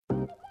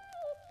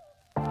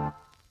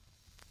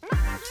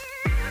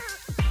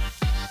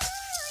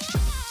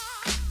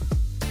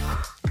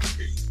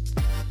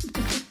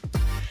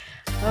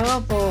Oh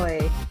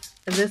boy,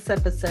 this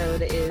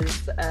episode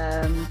is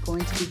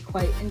going to be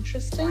quite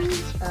interesting.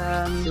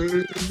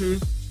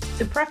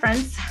 To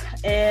preference,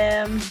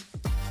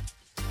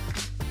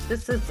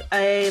 this is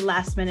a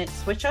last minute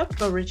switch up.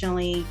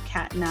 Originally,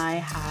 Kat and I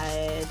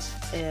had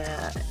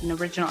an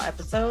original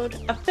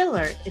episode, a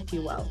filler, if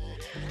you will.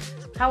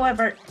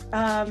 However,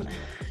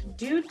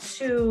 due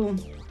to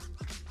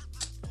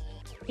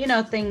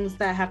things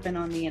that happen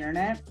on the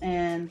internet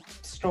and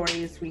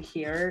stories we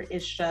hear,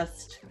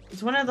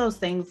 it's one of those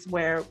things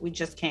where we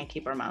just can't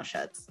keep our mouth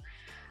shut.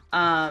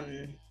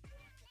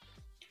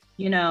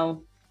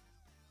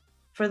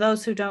 For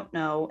those who don't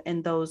know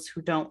and those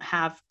who don't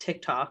have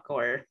TikTok,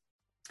 or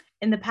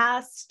in the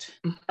past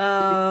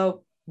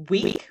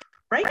week,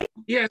 right?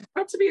 Yeah, it's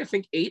about to be, I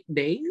think, 8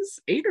 days,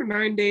 8 or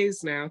 9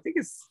 days now. I think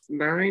it's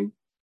 9.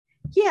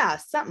 Yeah,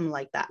 something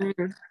like that.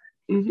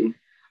 Mm-hmm.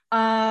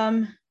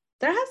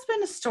 There has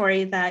been a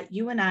story that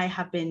you and I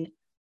have been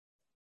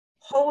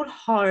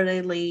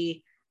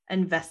wholeheartedly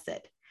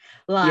invested.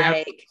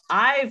 Like,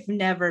 I've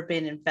never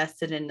been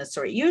invested in the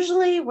story.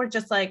 Usually we're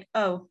just like,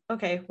 oh,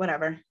 okay,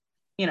 whatever.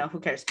 Who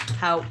cares?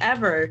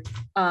 However,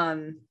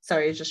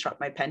 sorry, I just dropped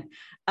my pen.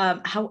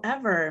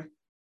 However,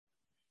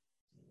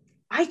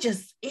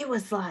 it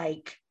was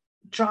like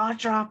jaw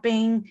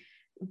dropping,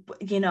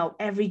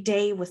 every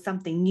day was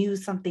something new.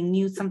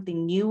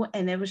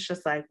 And it was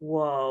just like,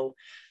 whoa.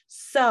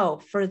 So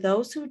for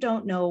those who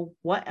don't know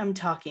what I'm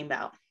talking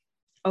about,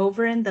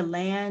 over in the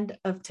land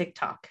of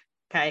TikTok,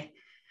 okay,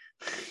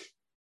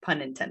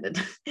 pun intended.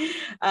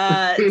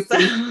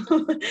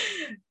 So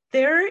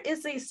there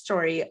is a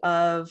story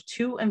of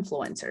two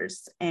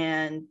influencers,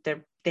 and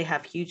they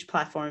have huge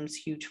platforms,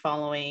 huge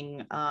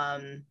following.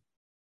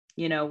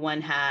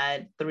 One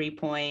had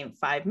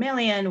 3.5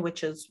 million,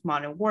 which is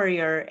Modern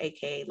Warrior,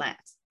 aka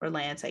Lance, or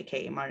Lance,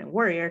 aka Modern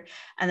Warrior.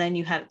 And then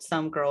you had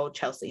some girl,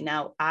 Chelsea.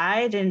 Now,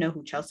 I didn't know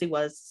who Chelsea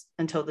was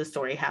until the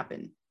story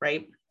happened,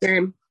 right?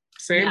 Same.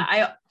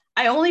 Yeah,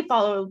 I only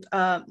followed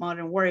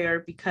Modern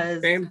Warrior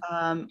because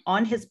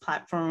on his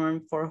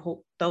platform,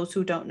 for those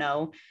who don't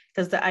know,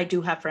 because I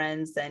do have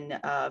friends and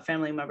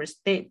family members,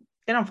 they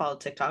don't follow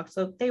TikTok,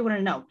 so they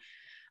wouldn't know.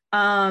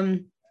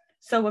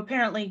 So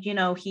apparently,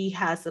 he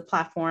has a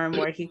platform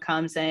where he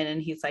comes in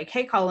and he's like,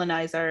 hey,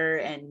 colonizer,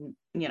 and,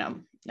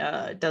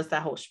 does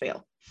that whole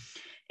spiel.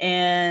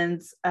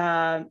 And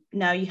now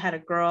you had a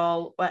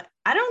girl, but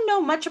I don't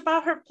know much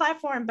about her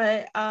platform,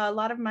 but a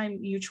lot of my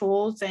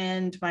mutuals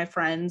and my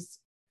friends,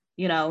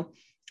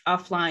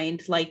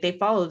 offline, like, they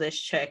follow this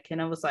chick.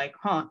 And I was like,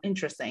 huh,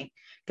 interesting.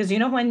 Because,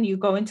 when you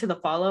go into the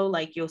follow,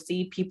 like, you'll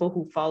see people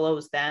who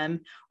follows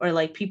them, or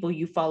like people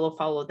you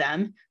follow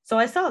them. So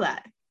I saw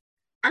that.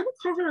 I would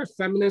call her a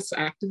feminist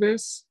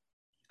activist.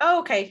 Oh,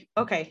 okay.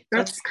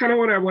 That's kind of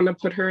what I want to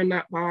put her in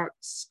that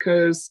box,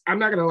 because I'm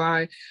not going to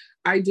lie.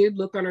 I did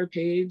look on her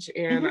page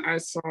and I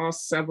saw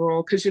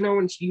several, because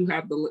when you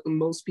have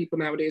most people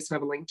nowadays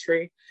have a link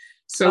tree.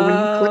 So when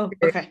you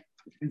click it,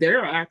 there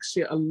are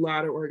actually a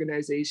lot of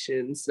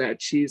organizations that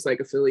she's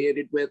like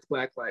affiliated with.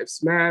 Black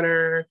Lives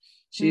Matter.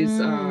 She's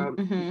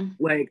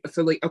like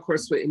affiliate, of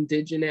course, with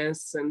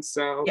Indigenous. And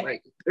so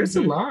like there's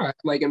a lot,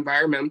 like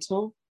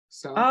environmental.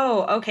 So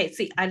okay.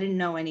 See, I didn't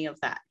know any of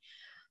that.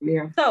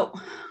 Yeah. So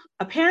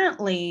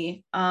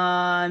apparently,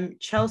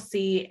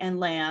 Chelsea and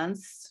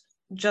Lance,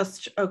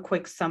 just a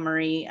quick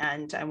summary,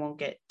 and I won't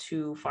get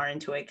too far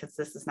into it because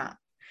this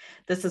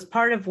is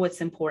part of what's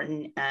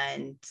important,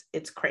 and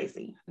it's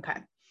crazy.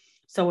 Okay.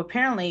 So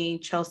apparently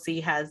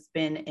Chelsea has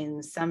been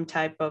in some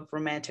type of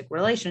romantic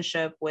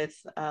relationship with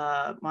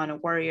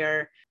Modern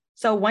Warrior.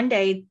 So one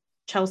day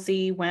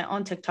Chelsea went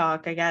on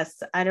TikTok, I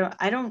guess. I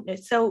don't.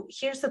 So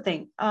here's the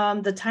thing.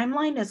 The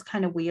timeline is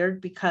kind of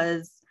weird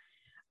because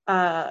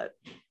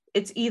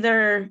it's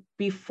either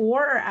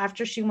before or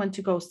after she went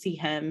to go see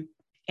him,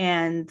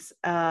 and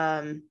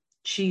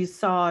Chelsea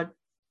saw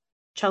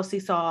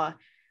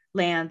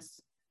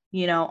Lance,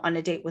 on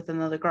a date with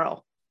another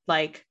girl.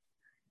 Like,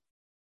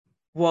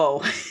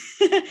 whoa.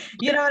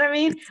 You know what I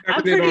mean?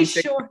 I'm pretty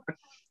sure.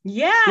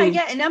 Yeah,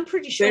 and I'm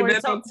pretty sure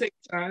it's on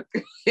TikTok.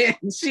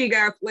 And she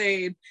got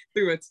played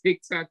through a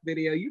TikTok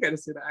video. You got to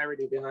see the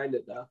irony behind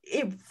it, though.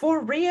 For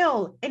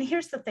real. And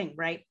here's the thing,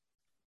 right?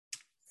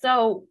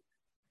 So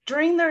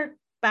during their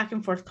back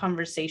and forth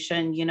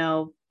conversation,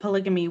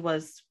 polygamy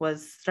was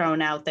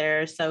thrown out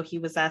there. So he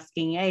was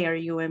asking, hey, are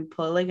you in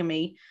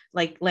polygamy?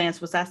 Like,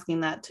 Lance was asking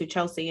that to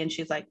Chelsea, and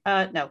she's like,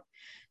 no.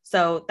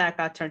 So that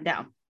got turned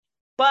down.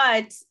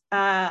 But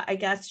I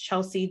guess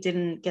Chelsea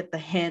didn't get the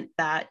hint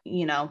that,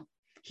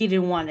 he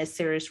didn't want a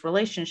serious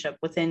relationship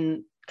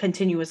within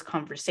continuous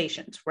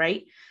conversations,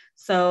 right?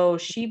 So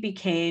she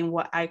became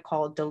what I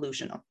call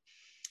delusional.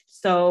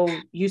 So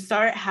you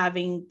start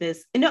having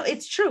this,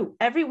 it's true.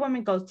 Every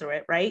woman goes through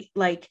it, right?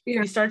 Like,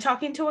 you start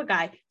talking to a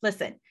guy.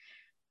 Listen,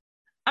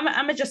 I'm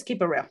gonna just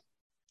keep it real.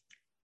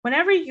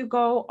 Whenever you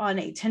go on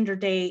a Tinder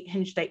date,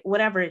 Hinge date,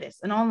 whatever it is,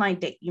 an online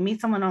date, you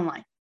meet someone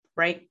online,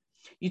 right?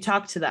 You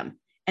talk to them.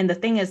 And the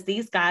thing is,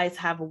 these guys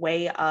have a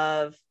way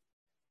of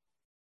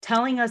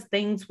telling us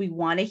things we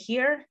want to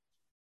hear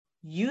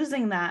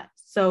using that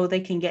so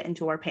they can get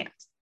into our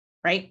pants,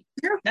 right?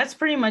 Yeah. That's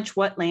pretty much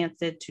what Lance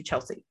did to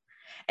Chelsea.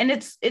 And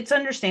it's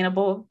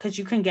understandable because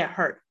you can get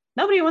hurt.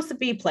 Nobody wants to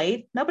be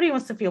played. Nobody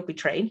wants to feel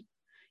betrayed.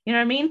 You know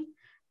what I mean?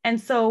 And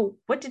so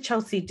what did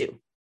Chelsea do?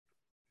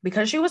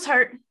 Because she was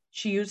hurt,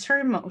 she used her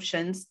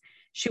emotions.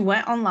 She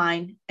went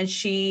online and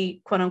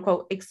she, quote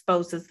unquote,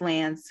 exposes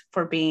Lance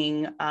for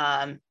being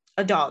a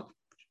dog,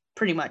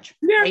 pretty much.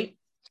 Yeah. Right?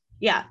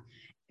 Yeah.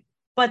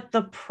 But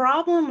the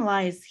problem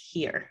lies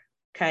here.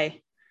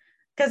 Okay.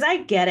 Because I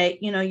get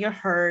it. You know, you're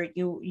hurt.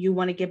 You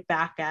want to get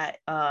back at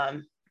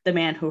the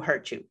man who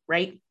hurt you.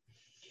 Right.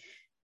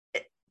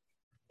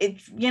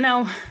 It's, you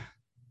know,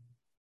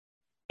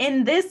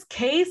 in this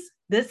case,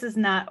 this is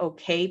not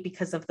okay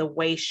because of the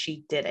way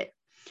she did it.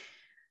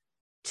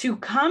 To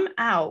come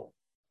out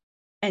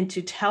and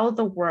to tell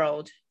the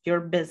world your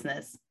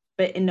business,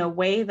 but in a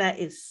way that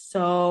is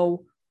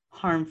so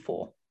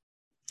harmful.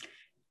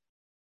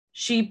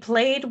 She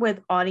played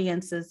with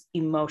audience's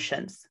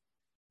emotions,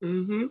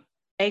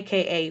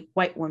 AKA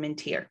white women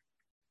tear.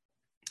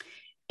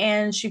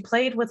 And she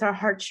played with our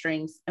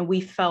heartstrings and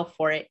we fell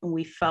for it. And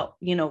we felt,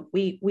 you know,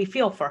 we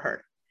feel for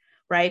her,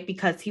 right?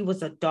 Because he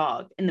was a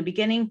dog. In the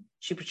beginning,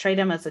 she portrayed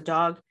him as a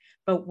dog.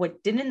 But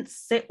what didn't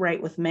sit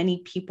right with many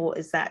people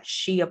is that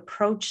she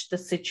approached the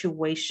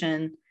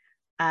situation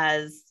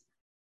as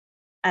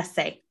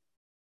essay.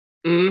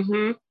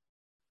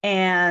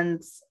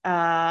 And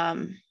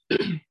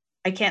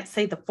I can't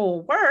say the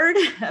full word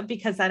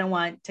because I don't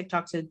want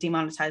TikTok to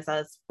demonetize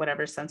us,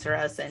 whatever, censor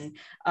us. And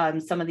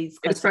some of these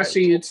clips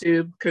especially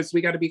YouTube, because we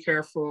got to be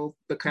careful.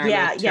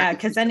 Yeah,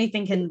 because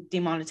anything can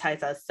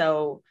demonetize us.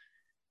 So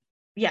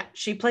yeah,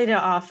 she played it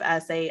off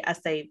as a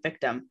essay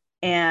victim,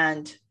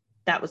 and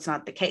that was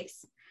not the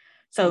case.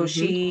 So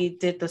she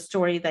did the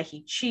story that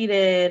he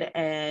cheated,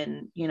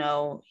 and you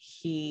know,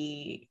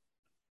 he,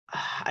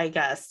 I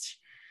guess,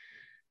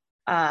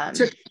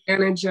 took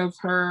advantage of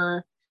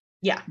her.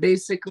 Yeah,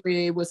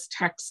 basically was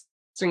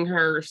texting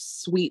her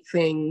sweet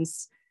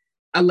things,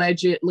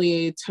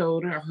 allegedly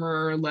told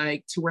her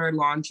like to wear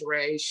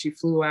lingerie. She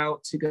flew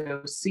out to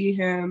go see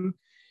him,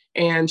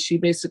 and she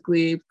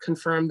basically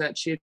confirmed that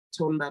she had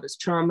told him about his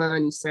trauma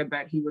and said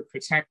that he would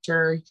protect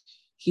her.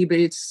 She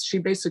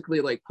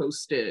basically like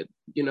posted,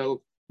 you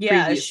know,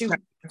 previous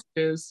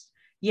messages.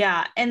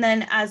 Yeah. And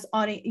then as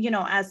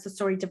the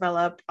story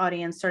developed,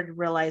 audience started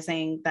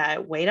realizing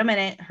that, wait a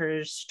minute,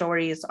 her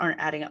stories aren't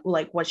adding up.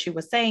 Like what she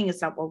was saying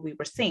is not what we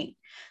were seeing.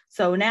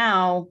 So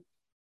now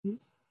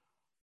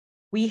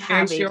we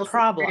have a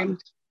problem.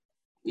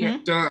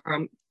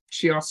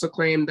 She also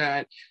claimed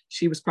that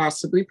she was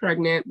possibly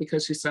pregnant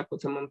because she slept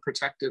with him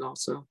unprotected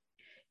also.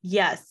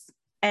 Yes.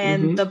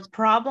 And the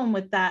problem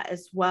with that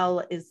as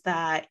well is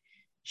that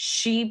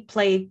she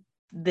played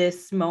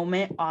this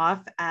moment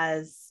off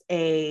as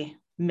a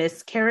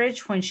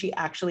miscarriage when she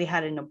actually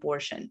had an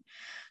abortion.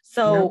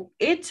 So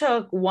it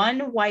took one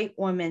white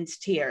woman's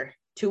tear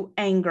to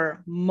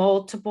anger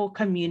multiple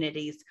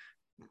communities,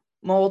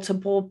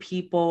 multiple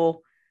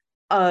people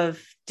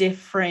of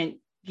different,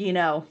 you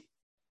know,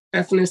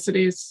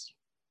 ethnicities.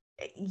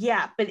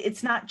 Yeah, but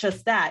it's not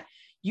just that.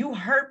 You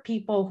hurt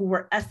people who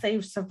were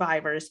essay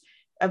survivors,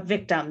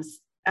 victims.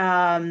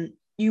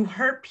 You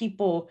hurt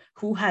people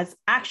who has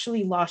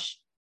actually lost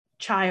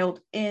child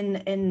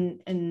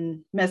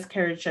in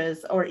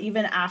miscarriages, or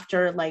even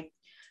after like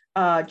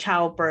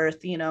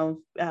childbirth. You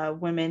know,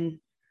 women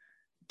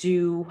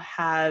do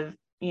have,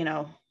 you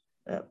know,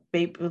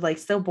 baby, like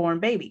stillborn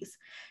babies.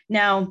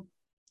 Now,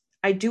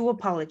 I do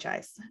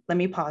apologize. Let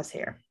me pause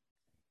here.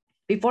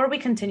 Before we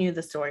continue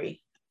the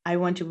story, I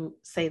want to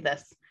say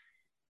this.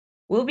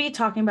 We'll be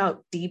talking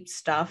about deep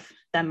stuff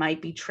that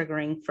might be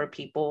triggering for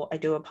people. I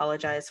do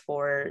apologize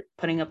for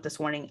putting up this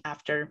warning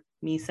after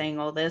me saying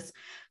all this.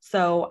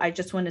 So I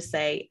just want to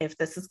say, if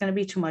this is going to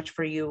be too much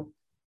for you,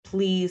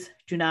 please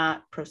do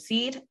not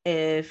proceed.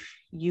 If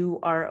you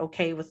are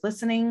okay with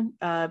listening,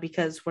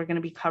 because we're going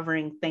to be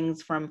covering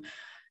things from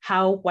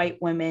how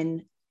white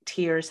women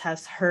tears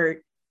has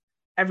hurt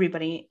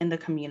everybody in the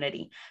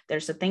community.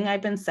 There's a thing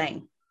I've been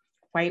saying.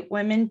 White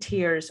women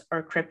tears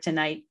are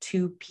kryptonite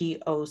to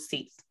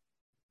POCs.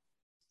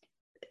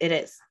 It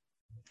is.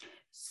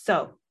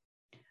 So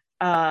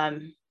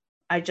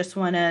I just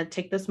want to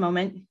take this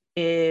moment.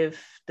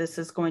 If this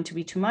is going to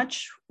be too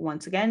much,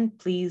 once again,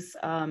 please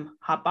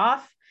hop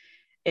off.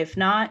 If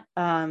not,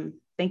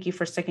 thank you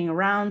for sticking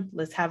around.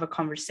 Let's have a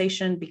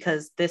conversation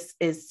because this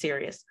is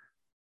serious.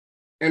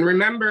 And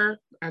remember,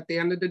 at the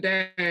end of the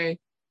day,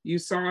 you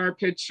saw our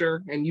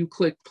picture and you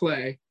clicked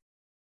play.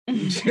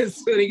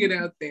 Just putting it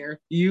out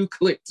there. You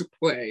clicked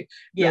play.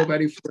 Yeah.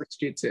 Nobody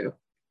forced you to.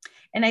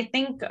 And I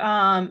think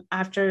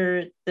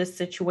after this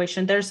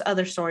situation, there's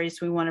other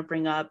stories we want to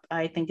bring up.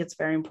 I think it's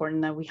very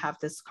important that we have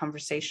this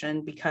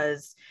conversation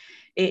because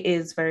it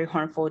is very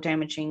harmful,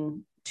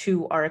 damaging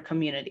to our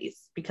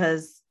communities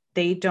because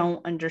they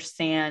don't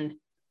understand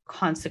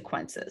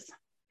consequences.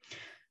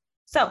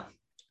 So,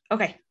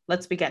 okay,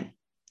 let's begin.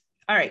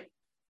 All right,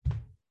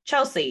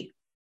 Chelsea,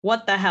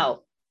 what the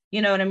hell?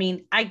 You know what I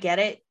mean? I get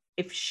it.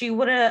 If she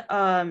would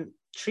have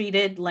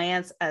treated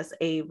Lance as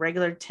a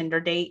regular Tinder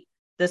date,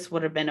 this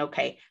would have been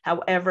okay.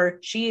 However,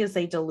 she is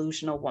a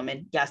delusional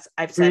woman. Yes,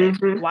 I've said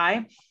it.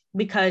 Why?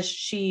 Because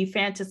she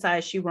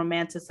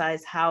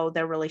romanticized how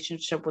their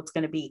relationship was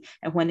going to be.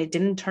 And when it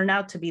didn't turn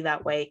out to be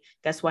that way,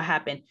 guess what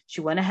happened?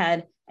 She went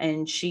ahead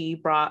and she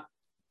brought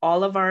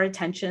all of our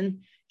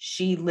attention.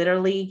 She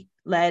literally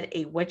led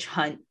a witch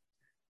hunt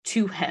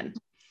to him.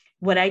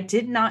 What I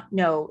did not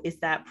know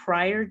is that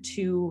prior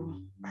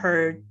to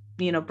her,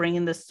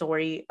 bringing the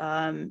story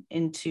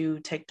into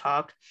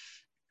TikTok,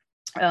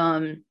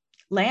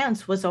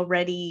 Lance was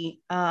already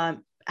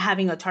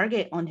having a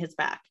target on his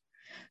back.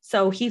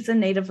 So he's a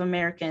Native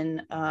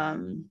American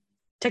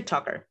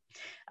TikToker.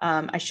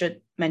 I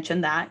should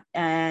mention that.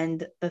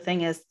 And the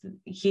thing is,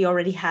 he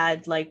already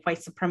had like white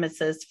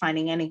supremacists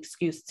finding any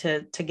excuse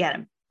to get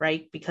him,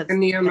 right? Because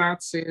and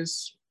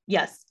neo-Nazis.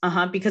 Yes,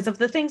 because of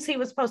the things he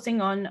was posting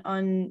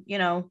on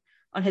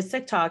his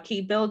TikTok.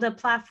 He built a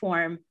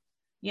platform,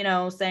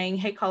 saying,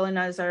 "Hey,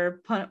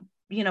 colonizer,"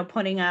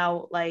 putting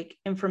out like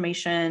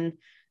information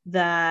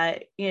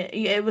that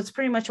it was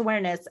pretty much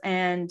awareness,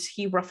 and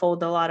he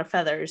ruffled a lot of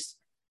feathers,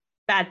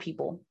 bad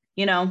people,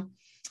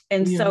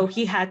 and so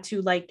he had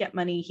to like get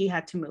money. He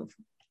had to move.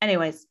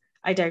 Anyways,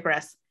 I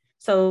digress.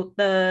 So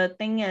the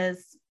thing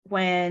is,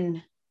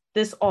 when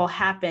this all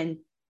happened,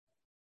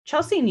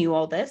 Chelsea knew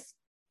all this.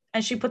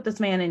 And she put this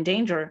man in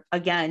danger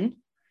again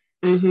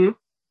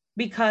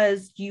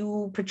because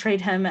you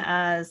portrayed him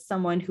as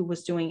someone who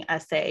was doing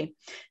SA.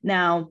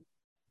 Now,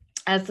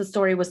 as the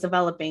story was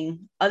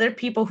developing, other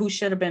people who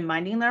should have been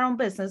minding their own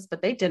business,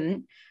 but they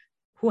didn't,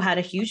 who had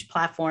a huge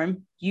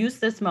platform, used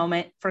this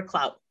moment for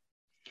clout.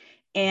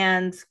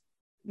 And,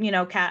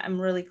 Kat, I'm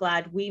really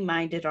glad we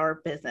minded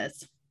our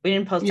business. We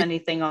didn't post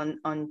anything on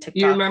TikTok.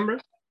 You remember?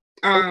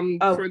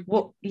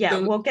 We'll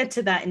get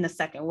to that in a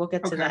second.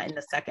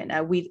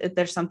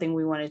 There's something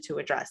we wanted to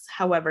address.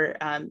 However,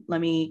 let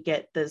me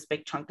get this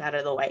big chunk out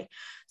of the way.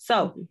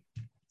 So,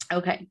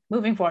 okay,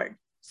 moving forward.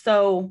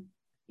 So,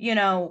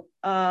 you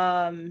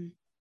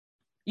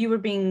were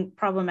being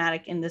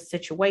problematic in this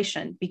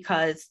situation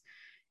because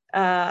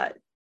now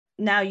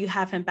you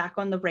have him back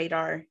on the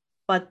radar.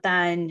 But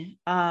then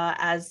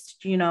as,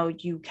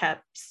 you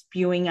kept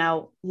spewing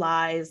out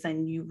lies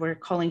and you were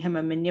calling him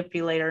a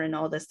manipulator and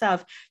all this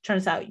stuff,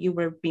 turns out you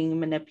were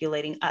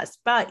manipulating us,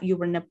 but you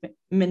were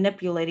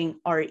manipulating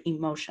our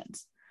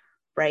emotions,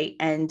 right?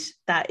 And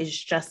that is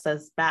just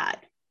as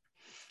bad.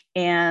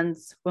 And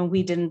when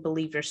we didn't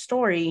believe your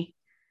story,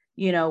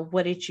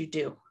 what did you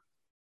do?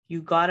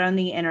 You got on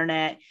the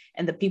internet,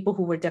 and the people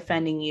who were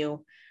defending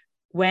you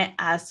went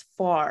as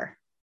far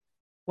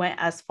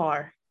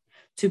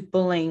to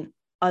bullying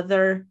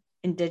other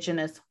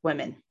Indigenous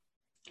women.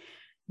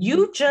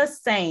 You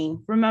just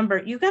saying,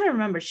 you got to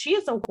remember, she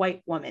is a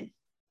white woman.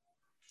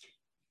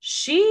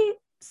 She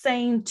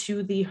saying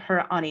to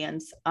her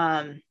audience,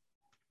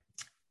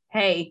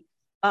 hey,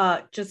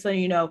 just so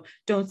you know,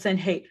 don't send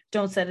hate,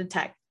 don't send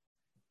attack.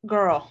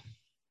 Girl,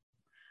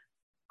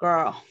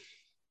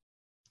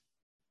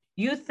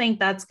 you think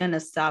that's going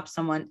to stop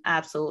someone?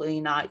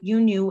 Absolutely not.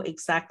 You knew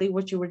exactly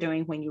what you were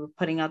doing when you were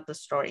putting out the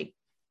story,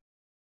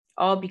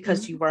 all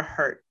because you were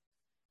hurt.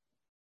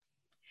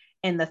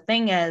 And the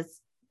thing is,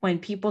 when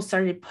people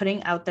started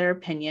putting out their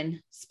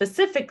opinion,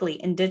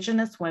 specifically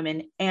Indigenous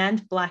women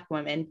and Black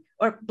women,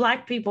 or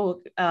Black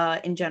people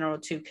in general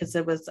too, because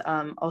it was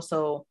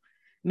also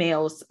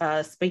males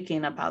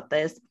speaking about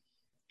this,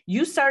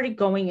 you started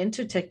going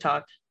into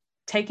TikTok,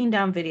 taking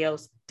down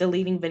videos,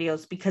 deleting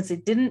videos because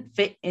it didn't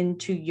fit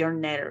into your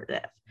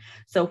narrative.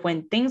 So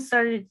when things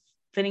started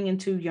fitting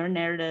into your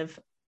narrative,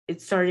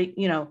 it started,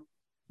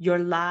 your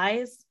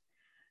lies,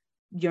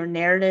 your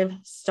narrative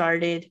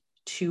started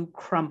to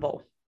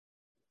crumble.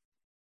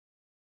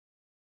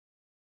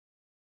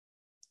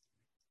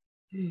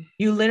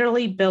 You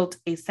literally built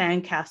a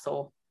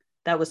sandcastle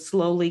that was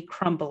slowly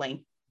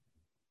crumbling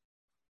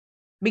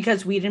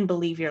because we didn't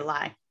believe your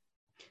lie.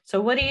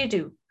 So what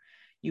do?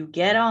 You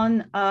get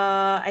on,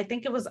 I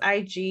think it was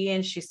IG,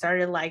 and she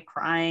started like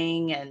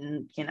crying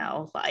and,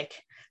 like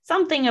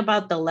something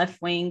about the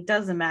left wing,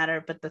 doesn't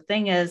matter. But the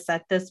thing is,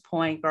 at this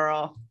point,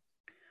 girl,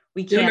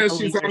 we can't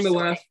believe she's on the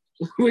left,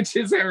 which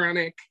is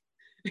ironic.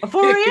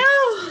 For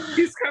real?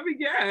 She's coming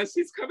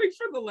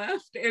from the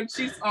left, and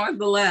she's on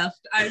the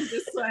left. I'm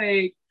just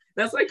like,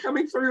 that's like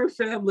coming from your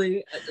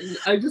family.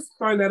 I just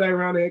find that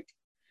ironic.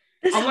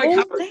 This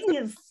whole thing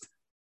is...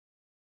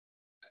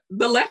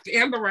 The left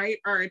and the right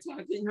are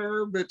attacking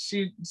her, but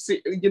it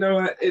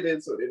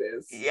is what it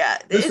is. Yeah.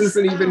 This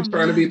isn't even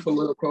trying to be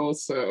political,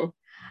 so...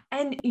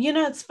 And,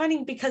 it's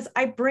funny because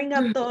I bring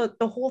up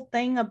the whole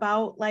thing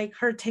about like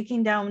her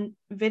taking down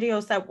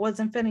videos that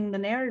wasn't fitting the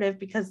narrative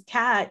because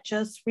Kat,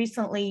 just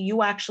recently,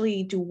 you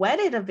actually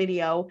duetted a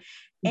video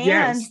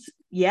and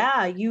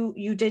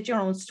you did your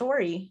own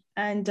story.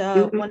 And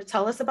want to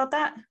tell us about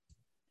that?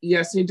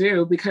 Yes, you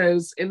do.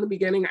 Because in the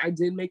beginning, I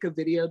did make a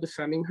video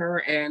defending her,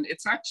 and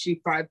it's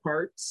actually 5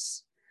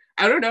 parts.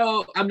 I don't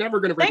know. I'm never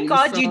gonna. Thank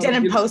God you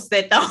didn't post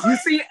it though.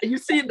 You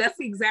see, that's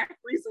the exact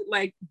reason.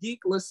 Like,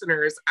 geek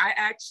listeners, I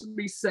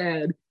actually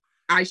said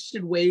I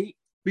should wait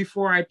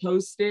before I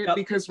post it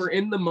because we're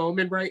in the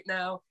moment right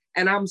now.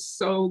 And I'm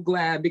so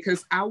glad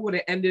because I would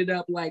have ended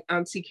up like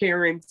Auntie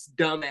Karen's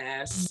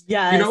dumbass.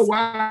 Yes. You know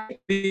why?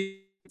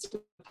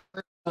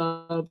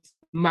 Of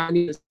my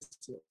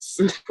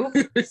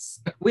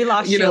we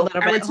lost you a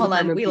little bit. Hold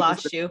on. We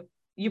lost you.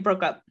 You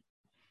broke up.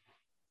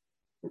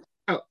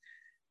 Oh,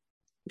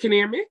 can you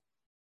hear me?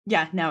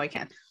 Yeah, now I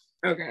can.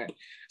 Okay.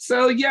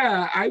 So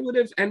yeah, I would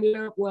have ended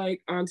up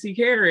like Auntie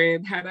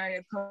Karen had I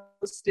had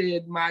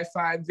posted my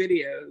 5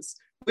 videos,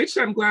 which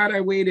I'm glad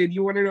I waited.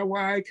 You want to know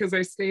why? Because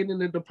I stayed in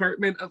the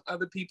department of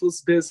other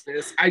people's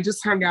business. I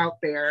just hung out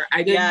there.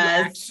 I didn't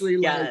actually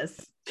like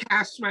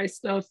cash my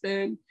stuff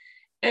in.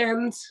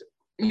 And,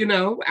 you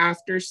know,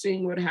 after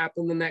seeing what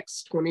happened the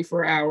next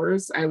 24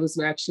 hours, I was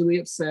naturally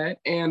upset.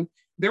 And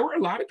there were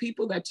a lot of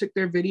people that took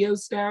their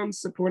videos down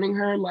supporting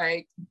her.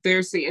 Like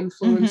there's the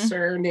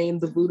influencer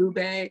named the Voodoo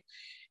Bae.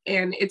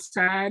 And it's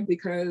sad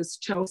because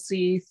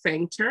Chelsea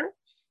thanked her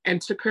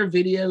and took her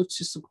video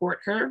to support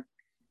her.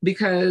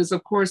 Because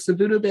of course the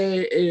Voodoo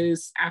Bae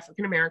is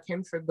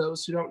African-American for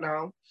those who don't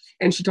know.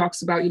 And she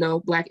talks about, you know,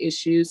 Black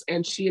issues.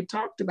 And she had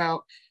talked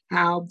about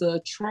how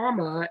the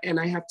trauma, and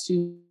I have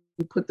to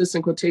put this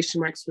in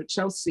quotation marks with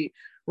Chelsea,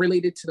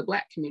 related to the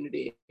Black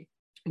community,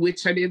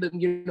 which I didn't,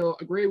 you know,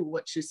 agree with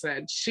what she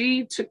said.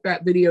 She took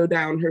that video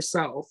down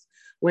herself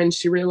when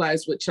she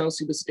realized what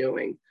Chelsea was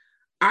doing.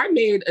 I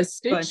made a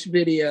Stitch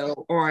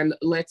video on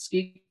Let's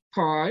Geek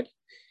Pod.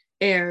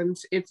 And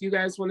if you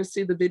guys want to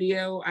see the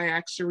video, I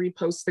actually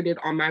reposted it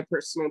on my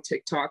personal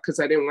TikTok because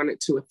I didn't want it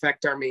to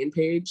affect our main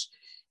page.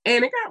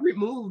 And it got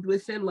removed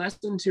within less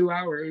than 2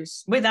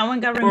 hours. Wait, that one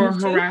got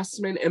removed for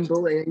harassment and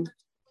bullying.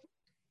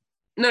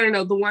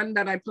 No. The one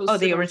that I posted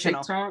the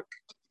original. on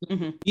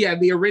TikTok. Yeah,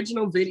 the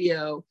original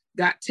video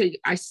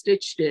I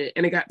stitched it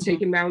and it got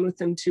taken down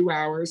within 2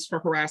 hours for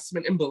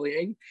harassment and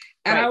bullying.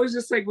 And I was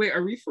just like, wait,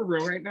 are we for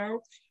real right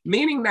now?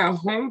 Meaning that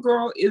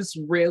homegirl is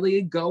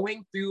really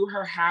going through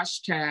her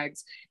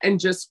hashtags and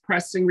just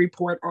pressing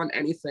report on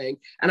anything.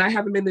 And I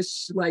haven't been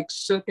this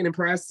shook and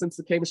impressed since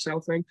the K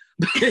Michelle thing.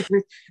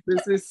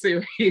 This is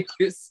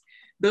serious.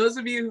 Those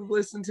of you who've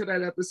listened to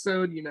that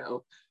episode, you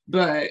know,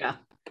 but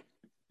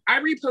I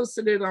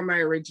reposted it on my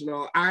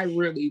original. I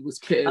really was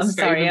pissed. I'm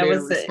sorry,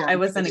 I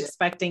wasn't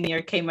expecting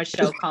your K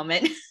Michelle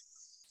comment.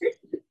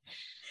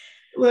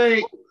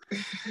 Like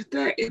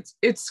that,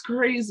 it's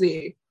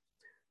crazy.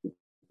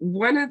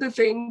 One of the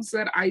things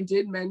that I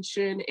did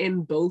mention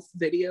in both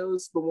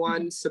videos, the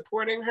one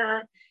supporting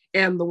her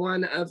and the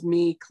one of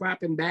me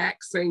clapping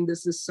back saying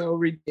this is so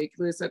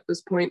ridiculous at this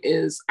point,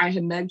 is I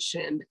had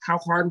mentioned how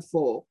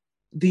harmful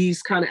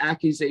these kind of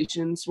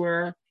accusations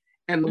were.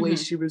 And the way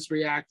she was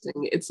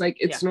reacting. It's like,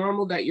 it's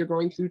normal that you're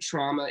going through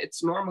trauma.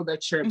 It's normal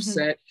that you're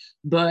upset,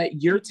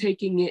 but you're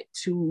taking it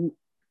to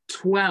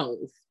 12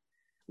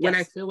 when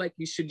I feel like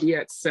you should be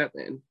at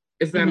 7,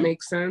 if that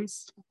makes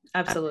sense.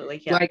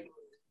 Absolutely, yeah. Like,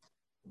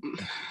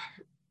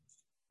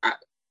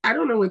 I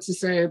don't know what to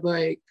say.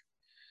 Like,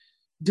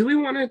 do we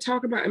want to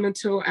talk about Emmett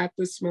Till at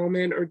this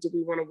moment, or do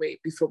we want to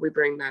wait before we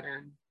bring that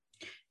in?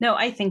 No,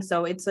 I think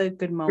so. It's a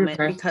good moment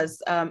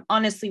because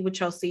honestly, with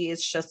Chelsea,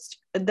 it's just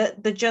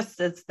the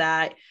gist is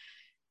that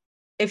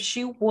if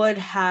she would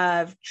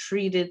have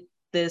treated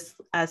this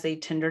as a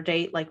Tinder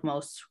date, like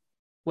most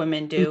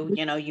women do,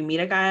 you know, you meet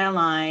a guy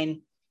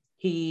online,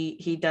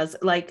 he does,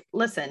 like,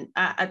 listen,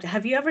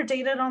 have you ever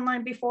dated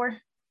online before?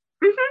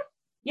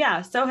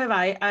 Yeah, so have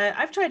I.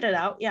 I've tried it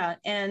out. Yeah,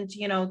 and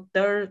you know,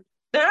 there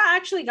are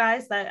actually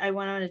guys that I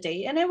went on a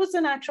date, and it was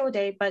an actual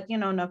date, but you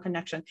know, no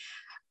connection.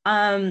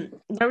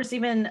 There was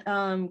even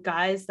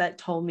guys that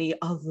told me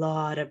a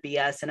lot of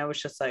BS, and I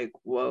was just like,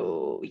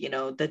 whoa, you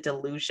know, the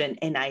delusion,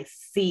 and I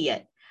see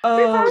it.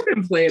 We've all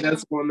been played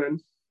as women.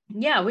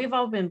 Yeah, we've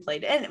all been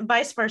played, and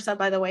vice versa,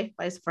 by the way,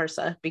 vice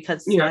versa,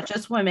 because it's not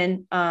just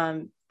women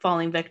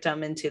falling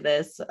victim into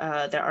this.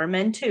 There are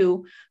men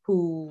too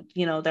who,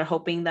 you know, they're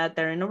hoping that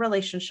they're in a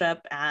relationship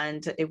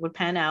and it would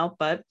pan out,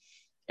 but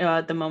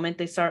the moment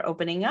they start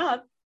opening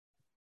up,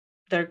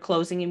 they're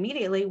closing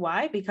immediately.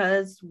 Why?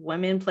 Because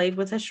women played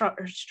with a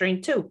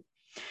string too.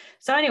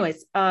 So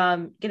anyways,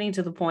 getting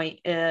to the point,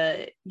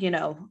 you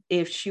know,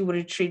 if she would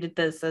have treated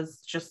this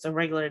as just a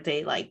regular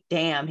day, like,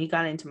 damn, he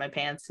got into my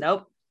pants.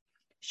 Nope.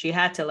 She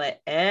had to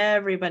let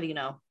everybody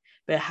know.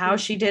 But how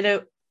she did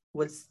it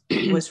was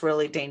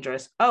really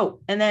dangerous.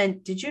 Oh, and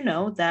then did you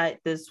know that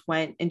this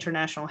went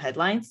international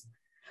headlines?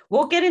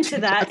 We'll get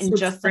into that in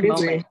just a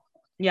moment.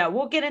 Yeah,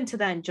 we'll get into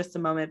that in just a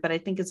moment, but I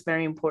think it's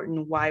very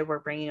important why we're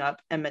bringing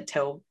up Emmett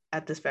Till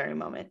at this very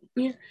moment.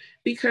 Yeah,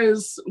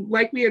 because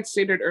like we had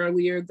stated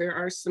earlier, there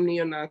are some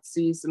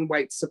neo-Nazis and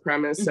white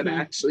supremacists that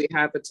actually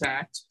have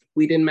attacked.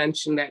 We didn't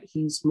mention that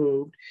he's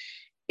moved.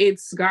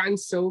 It's gotten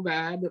so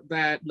bad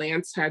that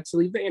Lance had to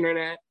leave the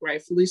internet,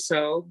 rightfully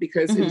so,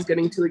 because it was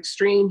getting too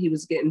extreme. He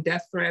was getting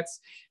death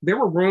threats. There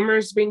were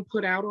rumors being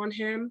put out on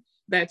him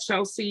that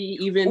Chelsea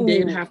even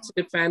did have to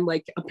defend.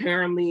 Like,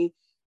 apparently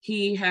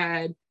he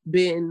had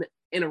been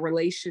in a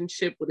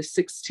relationship with a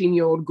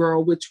 16-year-old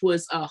girl, which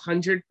was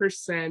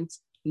 100%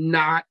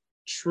 not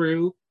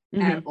true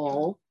at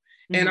all.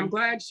 And I'm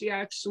glad she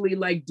actually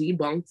like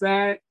debunked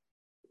that.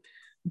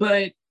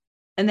 But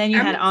and then you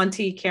had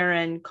Auntie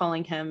Karen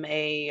calling him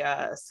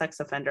a sex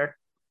offender.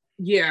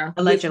 Yeah,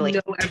 allegedly.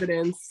 With no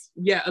evidence.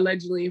 Yeah,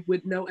 allegedly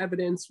with no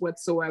evidence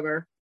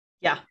whatsoever.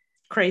 Yeah,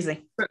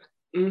 crazy.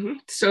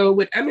 So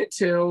with Emmett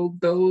Till,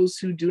 those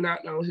who do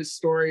not know his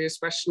story,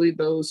 especially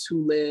those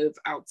who live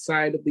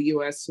outside of the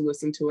U.S. who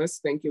listen to us,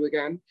 thank you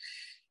again.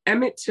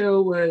 Emmett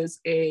Till was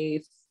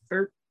a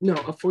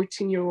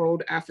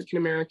 14-year-old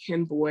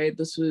African-American boy.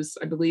 This was,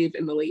 I believe,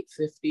 in the late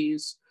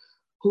 50s,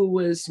 who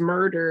was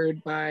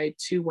murdered by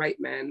two white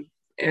men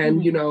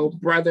and,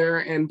 brother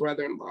and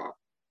brother-in-law.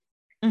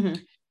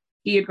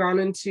 He had gone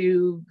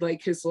into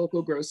like his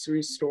local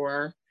grocery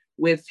store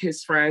with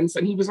his friends,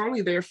 and he was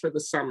only there for the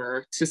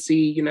summer to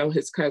see,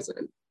 his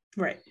cousin.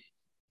 Right.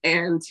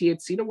 And he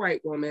had seen a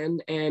white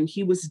woman, and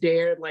he was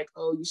dared like,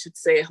 oh, you should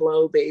say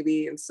hello,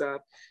 baby, and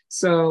stuff.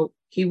 So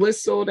he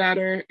whistled at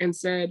her and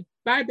said,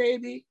 bye,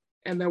 baby,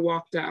 and then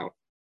walked out.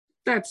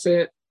 That's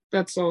it.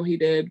 That's all he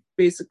did.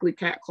 Basically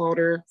catcalled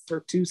her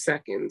for 2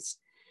 seconds.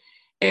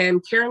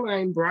 And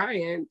Caroline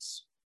Bryant,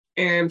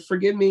 and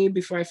forgive me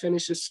before I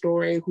finish this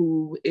story,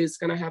 who is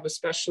going to have a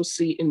special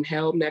seat in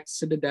hell next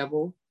to the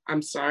devil.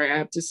 I'm sorry, I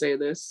have to say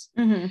this.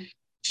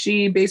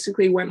 She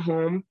basically went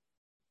home,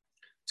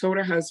 told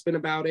her husband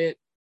about it,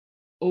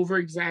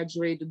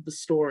 over-exaggerated the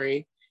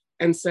story,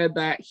 and said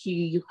that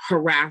he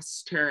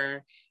harassed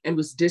her and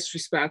was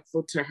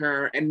disrespectful to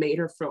her and made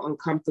her feel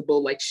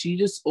uncomfortable. Like, she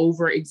just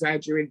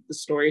over-exaggerated the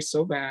story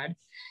so bad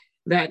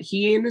that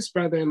he and his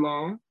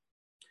brother-in-law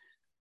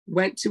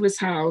went to his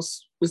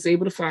house, was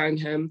able to find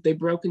him. They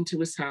broke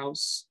into his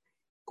house,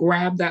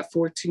 grabbed that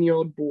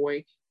 14-year-old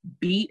boy,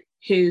 beat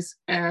his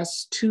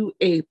ass to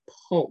a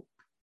pulp,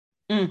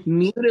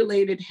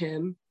 mutilated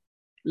him,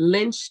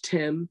 lynched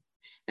him,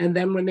 and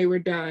then when they were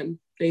done,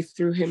 they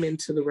threw him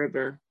into the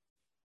river.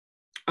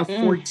 A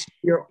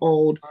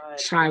 14-year-old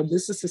child.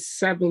 This is a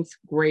 7th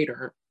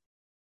grader.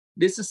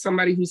 This is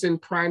somebody who's in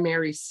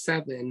primary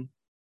 7.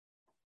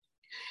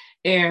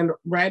 And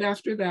right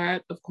after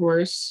that, of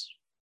course,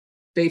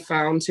 they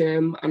found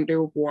him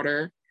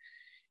underwater.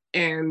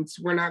 And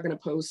we're not going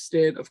to post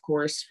it, of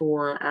course,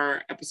 for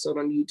our episode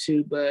on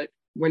YouTube. But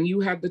when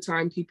you have the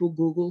time, people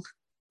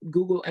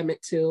Google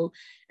Emmett Till,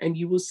 and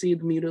you will see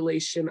the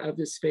mutilation of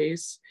his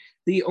face.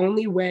 The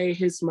only way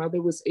his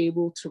mother was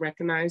able to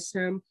recognize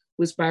him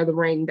was by the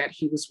ring that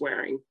he was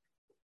wearing.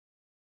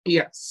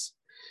 Yes.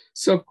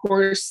 So, of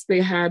course,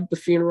 they had the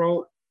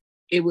funeral.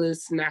 It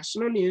was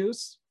national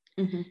news.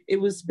 It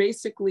was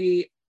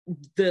basically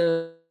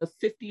the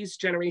 50s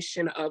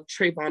generation of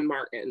Trayvon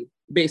Martin.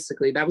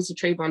 Basically, that was the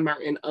Trayvon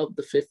Martin of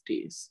the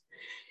 50s.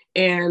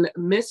 And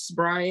Miss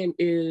Bryant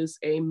is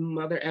a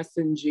mother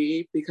effing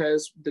G,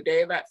 because the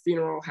day that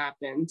funeral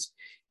happened,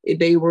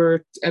 they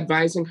were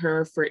advising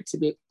her for it to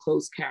be a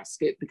closed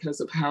casket because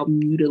of how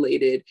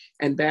mutilated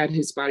and bad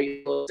his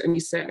body was.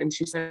 And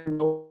she said,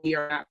 no, we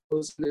are not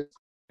closing this.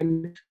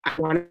 And I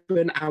want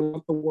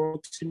the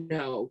world to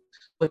know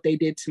what they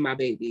did to my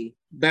baby.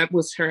 That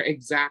was her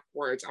exact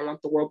words. I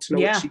want the world to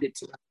know what she did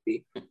to my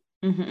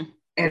baby.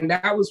 And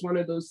that was one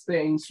of those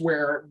things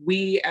where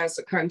we as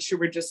a country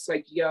were just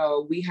like,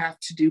 yo, we have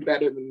to do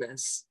better than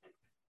this.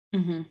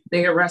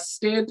 They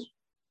arrested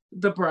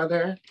the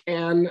brother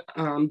and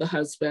the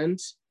husband.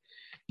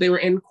 They were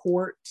in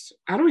court.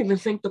 I don't even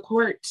think the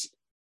court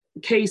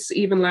case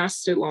even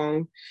lasted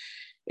long.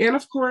 And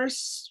of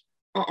course,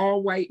 an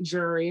all-white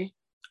jury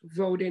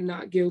voted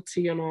not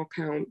guilty on all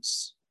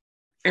counts.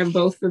 And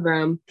both of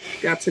them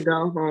got to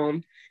go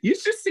home. You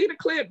should see the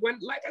clip. When,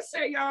 like I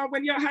say, y'all,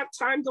 when y'all have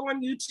time, go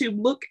on YouTube,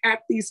 look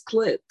at these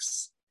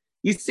clips.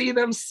 You see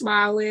them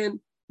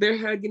smiling, they're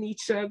hugging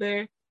each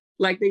other,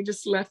 like they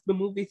just left the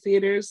movie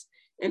theaters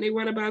and they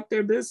went about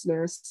their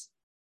business.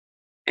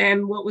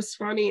 And what was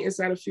funny is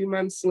that a few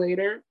months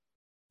later,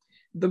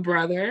 the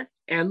brother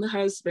and the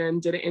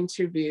husband did an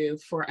interview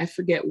for, I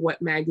forget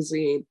what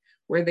magazine,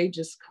 where they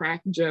just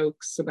cracked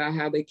jokes about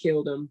how they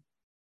killed him.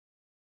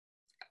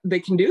 They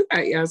can do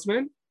that,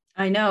 Yasmin.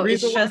 I know.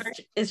 It's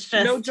just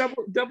no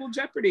double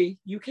jeopardy.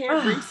 You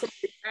can't bring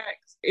something back.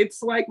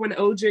 It's like when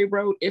OJ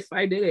wrote "If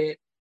I Did It,"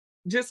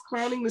 just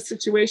clowning the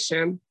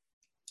situation.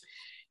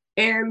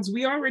 And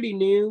we already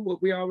knew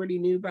what we already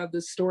knew about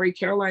this story.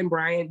 Caroline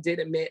Bryant did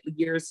admit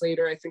years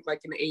later, I think like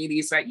in the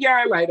 80s, like, yeah,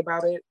 I lied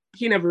about it.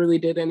 He never really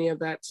did any of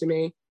that to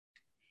me.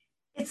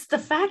 It's the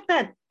fact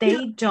that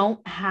they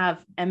don't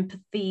have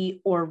empathy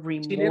or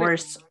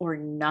remorse or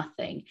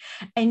nothing.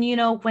 And,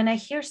 when I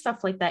hear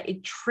stuff like that,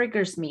 it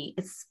triggers me.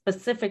 It's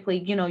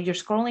specifically, you're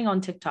scrolling on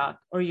TikTok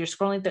or you're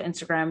scrolling through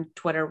Instagram,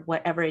 Twitter,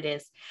 whatever it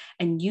is,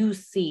 and you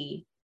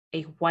see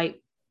a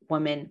white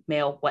woman,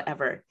 male,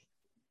 whatever,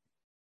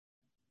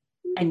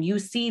 and you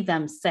see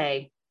them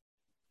say,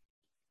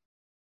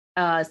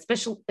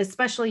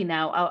 especially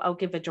now, I'll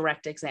give a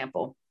direct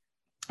example.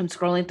 I'm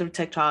scrolling through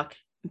TikTok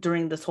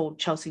during this whole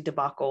Chelsea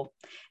debacle,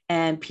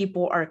 and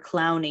people are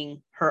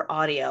clowning her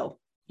audio.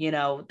 You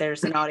know,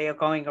 there's an audio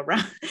going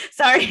around.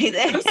 Sorry.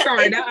 I'm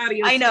sorry, that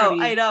audio.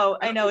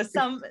 I know.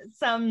 Some.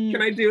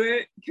 Can I do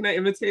it? Can I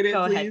imitate it,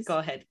 please? Go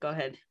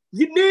ahead.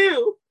 You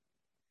knew.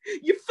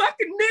 You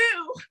fucking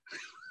knew.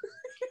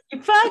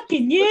 You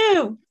fucking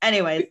knew.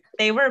 Anyways,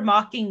 they were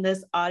mocking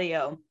this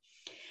audio.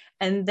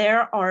 And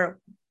there are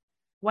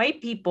white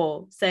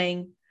people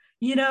saying,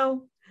 you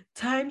know,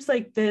 times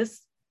like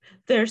this,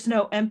 there's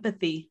no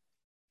empathy.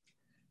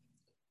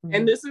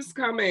 And this is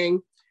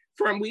coming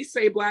from, we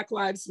say Black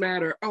Lives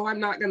Matter. Oh, I'm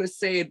not going to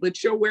say it,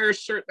 but you'll wear a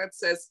shirt that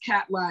says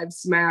Cat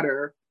Lives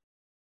Matter.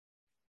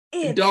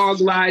 Dog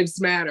Lives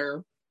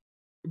Matter.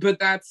 But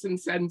that's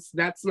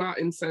not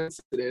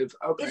insensitive.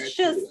 Okay. It's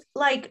just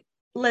like,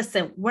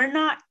 listen, we're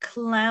not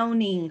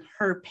clowning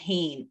her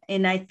pain.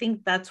 And I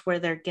think that's where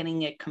they're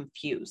getting it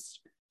confused.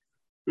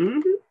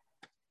 Mm-hmm.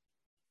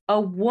 A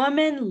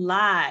woman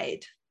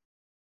lied.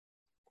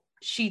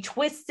 She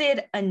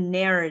twisted a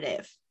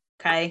narrative.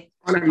 Okay.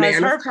 On a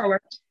man of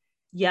color.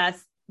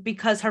 Yes,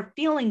 because her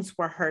feelings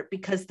were hurt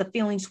because the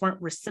feelings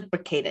weren't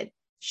reciprocated.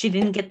 She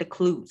didn't get the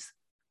clues.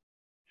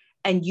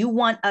 And you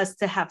want us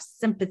to have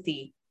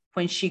sympathy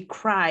when she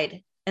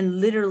cried and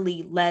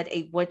literally led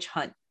a witch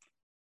hunt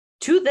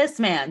to this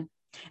man.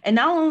 And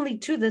not only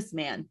to this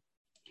man,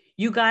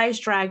 you guys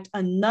dragged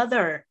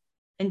another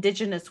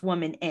Indigenous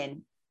woman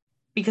in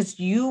because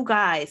you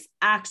guys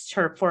asked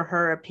her for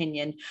her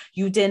opinion.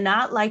 You did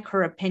not like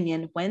her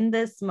opinion when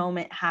this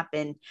moment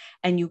happened,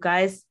 and you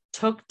guys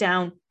took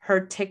down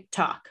her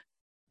TikTok.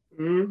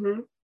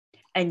 Mm-hmm.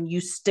 And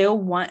you still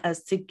want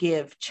us to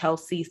give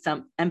Chelsea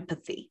some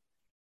empathy.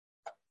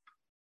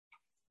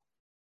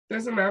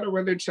 Doesn't matter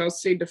whether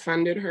Chelsea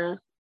defended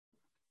her.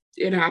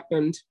 It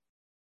happened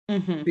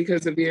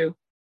because of you.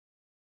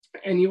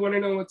 And you want to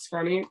know what's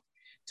funny?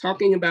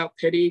 Talking about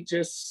pity,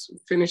 just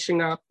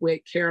finishing up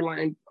with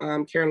Carolyn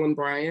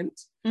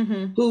Bryant,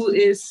 who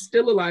is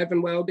still alive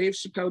and well. Dave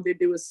Chappelle did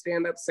do a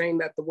stand-up saying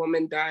that the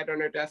woman died on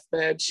her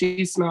deathbed.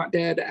 She's not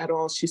dead at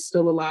all. She's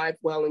still alive,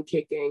 well and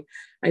kicking.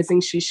 I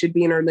think she should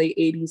be in her late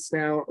 80s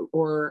now,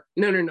 or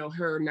no,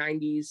 her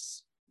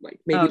 90s,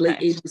 like maybe late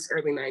 80s,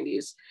 early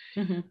 90s.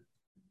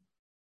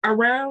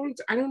 Around,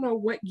 I don't know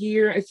what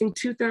year, I think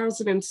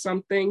 2000 and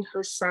something,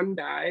 her son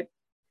died.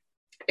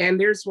 And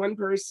there's one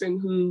person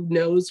who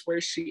knows where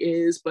she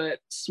is, but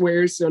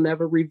swears they'll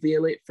never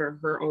reveal it for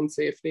her own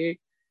safety.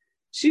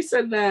 She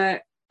said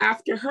that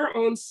after her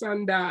own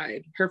son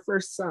died, her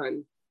first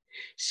son,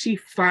 she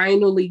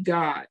finally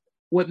got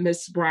what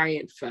Miss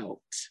Bryant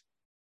felt.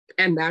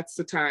 And that's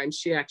the time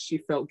she actually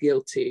felt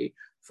guilty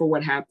for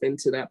what happened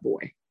to that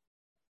boy.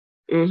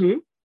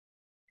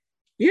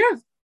 Yeah.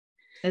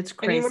 It's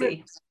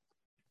crazy.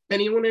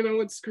 Anyone know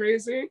what's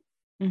crazy?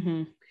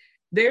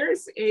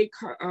 There's a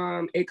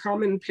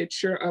common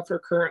picture of her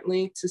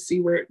currently to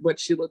see what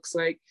she looks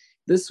like.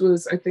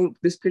 I think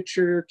this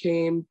picture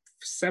came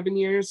 7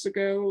 years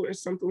ago or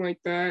something like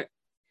that,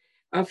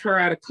 of her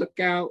at a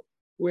cookout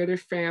with her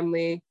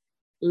family,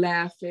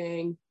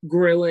 laughing,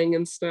 grilling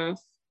and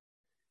stuff.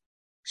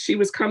 She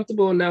was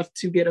comfortable enough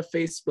to get a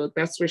Facebook.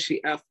 That's where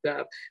she effed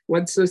up.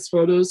 Once those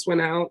photos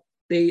went out,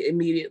 they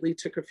immediately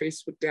took her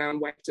Facebook down,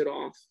 wiped it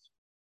off.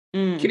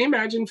 Can you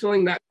imagine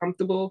feeling that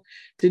comfortable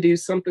to do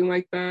something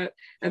like that?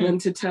 And then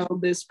to tell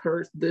this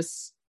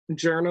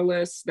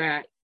journalist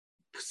that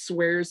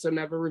swears to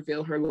never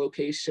reveal her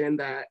location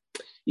that,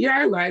 yeah,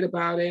 I lied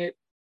about it.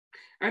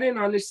 I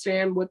didn't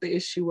understand what the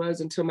issue was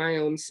until my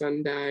own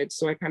son died.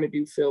 So I kind of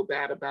do feel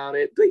bad about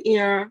it. But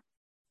yeah,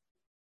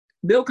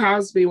 Bill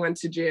Cosby went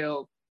to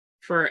jail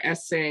for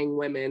essaying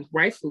women,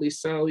 rightfully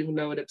so, even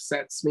though it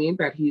upsets me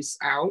that he's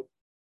out.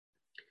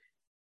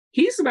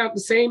 He's about the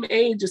same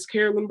age as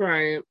Carolyn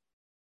Bryant.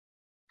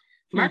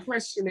 My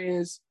question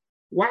is,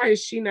 why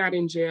is she not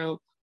in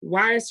jail?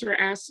 Why is her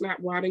ass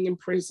not rotting in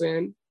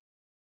prison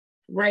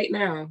right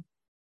now?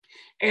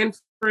 And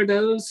for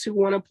those who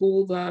want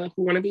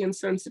to be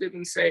insensitive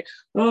and say,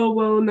 oh,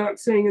 well, not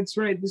saying it's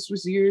right. This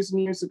was years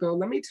and years ago.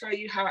 Let me tell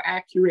you how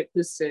accurate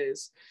this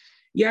is.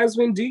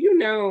 Yasmin, do you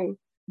know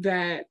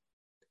that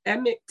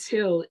Emmett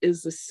Till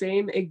is the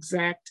same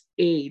exact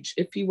age,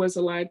 if he was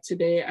alive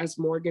today, as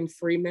Morgan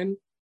Freeman?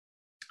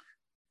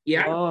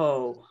 Yeah.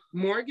 Oh.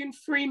 Morgan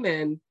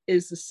Freeman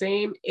is the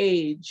same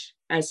age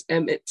as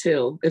Emmett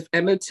Till. If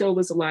Emmett Till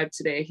was alive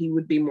today, he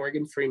would be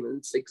Morgan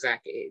Freeman's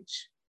exact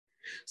age.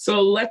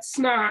 So let's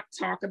not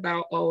talk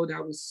about, oh,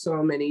 that was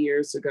so many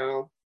years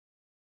ago.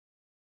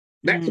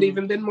 That could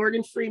even been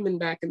Morgan Freeman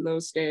back in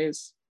those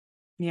days.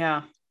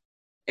 Yeah.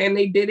 And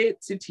they did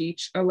it to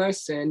teach a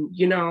lesson.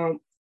 You know,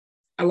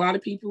 a lot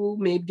of people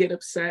may get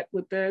upset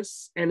with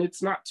this, and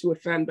it's not to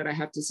offend, but I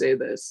have to say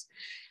this.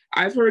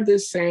 I've heard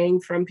this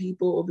saying from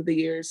people over the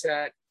years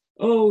that,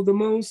 oh, the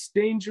most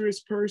dangerous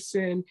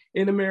person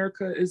in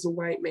America is a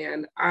white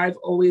man. I've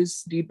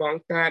always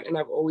debunked that, and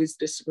I've always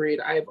disagreed.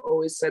 I've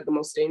always said the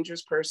most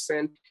dangerous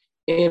person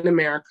in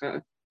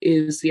America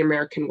is the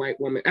American white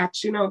woman.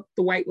 Actually, no,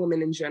 the white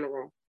woman in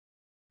general.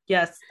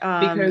 Yes.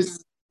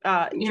 Because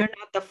you're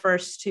not the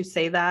first to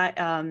say that.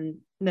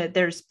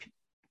 There's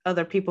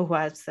other people who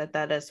have said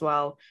that as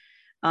well.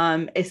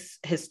 It's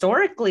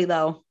historically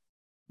though.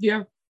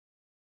 Yeah.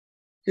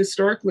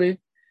 Historically,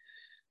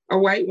 a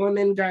white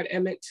woman got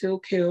Emmett Till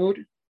killed.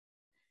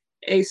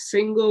 A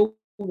single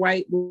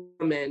white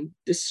woman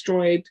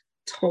destroyed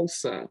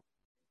Tulsa.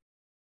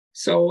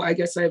 So I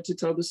guess I have to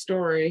tell the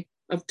story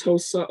of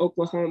Tulsa,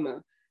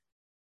 Oklahoma.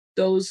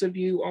 Those of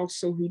you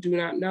also who do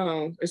not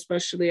know,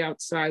 especially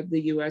outside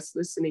the US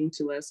listening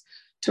to us,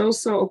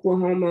 Tulsa,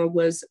 Oklahoma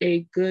was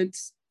a good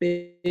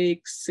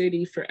big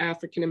city for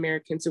African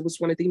Americans. It was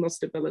one of the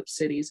most developed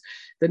cities.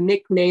 The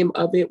nickname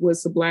of it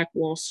was the Black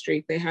Wall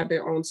Street. They had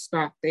their own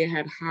stock. They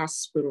had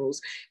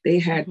hospitals. They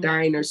had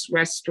diners,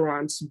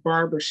 restaurants,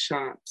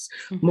 barbershops.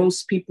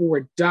 Most people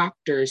were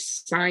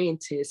doctors,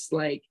 scientists.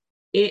 Like,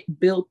 it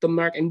built the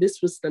mark. And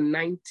this was the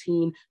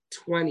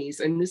 1920s.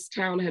 And this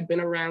town had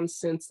been around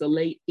since the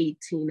late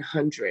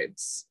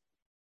 1800s.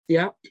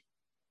 Yep.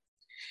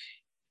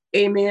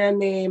 A man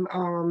named,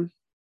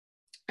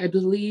 I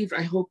believe,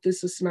 I hope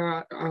this is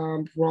not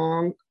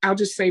wrong. I'll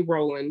just say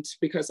Roland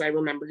because I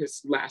remember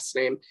his last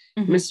name.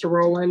 Mr.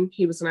 Roland,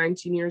 he was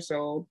 19 years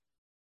old.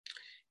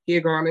 He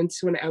had gone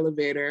into an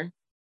elevator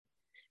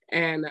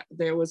and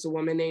there was a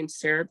woman named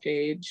Sarah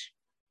Page,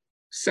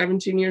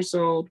 17 years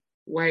old,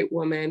 white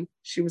woman.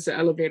 She was the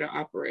elevator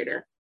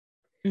operator.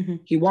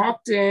 He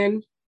walked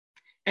in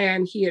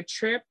and he had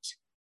tripped,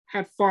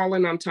 had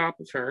fallen on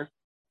top of her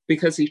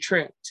because he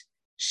tripped.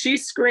 She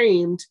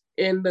screamed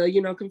in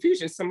the,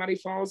 confusion. Somebody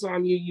falls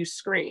on you, you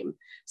scream.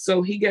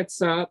 So he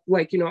gets up,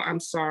 like,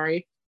 I'm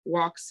sorry,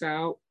 walks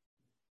out.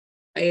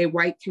 A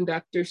white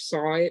conductor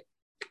saw it,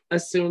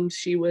 assumed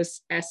she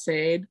was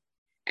essayed,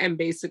 and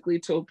basically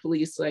told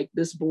police, like,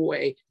 this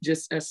boy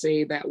just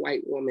essayed that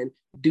white woman,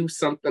 do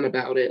something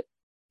about it.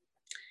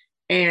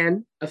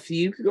 And a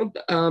few,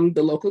 the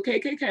local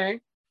KKK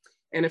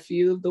and a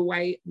few of the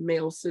white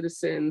male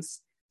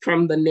citizens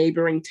from the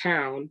neighboring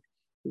town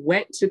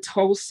went to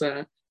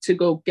Tulsa to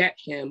go get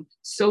him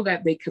so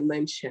that they could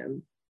lynch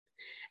him.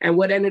 And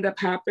what ended up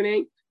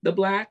happening, the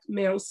Black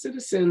male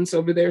citizens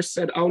over there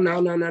said, oh, no,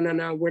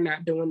 we're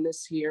not doing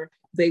this here.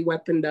 They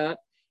weaponed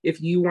up.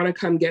 If you want to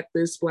come get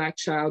this Black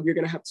child, you're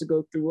going to have to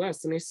go through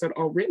us. And they said,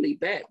 oh, really?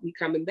 Bet, we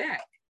coming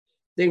back.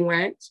 They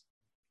went,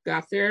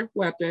 got their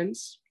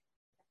weapons,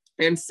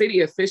 and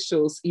city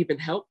officials even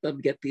helped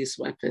them get these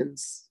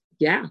weapons.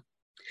 Yeah.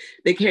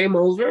 They came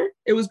over.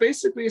 It was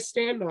basically a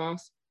standoff.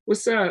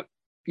 What's up?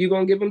 You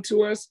gonna give them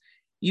to us?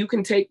 You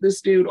can take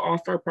this dude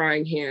off our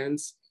prying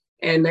hands.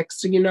 And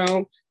next thing you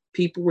know,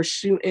 people were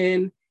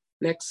shooting.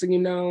 Next thing you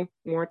know,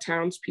 more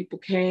townspeople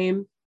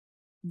came.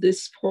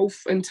 This whole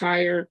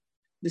entire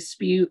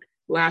dispute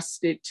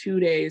lasted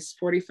 2 days.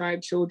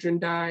 45 children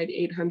died,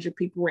 800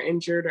 people were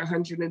injured,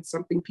 100 and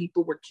something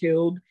people were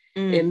killed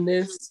in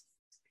this,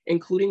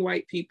 including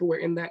white people were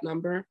in that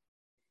number.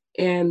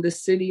 And the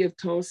city of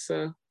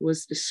Tulsa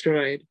was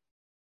destroyed.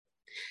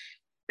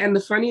 And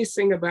the funniest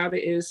thing about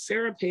it is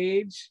Sarah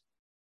Page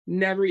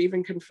never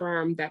even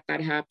confirmed that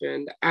that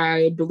happened.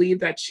 I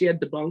believe that she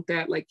had debunked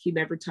that, like, he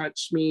never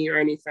touched me or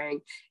anything.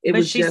 It but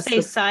was she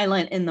stays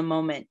silent in the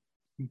moment.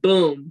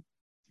 Boom.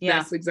 Yeah.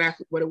 That's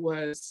exactly what it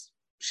was.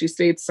 She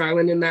stayed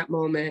silent in that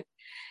moment.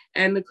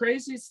 And the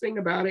craziest thing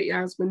about it,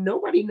 Yasmin,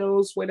 nobody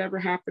knows whatever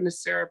happened to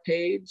Sarah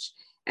Page.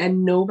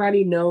 And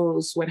nobody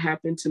knows what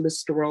happened to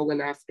Mr.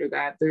 Roland after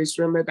that. There's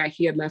rumor that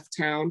he had left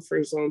town for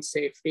his own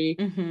safety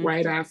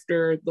right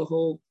after the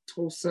whole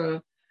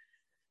Tulsa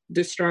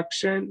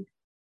destruction.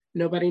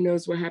 Nobody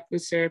knows what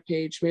happened to Sarah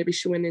Page. Maybe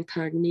she went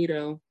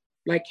incognito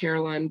like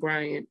Caroline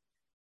Bryant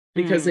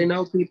because they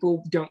know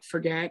people don't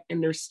forget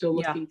and they're still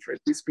looking for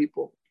these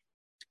people.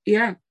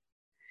 Yeah.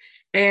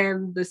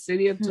 And the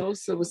city of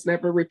Tulsa was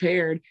never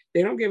repaired.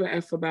 They don't give a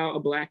F about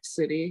a Black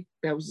city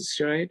that was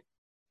destroyed.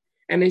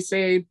 And they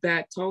say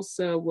that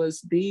Tulsa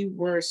was the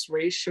worst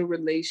racial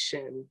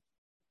relation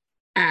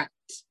act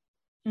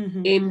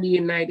in the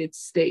United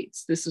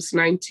States. This was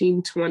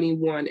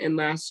 1921, and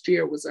last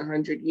year was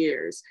 100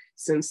 years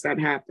since that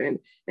happened.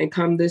 And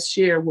come this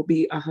year will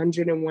be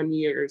 101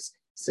 years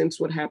since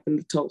what happened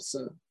to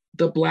Tulsa,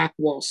 the Black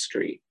Wall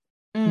Street,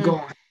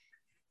 gone.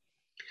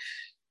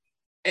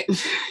 And,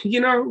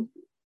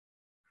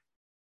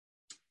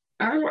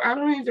 I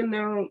don't even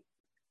know.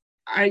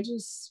 I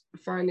just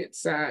find it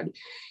sad.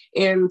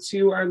 And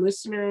to our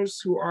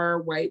listeners who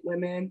are white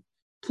women,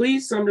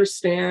 please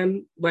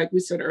understand, like we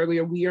said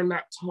earlier, we are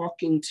not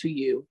talking to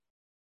you.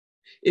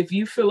 If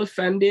you feel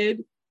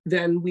offended,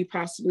 then we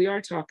possibly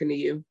are talking to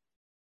you.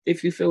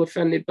 If you feel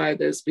offended by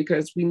this,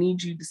 because we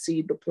need you to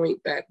see the point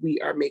that we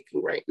are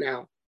making right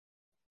now.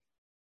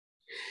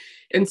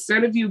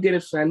 Instead of you get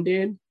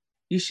offended,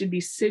 you should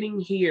be sitting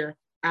here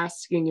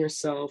asking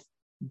yourself,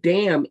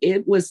 damn,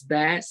 it was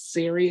that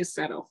serious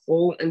that a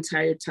whole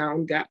entire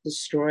town got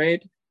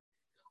destroyed?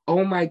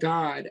 Oh my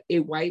God, a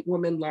white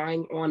woman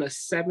lying on a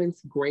 7th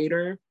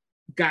grader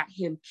got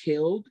him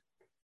killed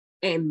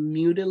and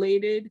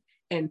mutilated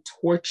and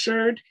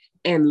tortured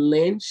and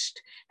lynched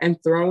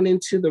and thrown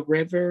into the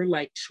river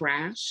like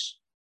trash?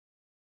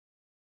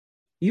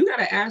 You got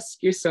to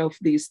ask yourself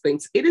these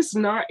things. It is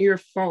not your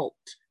fault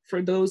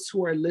for those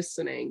who are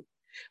listening,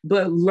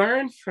 but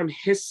learn from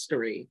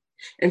history.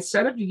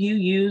 Instead of you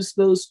use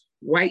those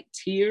white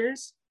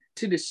tears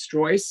to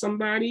destroy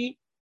somebody,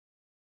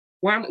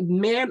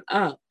 man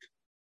up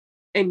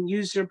and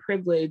use your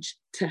privilege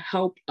to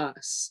help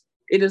us.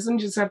 It doesn't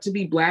just have to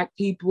be Black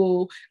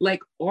people,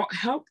 like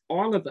help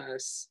all of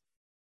us.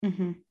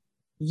 Mm-hmm.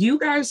 You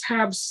guys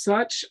have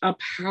such a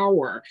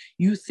power.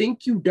 You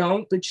think you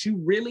don't, but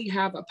you really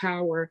have a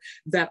power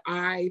that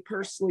I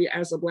personally,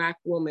 as a Black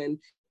woman,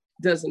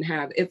 doesn't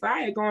have. If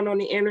I had gone on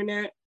the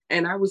internet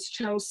and I was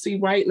Chelsea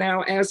right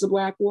now as a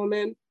Black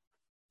woman,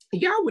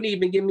 y'all wouldn't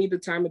even give me the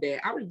time of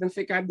day. I would even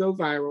think I'd go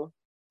viral,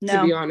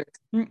 to be honest.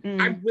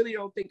 I really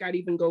don't think I'd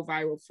even go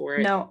viral for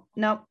it.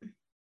 Nope.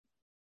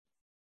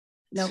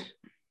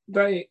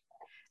 Right.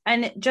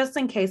 And just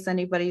in case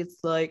anybody's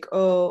like,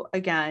 oh,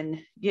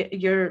 again,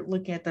 you're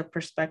looking at the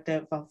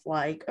perspective of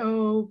like,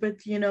 oh,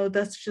 but you know,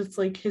 that's just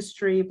like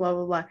history, blah,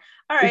 blah, blah.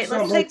 All right,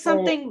 let's take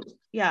something.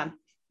 Yeah.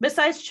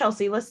 Besides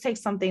Chelsea, let's take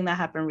something that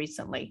happened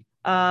recently.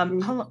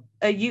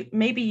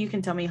 Maybe you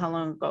can tell me how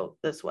long ago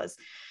this was.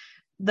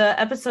 The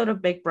episode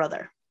of Big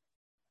Brother.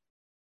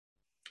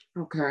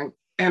 Okay.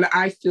 And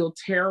I feel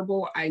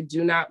terrible. I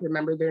do not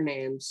remember their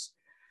names.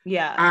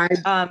 Yeah.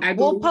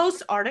 We'll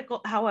post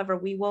article. However,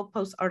 we will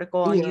post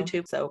article on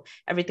YouTube. So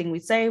everything we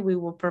say, we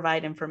will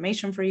provide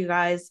information for you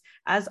guys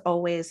as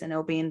always, and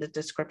it'll be in the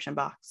description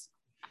box.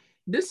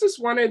 This is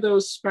one of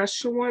those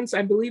special ones.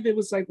 I believe it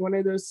was like one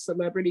of those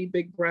celebrity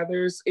Big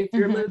Brothers. If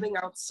you're living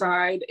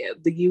outside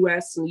the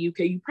US and the UK,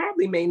 you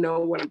probably may know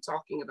what I'm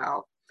talking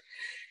about.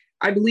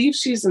 I believe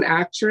she's an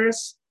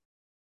actress.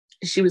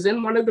 She was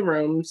in one of the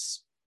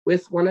rooms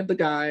with one of the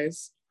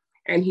guys,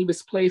 and he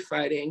was play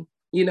fighting,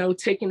 you know,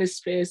 taking his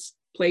fist,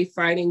 play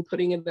fighting,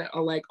 putting it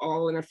like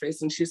all in her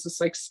face. And she's just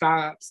like,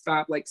 stop,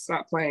 like,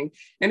 stop playing.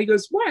 And he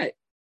goes, what?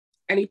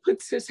 And he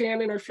puts his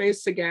hand in her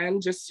face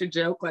again, just to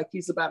joke, like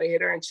he's about to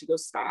hit her. And she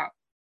goes, stop.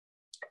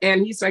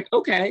 And he's like,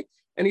 okay.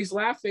 And he's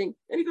laughing,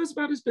 and he goes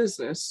about his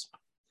business.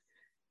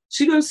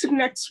 She goes to the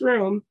next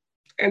room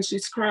and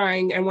she's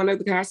crying. And one of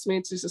the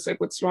castmates is just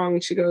like, what's wrong?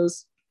 And she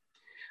goes,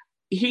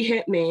 he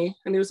hit me.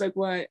 And he was like,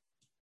 what?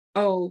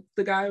 Oh,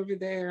 the guy over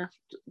there.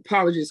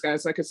 Apologies,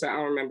 guys. Like I said, I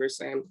don't remember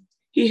saying.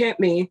 He hit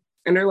me.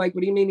 And they're like,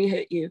 what do you mean he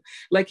hit you?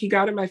 Like, he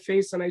got in my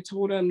face and I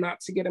told him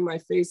not to get in my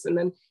face. And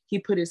then he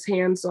put his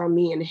hands on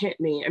me and hit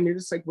me. And they're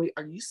just like, wait,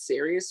 are you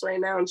serious right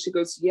now? And she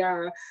goes,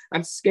 yeah,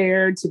 I'm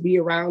scared to be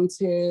around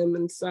him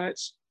and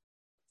such.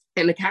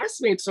 And the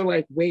castmates are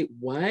like, wait,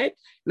 what?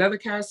 Another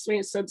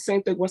castmate said the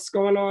same thing. What's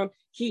going on?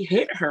 He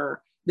hit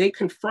her. They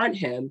confront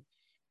him.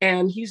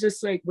 And he's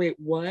just like, wait,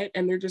 what?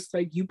 And they're just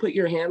like, you put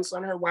your hands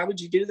on her? Why would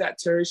you do that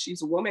to her?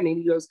 She's a woman. And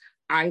he goes,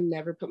 I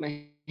never put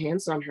my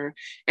hands on her.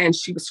 And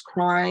she was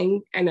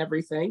crying and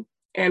everything.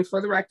 And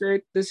for the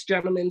record, this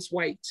gentleman's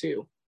white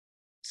too.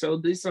 So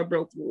these are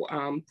both,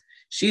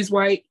 she's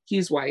white,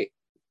 he's white.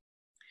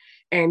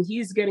 And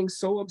he's getting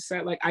so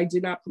upset. Like, I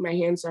did not put my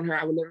hands on her.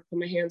 I would never put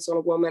my hands on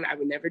a woman. I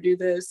would never do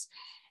this.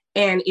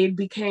 And it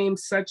became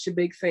such a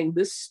big thing.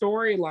 This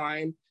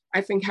storyline,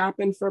 I think,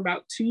 happened for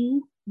about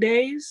 2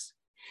 days.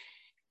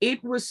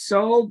 It was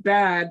so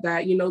bad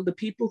that, you know, the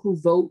people who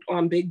vote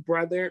on Big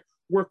Brother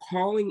were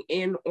calling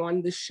in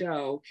on the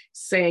show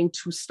saying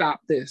to stop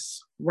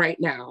this right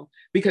now,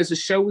 because the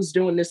show was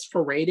doing this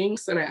for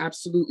ratings. And I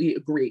absolutely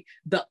agree.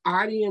 The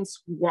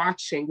audience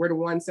watching were the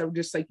ones that were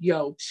just like,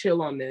 yo,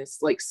 chill on this,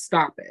 like,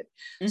 stop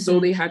it. So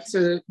they had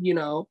to, you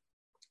know,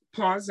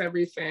 pause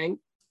everything,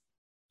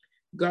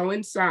 go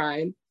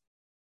inside,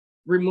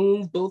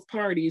 remove both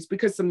parties,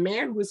 because the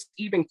man was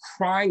even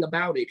crying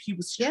about it. He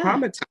was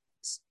traumatized.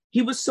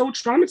 He was so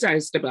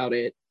traumatized about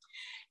it.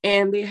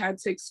 And they had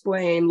to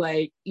explain,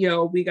 like,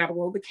 yo, we got to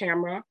roll the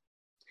camera.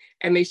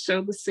 And they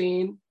showed the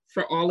scene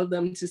for all of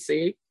them to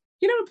see.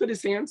 He never put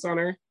his hands on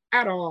her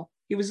at all.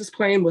 He was just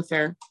playing with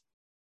her.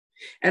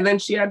 And then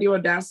she had the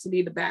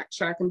audacity to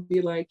backtrack and be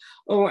like,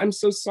 oh, I'm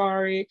so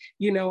sorry.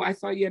 You know, I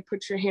thought you had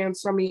put your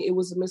hands on me. It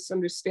was a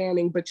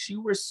misunderstanding. But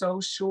you were so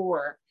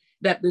sure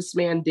that this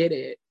man did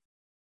it.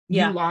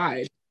 You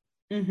lied.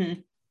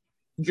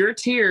 Your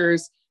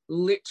tears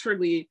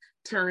literally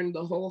turned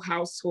the whole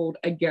household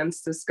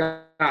against this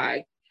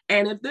guy.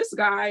 And if this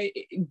guy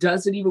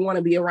doesn't even want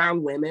to be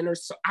around women, or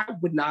so, I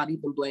would not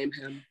even blame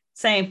him.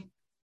 Same.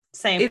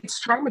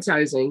 It's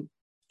traumatizing.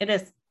 It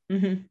is.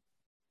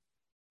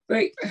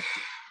 Like,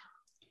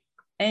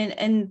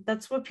 and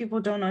that's what people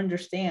don't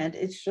understand.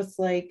 It's just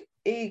like,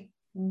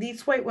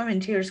 these white women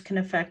tears can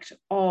affect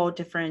all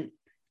different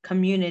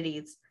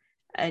communities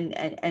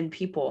and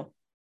people.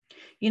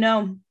 You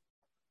know,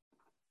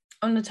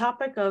 on the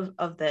topic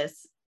of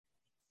this,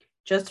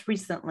 just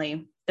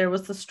recently, there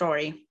was a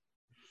story.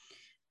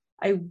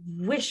 I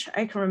wish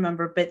I can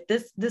remember, but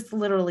this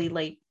literally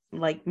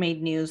like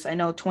made news. I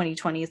know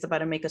 2020 is about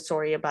to make a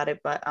story about it,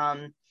 but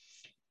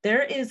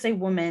there is a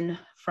woman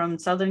from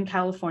Southern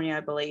California, I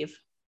believe,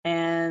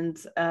 and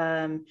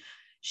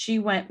she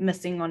went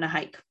missing on a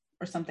hike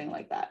or something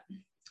like that.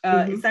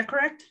 Is that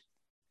correct?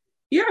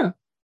 Yeah.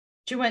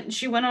 She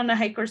went on a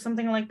hike or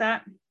something like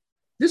that?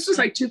 This was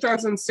like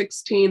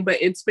 2016, but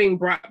it's being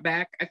brought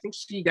back. I think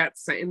she got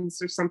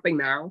sentenced or something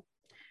now.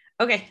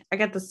 Okay, I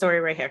got the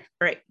story right here.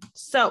 All right.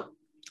 So,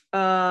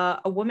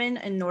 a woman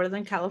in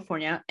Northern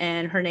California,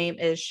 and her name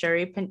is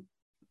Sherry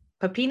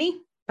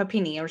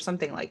Papini or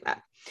something like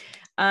that.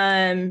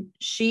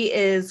 She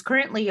is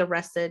currently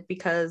arrested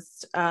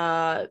because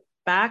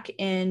back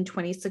in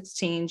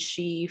 2016,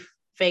 she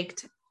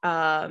faked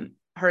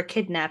her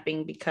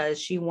kidnapping because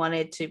she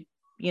wanted to,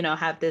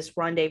 have this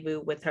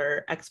rendezvous with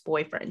her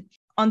ex-boyfriend.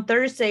 On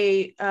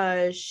Thursday,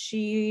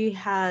 she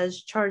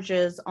has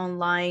charges on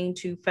lying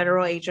to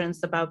federal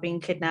agents about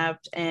being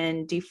kidnapped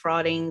and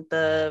defrauding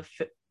the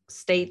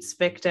state's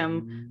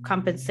victim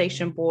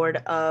compensation board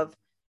of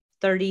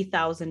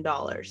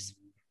 $30,000.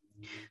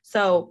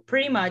 So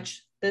pretty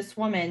much this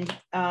woman,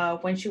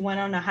 when she went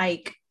on a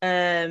hike,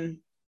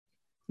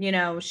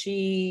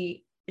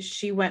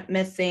 she went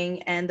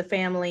missing, and the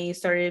family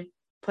started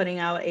putting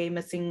out a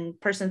missing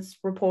persons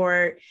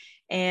report,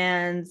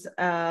 and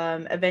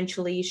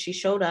eventually she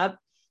showed up.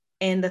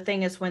 And the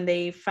thing is, when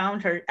they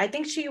found her, I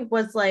think she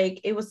was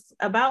it was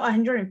about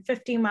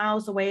 150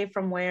 miles away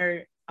from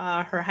where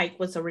her hike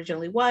was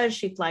originally was.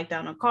 She flagged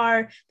down a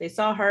car. They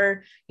saw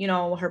her,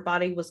 her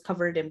body was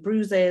covered in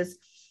bruises.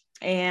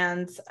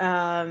 And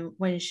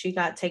when she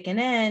got taken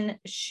in,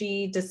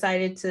 she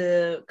decided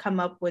to come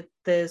up with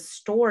this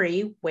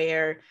story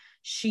where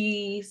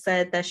she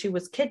said that she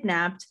was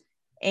kidnapped,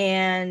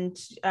 and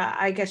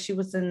I guess she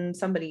was in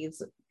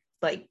somebody's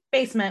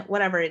basement,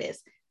 whatever it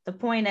is. The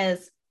point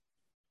is,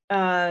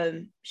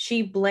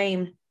 she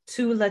blamed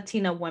 2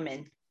 Latina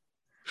women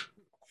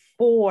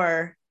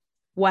for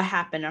what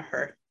happened to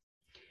her.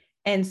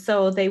 And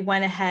so they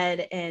went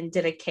ahead and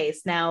did a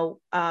case. Now,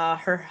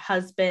 her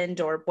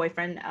husband or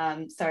boyfriend,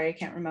 sorry, I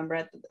can't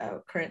remember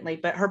currently,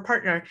 but her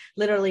partner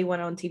literally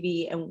went on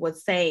TV and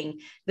was saying,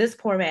 this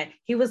poor man,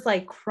 he was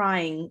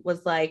crying,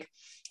 was like,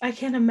 I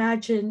can't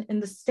imagine in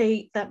the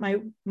state that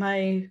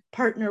my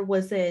partner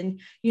was in,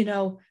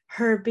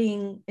 her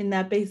being in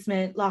that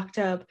basement locked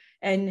up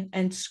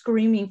and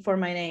screaming for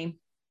my name.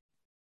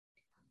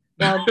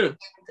 Well,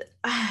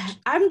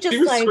 I'm just she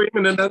was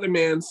screaming another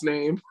man's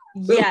name.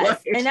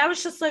 Yes. And I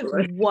was just like,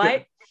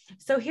 what?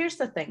 So here's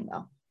the thing,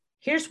 though.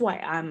 Here's why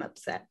I'm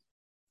upset.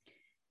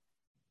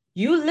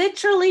 You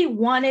literally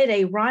wanted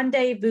a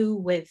rendezvous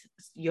with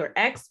your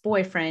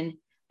ex-boyfriend,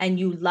 and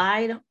you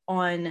lied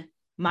on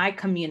my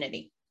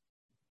community.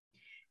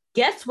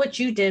 Guess what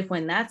you did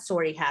when that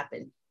story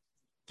happened?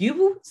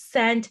 You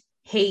sent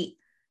hate,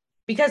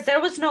 because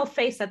there was no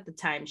face at the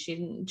time.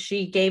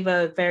 She gave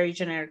a very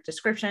generic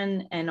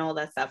description and all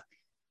that stuff.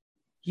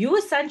 You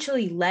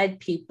essentially led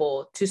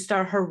people to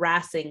start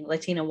harassing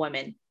Latina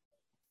women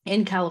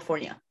in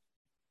California.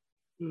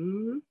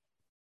 Mm-hmm.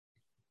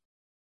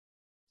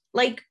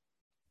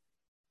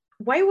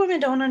 White women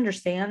don't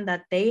understand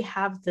that they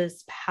have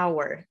this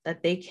power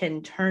that they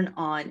can turn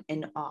on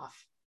and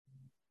off,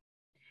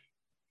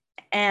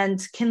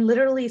 and can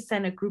literally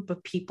send a group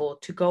of people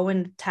to go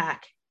and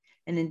attack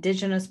an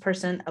Indigenous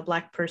person, a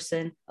Black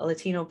person, a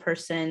Latino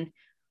person.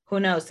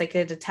 Who knows? They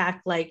could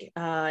attack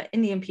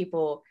Indian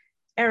people,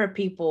 Arab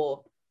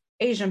people,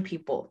 Asian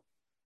people.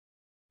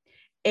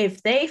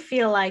 If they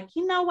feel like,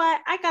 you know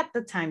what, I got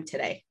the time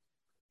today,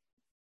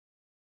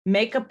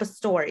 make up a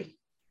story,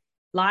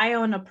 lie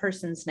on a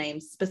person's name,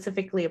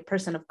 specifically a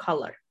person of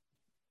color,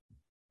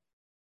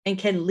 and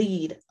can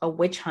lead a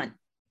witch hunt.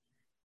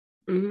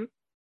 Mm-hmm.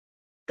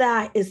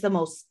 That is the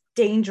most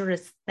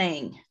dangerous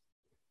thing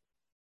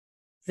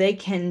they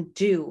can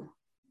do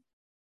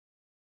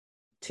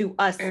to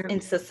us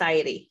in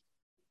society.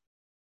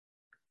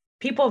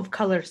 People of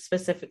color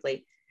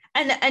specifically.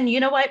 And you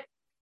know what?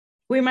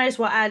 We might as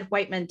well add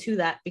white men to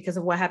that because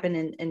of what happened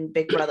in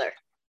Big Brother.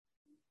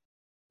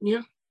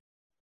 Yeah.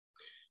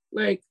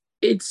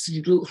 It's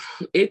the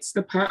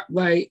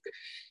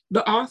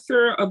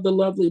author of The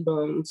Lovely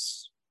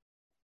Bones.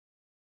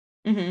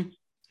 Mm-hmm.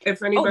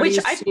 If anybody,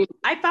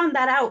 I found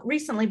that out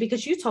recently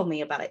because you told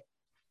me about it.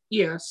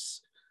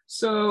 Yes.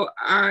 So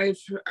I'm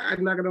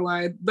not gonna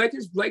lie,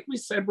 like we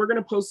said, we're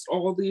gonna post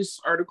all these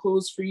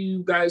articles for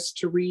you guys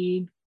to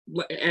read.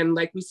 And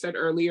like we said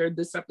earlier,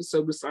 this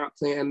episode was not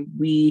planned.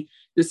 We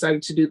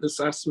decided to do this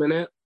last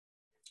minute.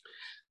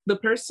 The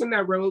person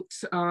that wrote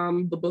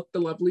the book,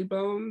 The Lovely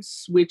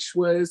Bones, which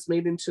was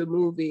made into a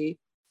movie,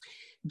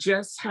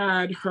 just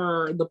had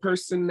the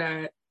person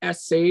that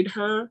essayed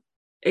her,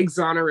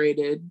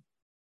 exonerated.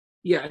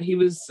 Yeah, he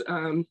was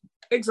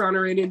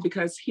exonerated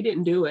because he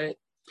didn't do it.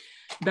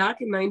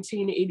 Back in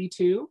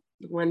 1982,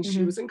 when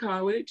she was in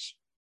college,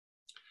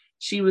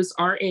 she was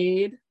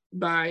RA'd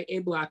by a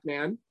Black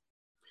man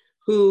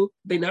who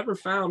they never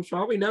found. For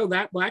all we know,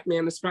 that Black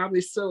man is probably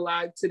still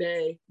alive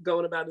today,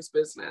 going about his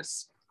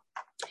business.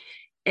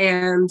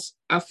 And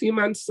a few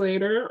months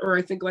later, or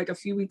I think a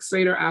few weeks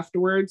later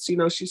afterwards,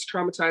 she's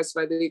traumatized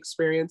by the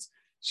experience.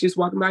 She's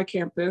walking by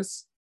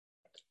campus.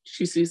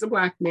 She sees a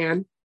Black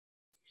man.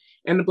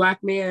 And the Black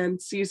man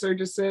sees her,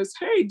 just says,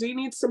 hey, do you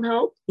need some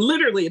help?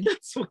 Literally,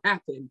 that's what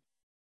happened.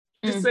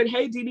 Just said,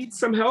 hey, do you need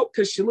some help?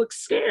 Because she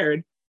looks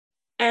scared.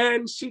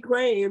 And she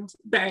claimed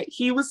that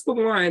he was the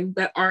one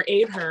that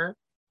RA'd her.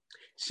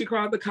 She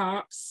called the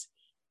cops.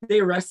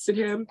 They arrested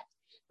him.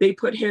 They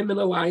put him in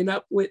a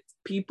lineup with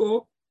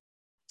people.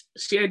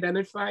 She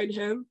identified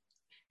him.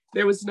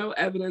 There was no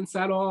evidence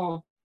at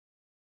all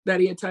that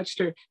he had touched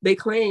her. They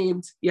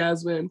claimed,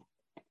 Yasmin,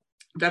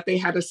 that they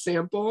had a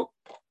sample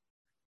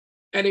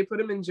and they put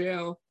him in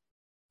jail.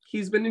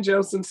 He's been in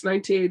jail since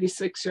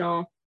 1986,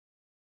 y'all.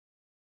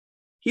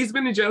 He's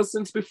been in jail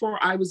since before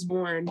I was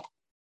born.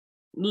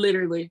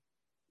 Literally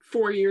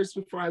 4 years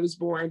before I was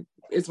born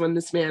is when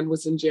this man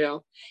was in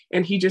jail.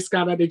 And he just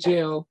got out of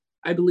jail,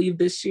 I believe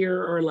this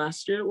year or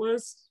last year it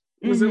was.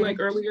 Was it like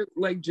earlier,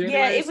 like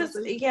January?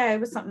 Yeah, it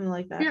was something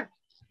like that.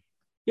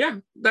 Yeah,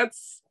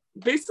 that's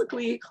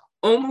basically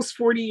almost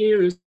 40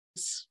 years.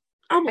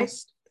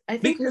 Almost. I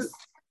think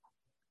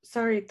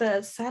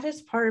the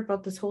saddest part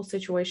about this whole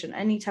situation,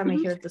 anytime I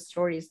hear the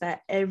story, is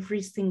that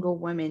every single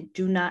woman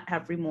do not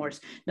have remorse.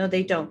 No,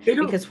 they don't.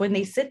 Because when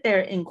they sit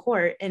there in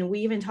court, and we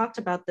even talked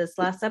about this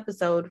last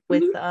episode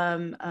with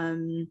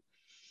Daunte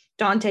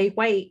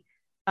White.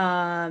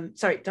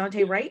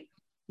 Daunte Wright?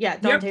 Yeah,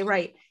 Daunte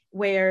Wright,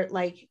 where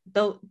like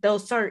they'll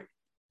start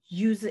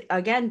using,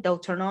 again, they'll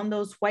turn on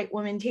those white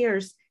woman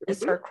tears and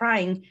start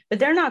crying, but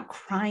they're not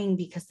crying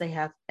because they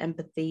have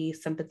empathy,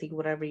 sympathy,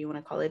 whatever you want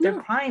to call it.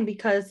 They're crying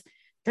because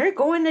they're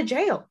going to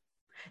jail.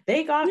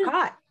 They got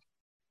caught.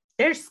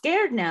 They're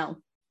scared now.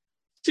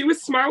 She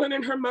was smiling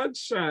in her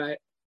mugshot.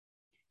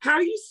 How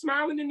are you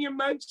smiling in your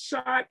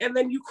mugshot and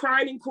then you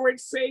crying in court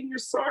saying you're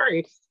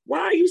sorry? Why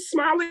are you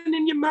smiling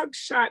in your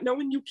mugshot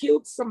knowing you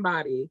killed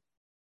somebody?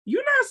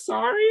 You're not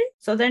sorry.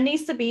 So there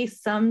needs to be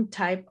some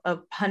type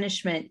of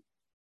punishment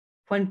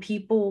when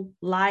people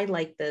lie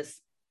like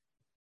this.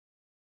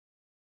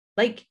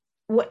 Like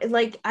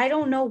I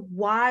don't know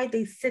why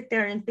they sit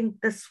there and think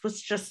this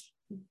was just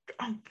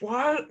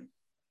what.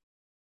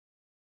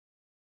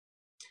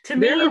 To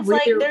me, it's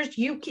like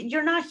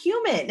you're not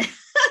human.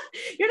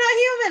 You're not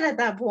human at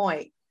that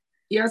point.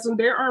 Yes, and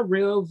there are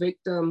real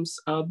victims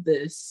of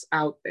this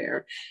out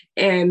there.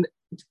 And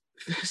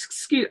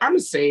I'm gonna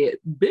say it,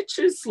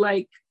 bitches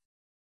like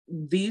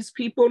these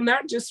people,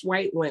 not just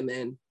white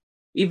women,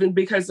 even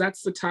because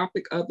that's the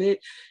topic of it.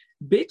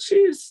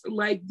 Bitches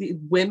like the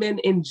women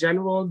in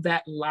general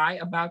that lie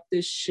about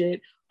this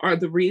shit are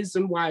the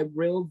reason why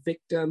real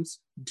victims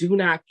do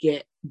not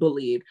get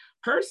believed.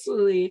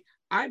 Personally,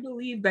 I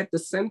believe that the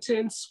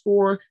sentence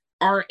for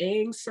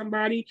RAing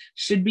somebody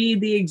should be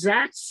the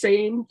exact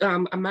same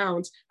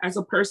amount as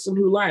a person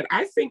who lied.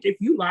 I think if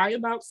you lie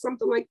about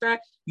something like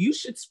that, you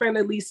should spend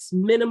at least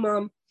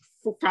minimum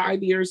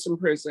 5 years in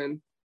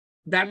prison.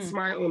 That's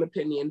my own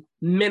opinion.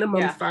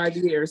 Minimum 5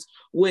 years,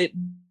 with,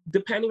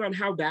 depending on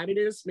how bad it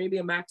is, maybe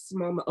a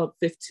maximum of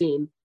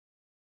 15.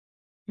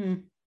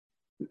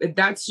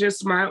 That's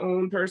just my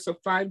own personal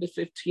 5 to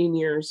 15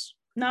 years.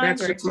 No,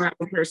 that's just my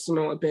own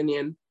personal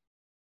opinion.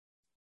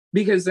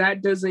 Because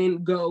that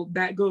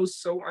goes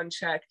so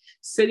unchecked.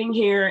 Sitting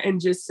here and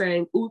just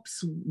saying,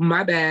 oops,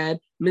 my bad,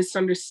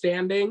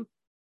 misunderstanding,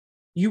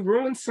 you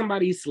ruin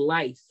somebody's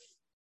life.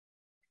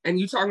 And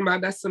you talking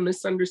about that's a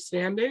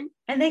misunderstanding?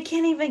 And they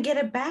can't even get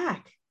it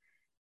back.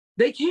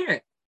 They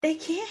can't. They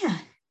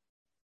can't.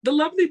 The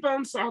Lovely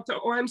Bones author,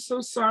 oh, I'm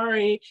so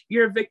sorry.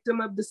 You're a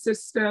victim of the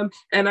system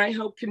and I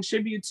help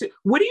contribute to,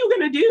 what are you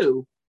going to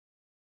do?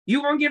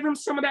 You going to give him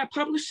some of that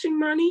publishing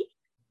money?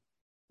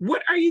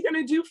 What are you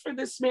going to do for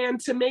this man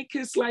to make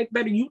his life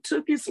better? You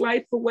took his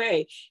life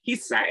away. He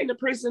sat in a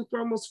prison for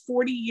almost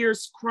 40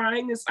 years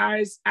crying his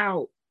eyes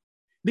out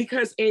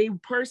because a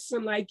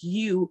person like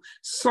you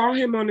saw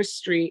him on the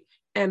street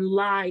and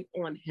lied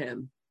on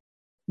him.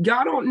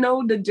 Y'all don't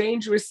know the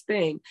dangerous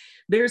thing.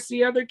 There's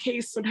the other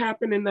case that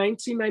happened in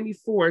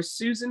 1994.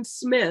 Susan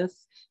Smith,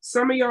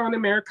 some of y'all in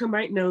America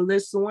might know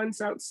this, the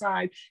ones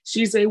outside.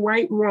 She's a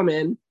white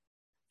woman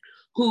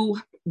who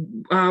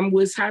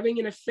was having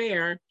an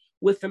affair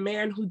with a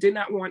man who did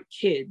not want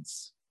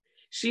kids.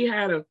 She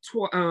had a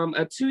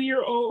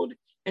 2-year-old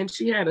and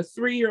she had a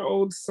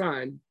 3-year-old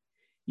son.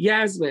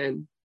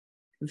 Yasmin,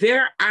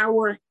 they're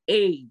our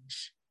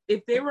age.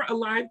 If they were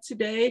alive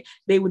today,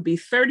 they would be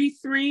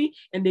 33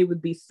 and they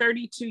would be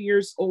 32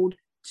 years old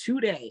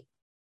today.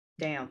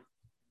 Damn.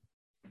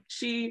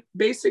 She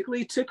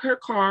basically took her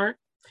car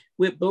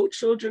with both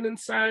children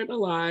inside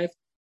alive,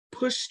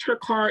 pushed her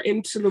car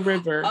into the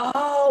river.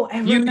 Oh, I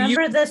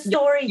remember the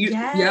story.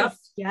 Yes.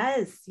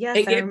 I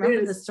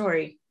remember the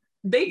story.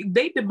 They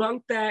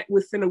debunked that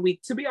within a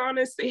week. To be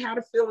honest, they had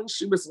a feeling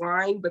she was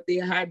lying, but they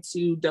had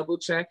to double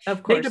check.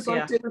 Of course, they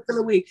debunked it within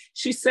a week.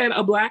 She said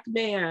a black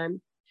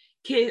man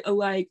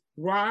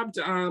robbed,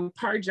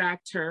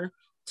 carjacked her,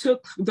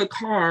 took the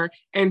car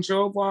and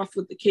drove off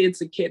with the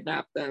kids and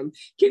kidnapped them.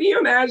 Can you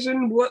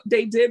imagine what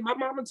they did? My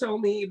mama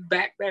told me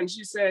back then,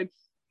 she said,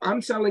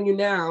 I'm telling you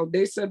now,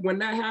 they said when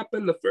that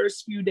happened, the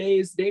first few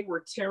days, they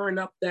were tearing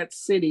up that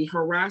city,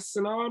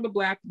 harassing all the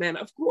black men,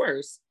 of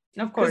course.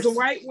 Because the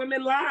white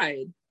women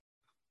lied.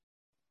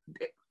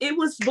 It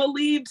was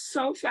believed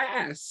so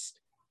fast.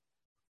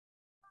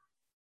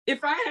 If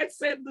I had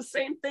said the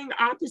same thing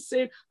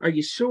opposite, are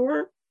you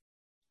sure?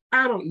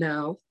 I don't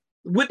know.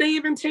 Would they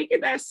even take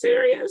it that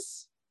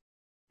serious?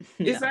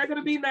 No. Is that going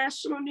to be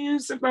national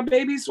news if my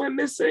babies went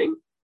missing?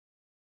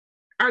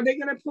 Are they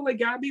going to pull a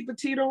Gabby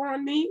Petito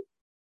on me?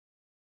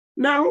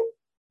 No.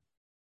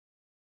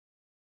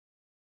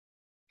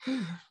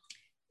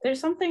 There's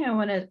something I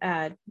want to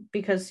add,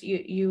 because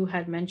you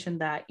had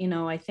mentioned that,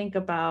 I think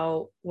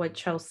about what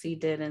Chelsea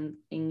did, and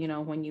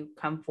when you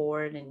come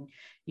forward and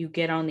you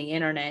get on the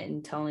internet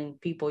and telling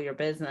people your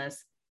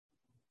business.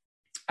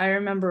 I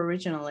remember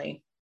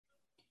originally,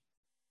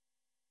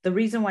 the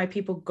reason why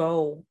people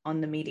go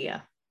on the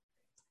media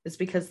is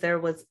because there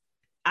was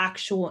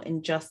actual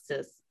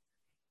injustice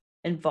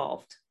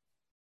involved.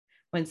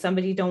 When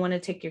somebody don't want to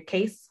take your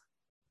case,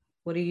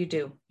 what do?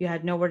 You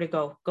had nowhere to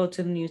go. Go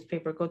to the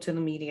newspaper, go to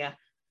the media,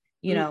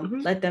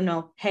 let them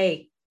know,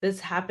 hey, this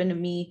happened to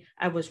me.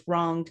 I was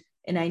wronged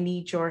and I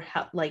need your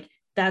help. Like,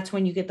 that's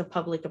when you get the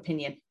public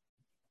opinion.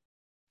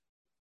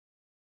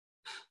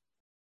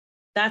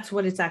 That's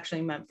what it's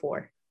actually meant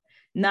for.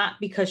 Not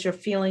because your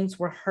feelings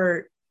were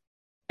hurt,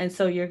 and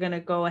so you're going to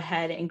go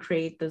ahead and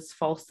create this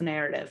false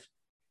narrative.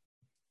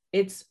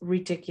 It's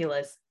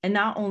ridiculous. And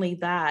not only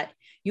that,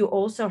 you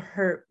also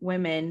hurt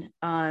women,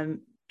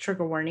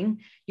 trigger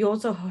warning, you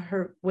also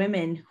hurt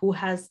women who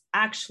has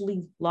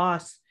actually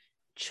lost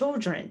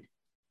children,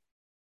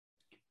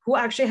 who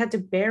actually had to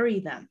bury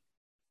them.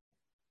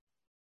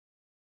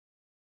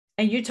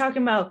 And you're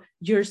talking about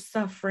you're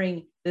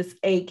suffering this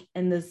ache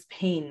and this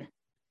pain.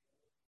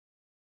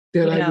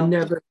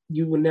 That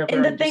you will never.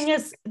 And the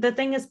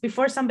thing is,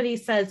 before somebody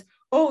says,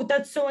 oh,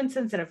 that's so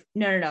insensitive.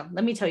 No.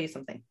 Let me tell you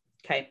something.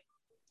 Okay.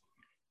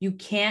 You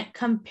can't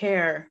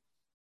compare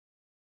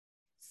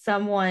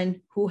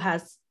someone who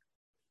has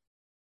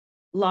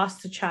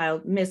lost a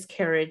child,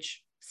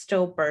 miscarriage,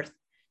 stillbirth,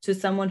 to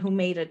someone who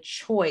made a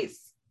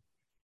choice.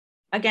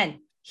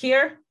 Again,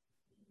 here,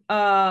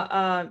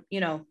 I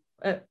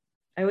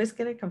always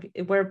get it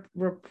confused.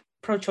 We're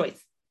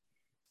pro-choice,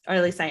 or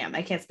at least I am.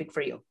 I can't speak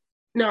for you.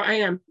 No, I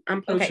am.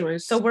 I'm pro-choice. Okay,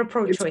 so we're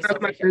pro-choice. It's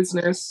not my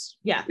business.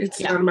 Yeah,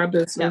 it's not my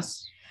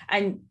business. Yeah.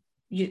 And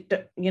you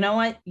know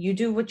what? You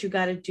do what you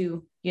got to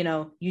do.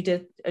 You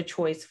did a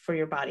choice for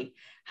your body.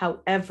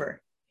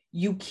 However,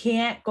 you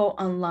can't go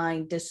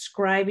online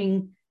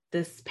describing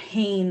this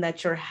pain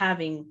that you're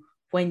having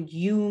when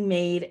you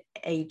made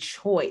a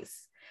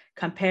choice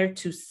compared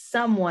to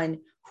someone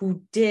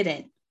who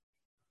didn't.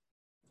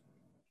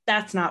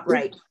 That's not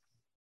right.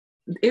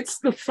 It's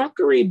the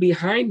fuckery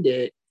behind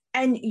it.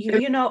 And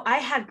I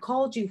had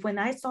called you when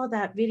I saw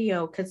that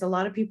video, because a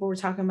lot of people were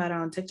talking about it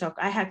on TikTok.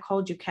 I had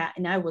called you, Kat,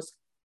 and I was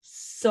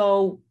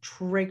so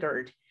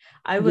triggered.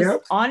 I was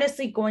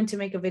honestly going to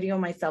make a video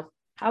myself.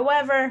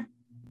 However,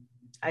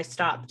 I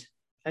stopped.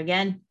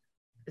 Again,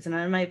 it's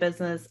none of my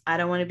business. I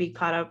don't want to be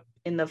caught up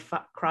in the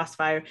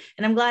crossfire.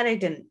 And I'm glad I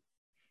didn't.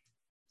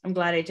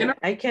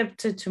 I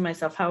kept it to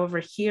myself. However,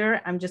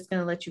 here, I'm just going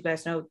to let you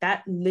guys know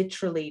that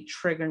literally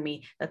triggered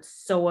me. That's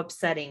so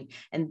upsetting.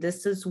 And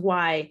this is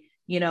why,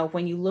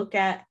 when you look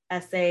at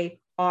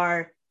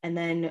SAR and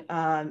then,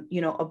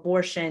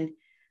 abortion,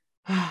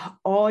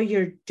 all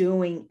you're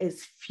doing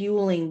is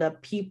fueling the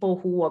people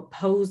who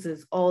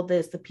opposes all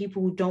this, the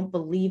people who don't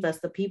believe us,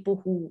 the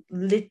people who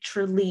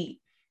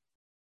literally,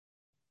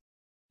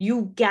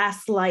 you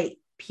gaslight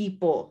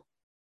people,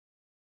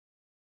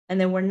 and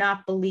then we're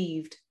not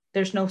believed.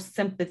 There's no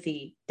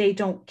sympathy. They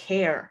don't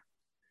care.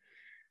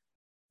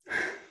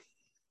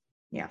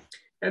 Yeah.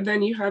 And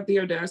then you have the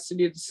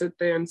audacity to sit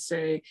there and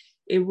say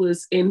it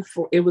was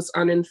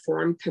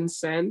uninformed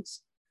consent,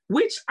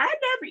 which I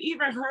never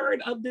even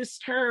heard of this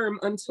term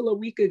until a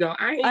week ago.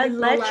 I ain't even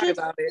gonna lie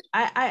about it.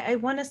 I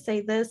want to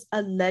say this,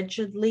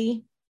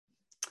 allegedly,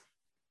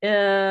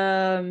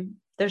 there's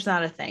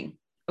not a thing,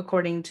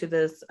 according to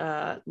this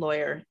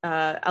lawyer.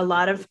 A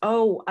lot of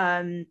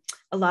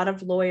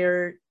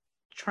lawyer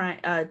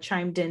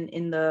chimed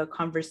in the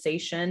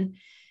conversation,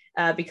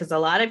 because a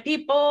lot of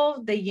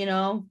people,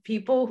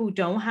 people who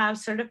don't have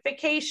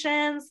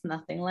certifications,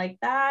 nothing like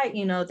that,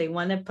 they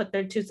want to put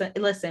their two cents.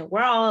 Listen,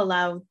 we're all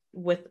allowed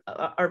with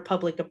our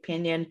public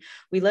opinion.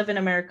 We live in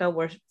America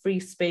where free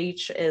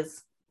speech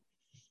is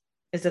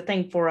a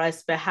thing for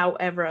us, but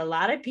however, a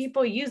lot of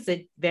people use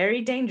it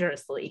very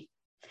dangerously.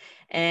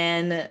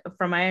 And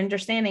from my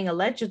understanding,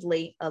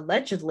 allegedly,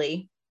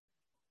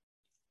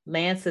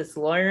 Lance is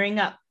lawyering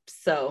up.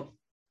 So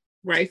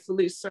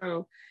rightfully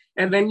so.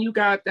 And then you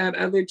got that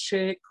other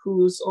chick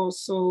who's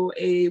also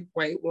a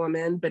white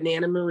woman,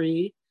 Banana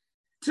Marie.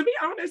 To be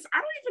honest, I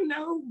don't even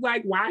know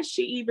why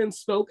she even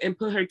spoke and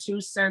put her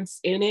 2 cents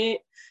in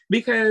it,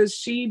 because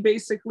she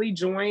basically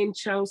joined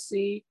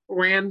Chelsea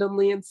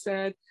randomly and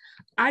said,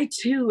 I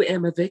too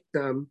am a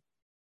victim.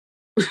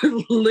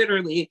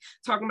 Literally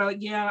talking about,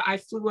 I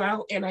flew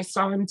out and I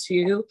saw him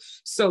too.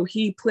 So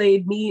he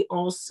played me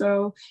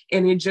also.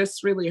 And it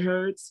just really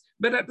hurts.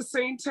 But at the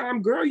same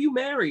time, girl, you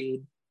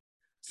married.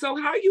 So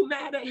how are you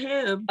mad at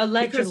him?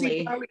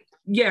 Allegedly.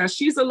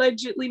 She's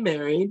allegedly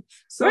married.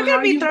 So we're going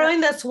to be throwing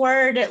this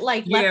word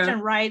left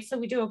and right. So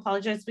we do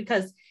apologize,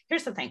 because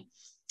here's the thing.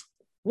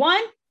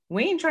 One,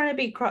 we ain't trying to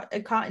be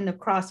caught in the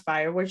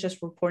crossfire. We're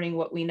just reporting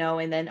what we know.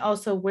 And then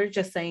also we're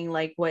just saying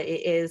like what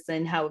it is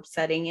and how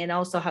upsetting and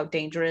also how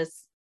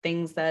dangerous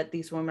things that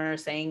these women are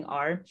saying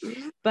are.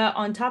 But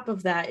on top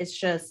of that, it's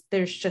just,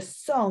 there's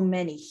just so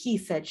many, he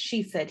said,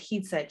 she said,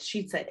 he said,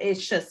 she said,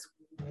 it's just,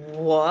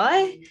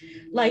 what?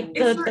 Like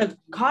the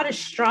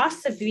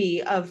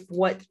catastrophe of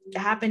what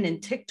happened in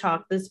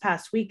TikTok this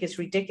past week is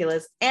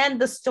ridiculous. And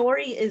the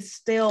story is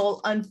still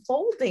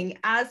unfolding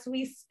as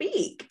we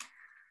speak.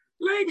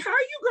 Like, how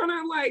you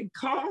gonna like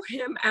call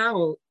him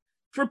out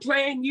for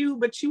playing you,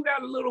 but you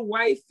got a little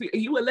wife,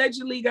 you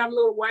allegedly got a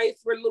little wife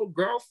or a little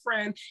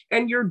girlfriend,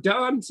 and you're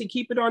dumb to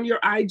keep it on your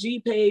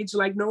IG page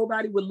like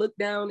nobody would look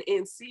down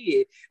and see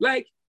it.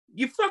 Like,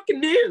 you fucking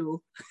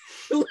knew.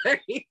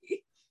 Like,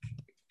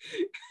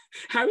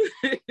 how,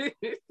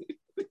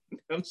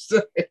 I'm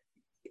sorry.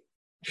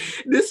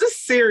 This is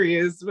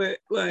serious, but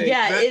like,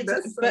 yeah,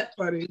 that's so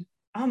funny.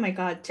 Oh my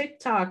God,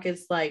 TikTok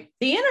is like,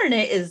 the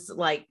internet is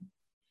like,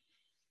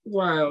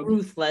 wow,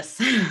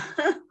 ruthless.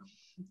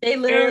 They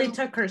literally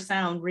took her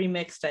sound,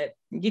 remixed it.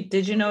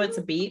 Did you know it's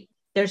a beat?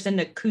 There's an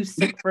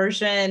acoustic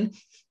version.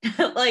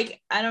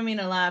 Like, I don't mean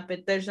to laugh,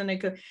 but there's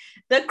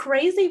the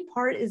crazy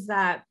part is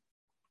that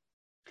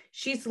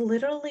she's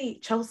literally,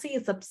 Chelsea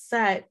is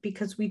upset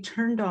because we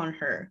turned on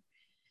her.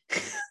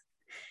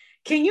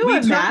 Can you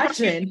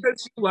imagine?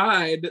 Because you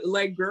lied.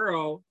 Like,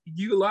 girl,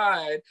 you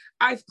lied.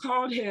 I've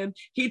called him.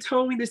 He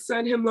told me to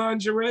send him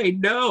lingerie.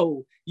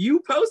 No,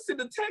 you posted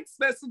the text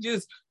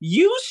messages.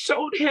 You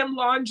showed him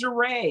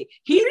lingerie.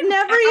 He didn't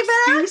never even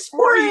asked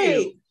for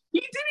it. He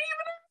didn't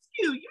even ask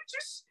you.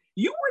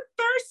 You were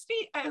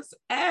thirsty as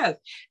F.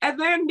 And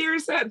then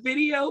there's that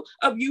video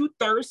of you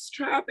thirst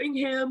trapping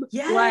him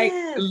like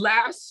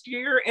last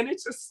year. And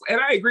it's just,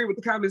 and I agree with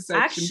the comment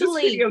section.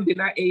 Actually, this video did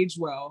not age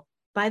well.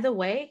 By the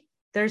way,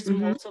 there's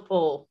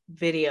multiple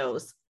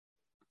videos.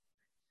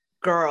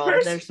 Girl,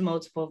 there's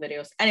multiple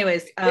videos.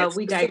 Anyways,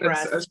 we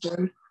digress.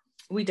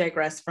 We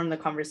digress from the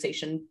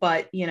conversation,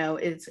 but you know,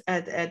 it's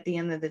at the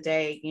end of the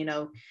day, you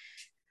know,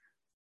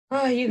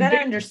 you got to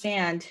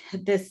understand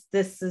this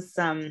is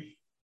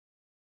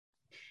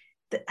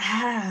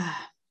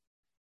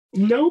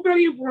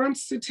nobody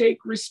wants to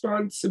take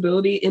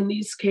responsibility in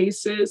these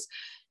cases.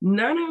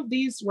 None of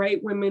these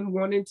white women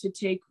wanted to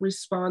take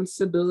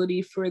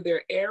responsibility for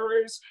their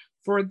errors,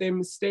 for their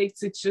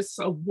mistakes. It's just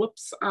a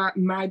whoops,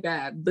 my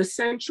bad. The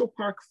Central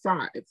Park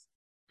Five.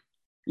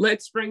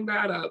 Let's bring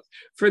that up.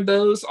 For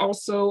those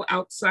also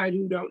outside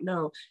who don't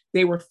know,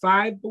 they were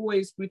 5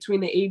 boys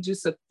between the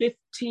ages of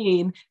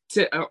 15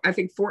 to I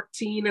think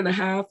 14 and a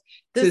half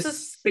to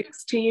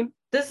 16.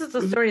 This is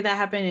the story that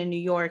happened in New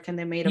York, and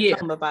they made a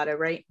film about it,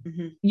 right?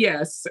 Mm-hmm.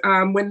 Yes.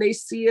 When They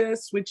See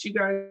Us, which you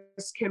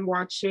guys can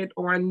watch it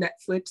on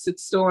Netflix.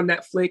 It's still on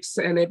Netflix,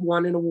 and it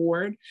won an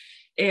award.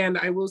 And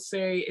I will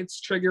say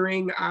it's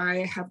triggering.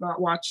 I have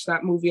not watched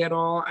that movie at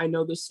all. I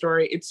know the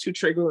story. It's too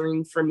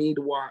triggering for me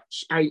to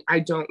watch. I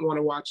don't want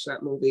to watch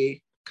that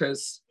movie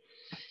because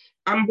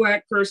I'm a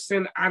Black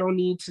person. I don't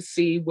need to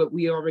see what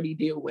we already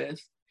deal with.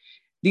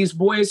 These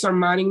boys are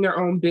minding their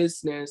own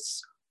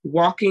business,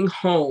 walking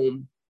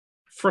home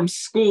from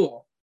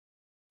school.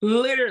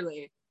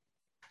 Literally,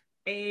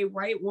 a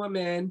white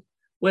woman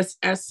was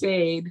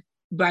essayed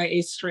by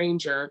a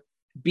stranger,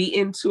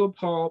 beaten to a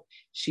pulp.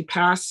 She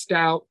passed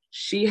out.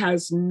 She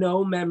has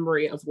no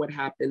memory of what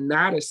happened,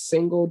 not a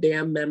single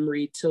damn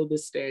memory till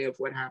this day of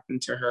what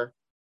happened to her.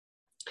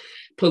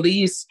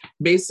 Police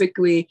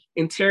basically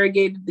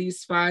interrogated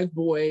these 5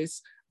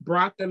 boys,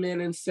 brought them in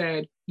and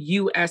said,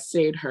 you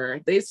essayed her.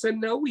 They said,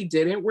 no, we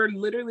didn't. We're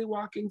literally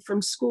walking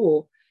from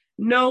school.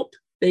 Nope.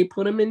 They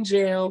put them in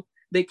jail.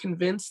 They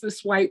convinced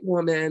this white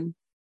woman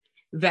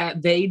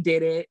that they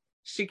did it.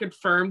 She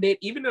confirmed it,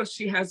 even though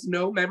she has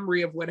no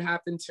memory of what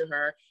happened to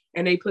her.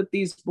 And they put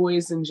these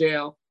boys in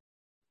jail.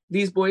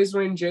 These boys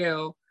were in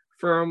jail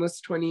for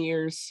almost 20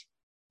 years.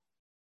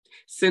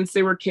 Since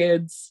they were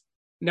kids,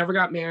 never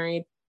got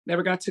married,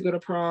 never got to go to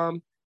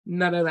prom,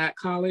 none of that.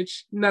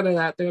 College, none of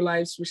that. Their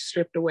lives were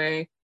stripped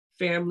away.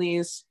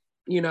 Families,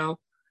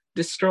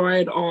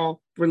 destroyed.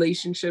 All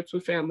relationships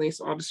with families,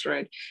 all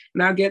destroyed.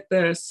 Now get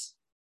this.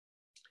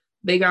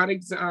 They got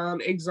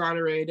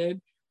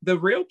exonerated. The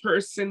real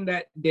person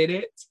that did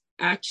it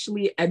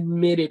actually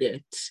admitted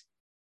it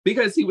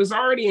because he was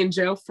already in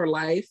jail for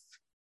life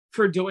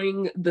for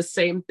doing the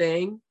same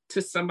thing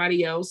to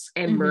somebody else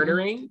and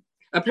murdering.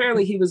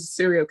 Apparently he was a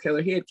serial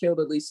killer. He had killed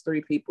at least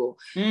 3 people.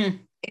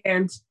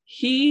 And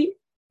he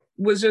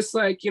was just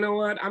like, you know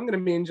what? I'm going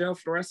to be in jail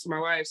for the rest of my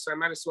life, so I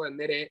might as well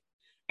admit it.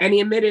 And he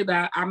admitted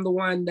that I'm the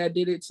one that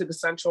did it to the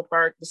Central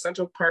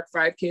Park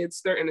 5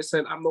 kids. They're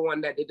innocent. I'm the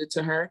one that did it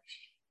to her.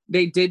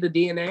 They did the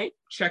DNA,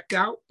 checked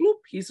out. Bloop,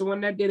 he's the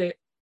one that did it.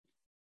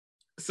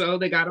 So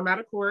they got him out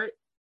of court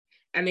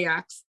and they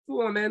asked the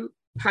woman,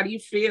 how do you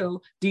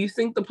feel? Do you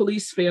think the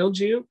police failed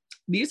you?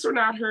 These were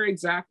not her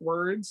exact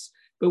words,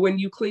 but when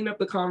you clean up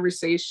the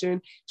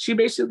conversation, she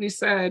basically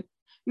said,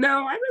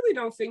 No, I really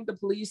don't think the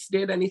police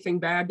did anything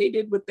bad. They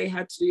did what they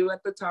had to do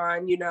at the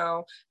time.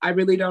 I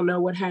really don't know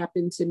what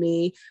happened to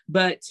me.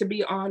 But to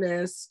be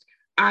honest,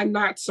 I'm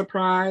not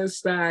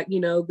surprised that,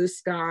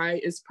 this guy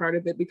is part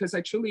of it, because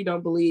I truly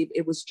don't believe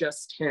it was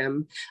just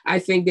him. I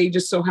think they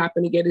just so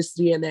happened to get his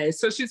DNA.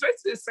 So she's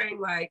basically saying,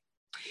 like,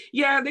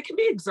 yeah, they can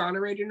be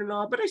exonerated and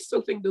all, but I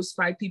still think those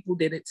 5 people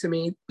did it to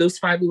me. Those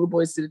 5 little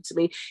boys did it to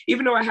me.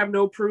 Even though I have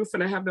no proof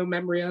and I have no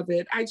memory of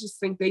it, I just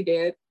think they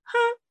did.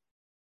 Huh?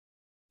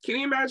 Can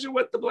you imagine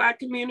what the Black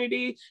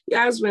community,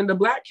 Yasmin, the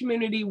Black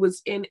community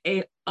was in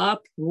a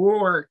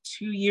uproar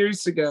 2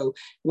 years ago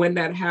when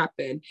that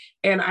happened.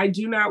 And I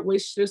do not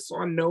wish this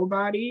on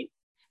nobody.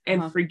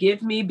 And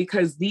forgive me,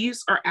 because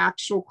these are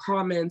actual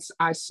comments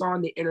I saw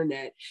on the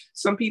internet.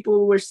 Some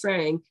people were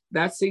saying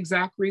that's the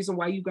exact reason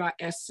why you got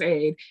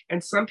essayed.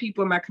 And some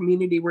people in my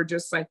community were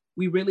just like,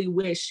 we really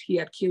wish he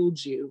had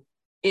killed you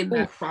in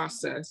that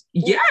process.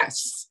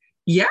 Yes,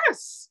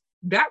 yes.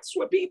 That's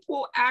what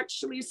people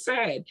actually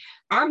said.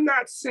 I'm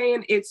not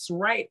saying it's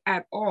right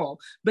at all,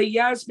 but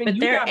Yasmin, but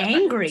they're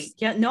angry.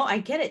 Yeah, no, I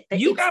get it.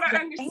 You gotta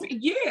understand.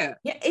 Yeah,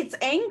 it's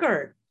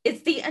anger.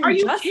 It's the injustice. Are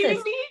you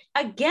kidding me?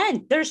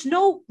 Again, there's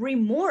no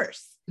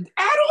remorse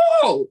at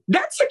all.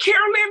 That's a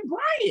Carolyn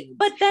Bryant.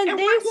 But then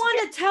they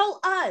want to tell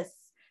us.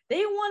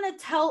 They want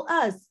to tell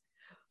us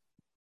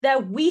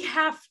that we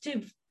have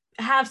to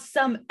have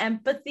some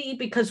empathy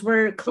because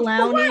we're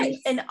clowning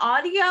an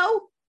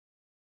audio.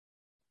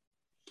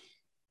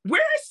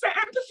 Where is the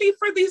empathy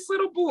for these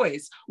little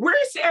boys? Where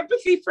is the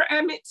empathy for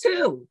Emmett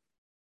Till?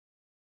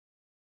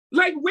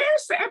 Like,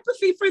 where's the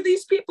empathy for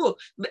these people?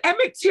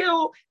 Emmett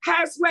Till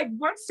has, like,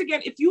 once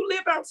again, if you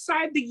live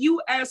outside the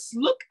US,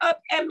 look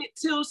up Emmett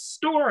Till's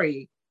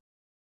story.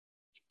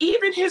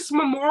 Even his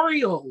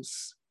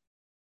memorials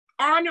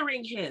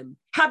honoring him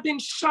have been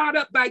shot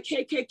up by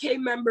KKK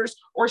members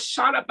or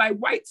shot up by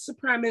white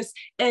supremacists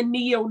and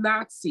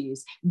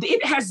neo-Nazis.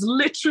 It has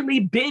literally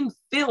been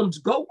filmed.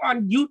 Go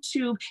on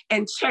YouTube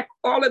and check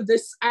all of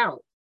this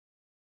out.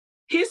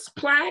 His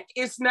plaque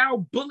is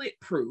now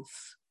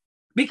bulletproof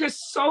because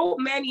so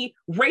many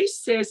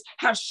racists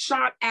have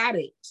shot at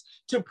it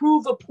to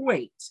prove a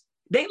point.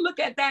 They look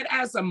at that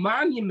as a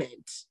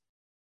monument.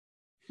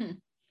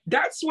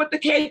 That's what the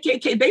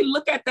KKK, they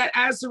look at that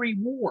as a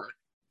reward.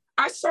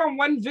 I saw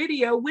one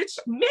video, which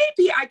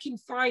maybe I can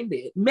find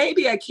it.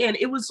 Maybe I can.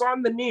 It was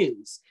on the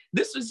news.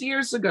 This was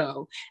years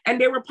ago. And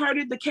they were part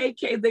of the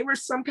KKK. They were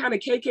some kind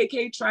of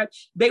KKK tribe.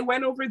 They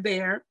went over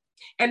there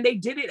and they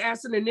did it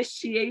as an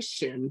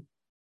initiation.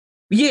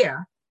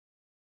 Yeah.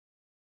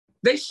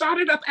 They shot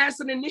it up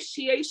as an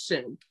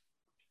initiation.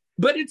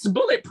 But it's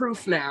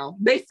bulletproof now.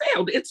 They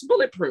failed. It's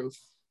bulletproof.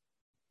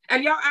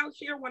 And y'all out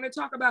here want to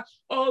talk about,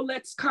 oh,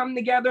 let's come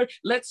together.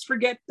 Let's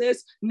forget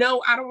this.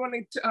 No, I don't want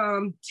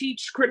to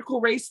teach critical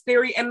race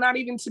theory and not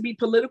even to be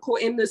political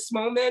in this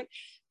moment.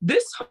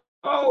 This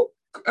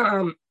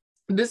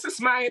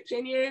is my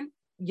opinion.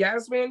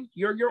 Yasmin,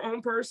 you're your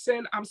own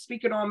person. I'm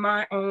speaking on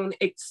my own,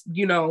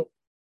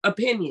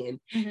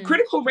 opinion. Mm-hmm.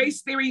 Critical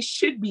race theory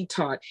should be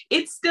taught.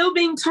 It's still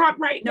being taught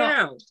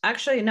now.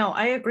 Actually, no,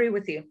 I agree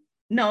with you.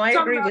 No, I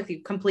agree with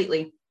you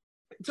completely.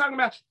 Talking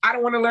about, I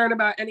don't want to learn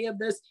about any of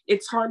this.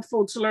 It's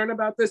harmful to learn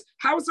about this.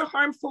 How is it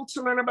harmful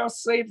to learn about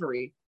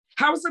slavery?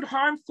 How is it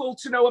harmful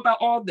to know about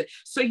all this?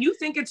 So you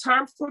think it's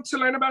harmful to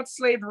learn about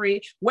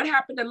slavery? What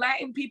happened to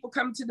Latin people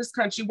coming to this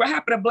country? What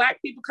happened to Black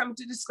people coming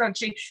to this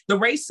country? The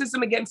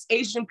racism against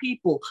Asian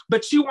people.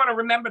 But you want to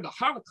remember the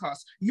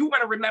Holocaust. You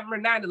want to remember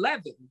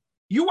 9/11.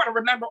 You want to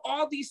remember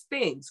all these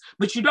things,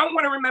 but you don't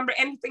want to remember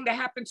anything that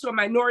happened to a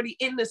minority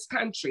in this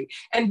country.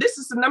 And this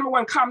is the number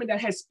one comment that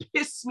has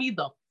pissed me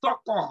the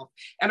fuck off.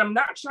 And I'm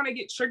not trying to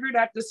get triggered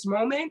at this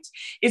moment.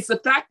 It's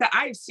the fact that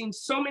I have seen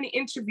so many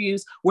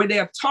interviews where they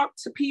have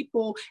talked to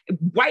people,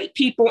 white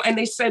people, and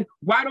they said,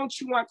 why don't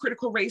you want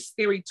critical race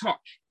theory taught?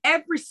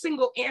 Every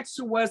single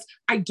answer was,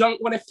 I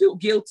don't want to feel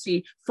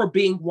guilty for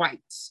being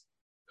white.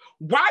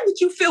 Why would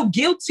you feel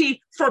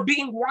guilty for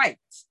being white?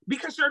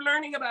 Because you're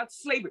learning about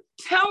slavery.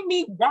 Tell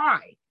me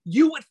why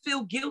you would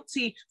feel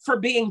guilty for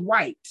being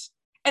white.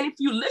 And if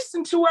you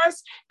listen to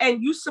us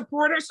and you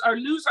support us or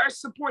lose our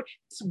support,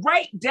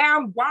 write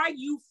down why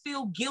you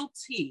feel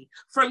guilty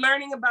for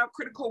learning about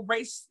critical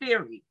race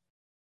theory.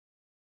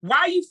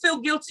 Why you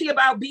feel guilty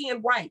about being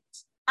white.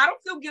 I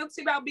don't feel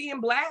guilty about being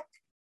Black.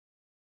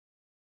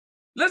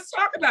 Let's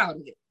talk about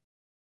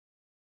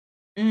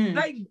it.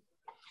 Like,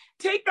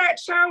 take that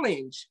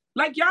challenge.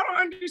 Like, y'all don't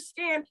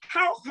understand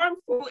how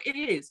harmful it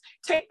is.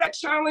 Take that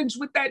challenge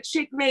with that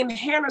chick named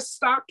Hannah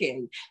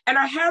Stocking. And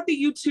I have the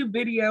YouTube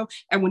video.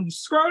 And when you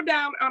scroll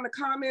down on the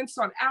comments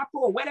on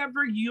Apple or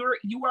whatever you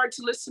are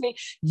to listening,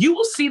 you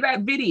will see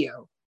that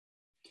video.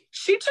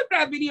 She took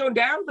that video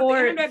down. But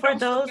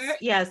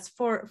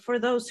for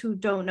those who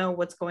don't know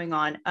what's going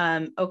on.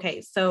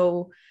 Okay,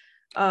 so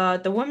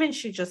the woman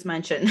she just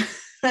mentioned.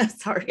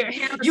 Sorry,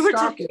 yeah, you were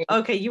talking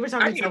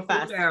so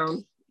fast.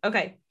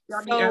 Okay.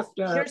 So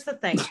here's the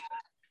thing.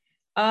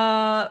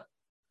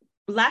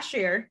 Last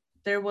year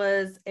there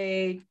was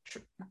a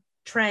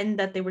trend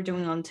that they were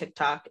doing on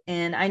TikTok.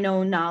 And I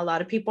know not a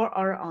lot of people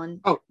are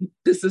on. Oh,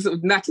 this is,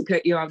 not to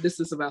cut you off, this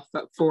is about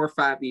 4 or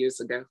 5 years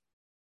ago.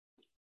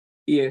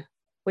 Yeah.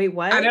 Wait,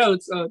 what? I know.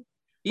 It's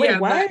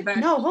Wait, what?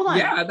 No, hold on.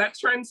 Yeah, that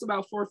trend's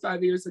about 4 or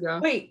 5 years ago.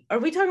 Wait, are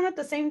we talking about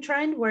the same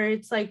trend where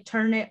it's like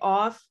turn it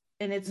off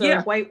and it's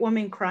a white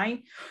woman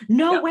crying?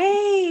 No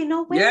way,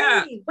 no way.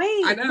 Yeah.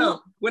 Wait. I know. No,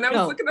 when I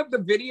was looking up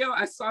the video,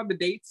 I saw the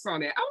dates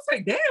on it. I was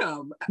like,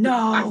 damn.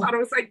 No. I thought it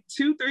was like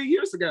 2-3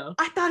 years ago.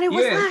 I thought it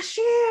was last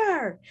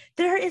year.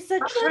 There is a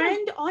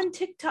trend on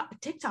TikTok.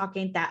 TikTok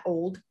ain't that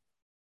old.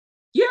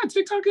 Yeah,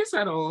 TikTok is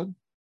that old.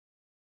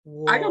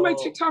 Whoa. I got my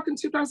TikTok in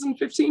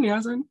 2015,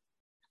 Yasmin.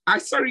 I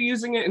started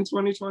using it in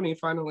 2020,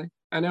 finally.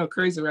 I know,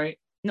 crazy, right?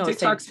 No,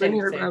 TikTok's been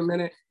here for a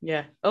minute.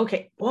 Yeah.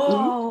 Okay.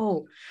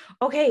 Whoa.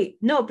 Mm-hmm. Okay.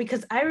 No,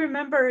 because I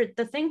remember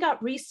the thing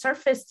got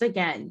resurfaced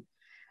again.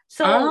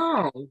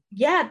 So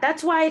yeah,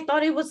 that's why I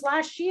thought it was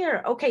last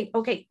year. Okay.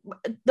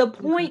 The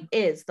point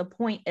is,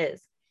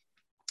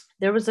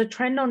 there was a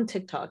trend on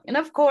TikTok. And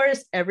of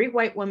course, every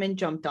white woman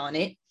jumped on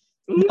it.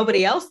 Mm-hmm.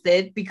 Nobody else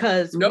did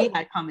because we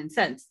had common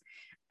sense.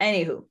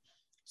 Anywho,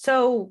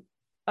 so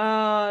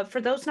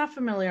for those not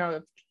familiar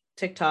with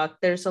TikTok,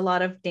 there's a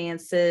lot of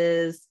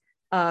dances,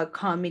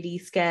 comedy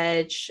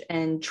sketch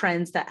and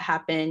trends that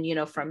happen, you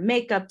know, from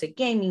makeup to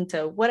gaming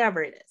to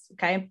whatever it is.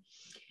 Okay.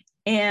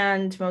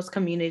 And most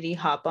community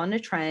hop on a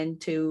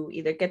trend to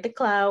either get the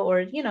clout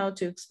or, you know,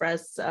 to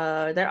express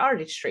their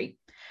artistry.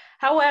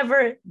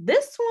 However,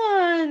 this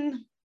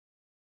one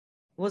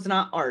was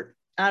not art.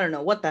 I don't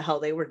know what the hell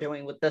they were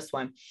doing with this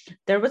one.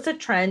 There was a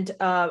trend.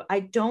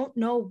 I don't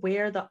know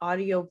where the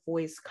audio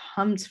voice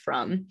comes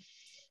from.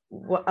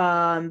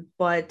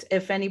 But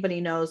if anybody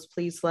knows,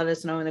 please let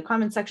us know in the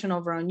comment section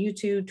over on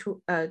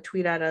YouTube,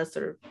 tweet at us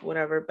or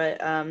whatever.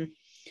 But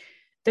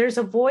there's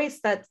a voice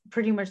that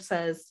pretty much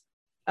says,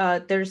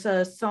 there's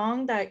a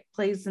song that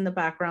plays in the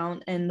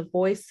background and the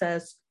voice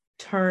says,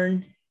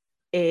 turn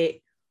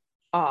it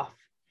off.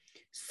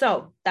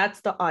 So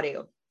that's the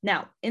audio.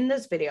 Now, in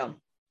this video,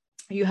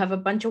 you have a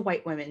bunch of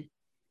white women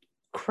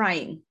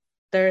crying.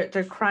 They're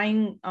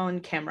crying on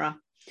camera.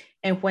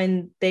 And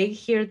when they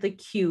hear the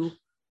cue,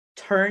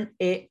 turn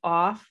it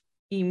off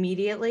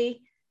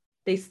immediately,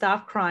 they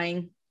stop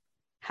crying,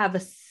 have a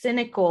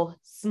cynical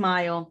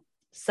smile,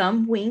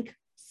 some wink,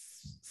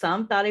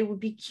 some thought it would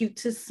be cute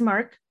to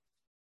smirk.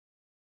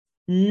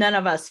 None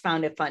of us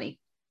found it funny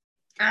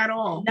at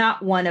all.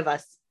 Not one of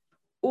us.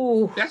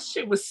 Ooh, that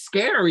shit was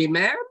scary,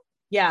 man.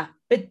 Yeah,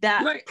 but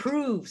that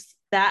proves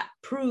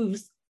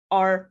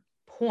our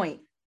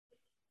point.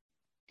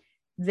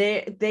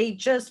 They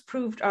just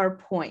proved our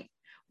point.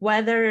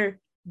 Whether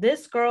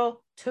this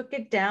girl took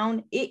it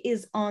down, it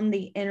is on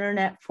the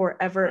internet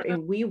forever,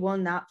 and we will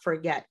not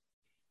forget.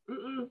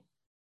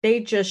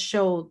 They just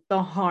showed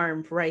the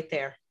harm right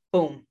there.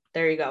 Boom,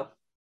 there you go.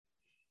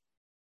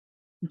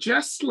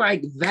 Just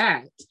like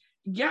that.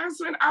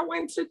 Yasmin, I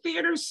went to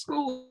theater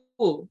school.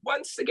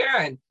 Once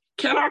again,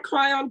 can I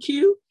cry on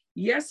cue?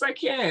 Yes, I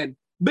can.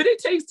 But it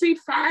takes me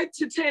 5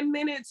 to 10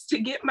 minutes to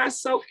get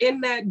myself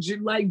in that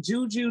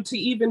juju to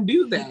even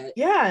do that.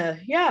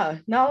 Yeah.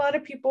 Not a lot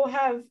of people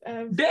have.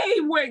 They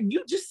where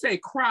you just say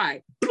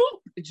cry,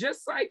 bloop,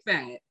 just like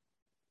that,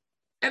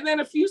 and then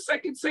a few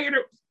seconds later,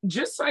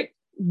 just like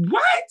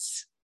what?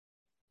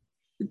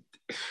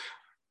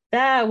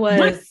 That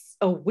was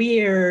a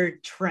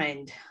weird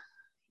trend.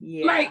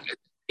 Yeah. Like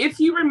if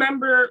you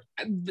remember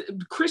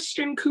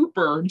Christian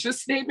Cooper,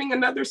 just naming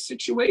another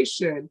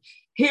situation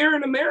here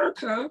in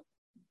America.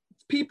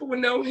 People would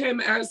know him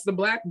as the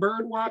Black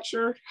Bird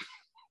Watcher.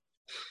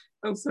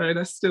 I'm sorry,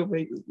 that's still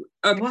making.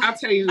 I'll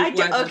tell you.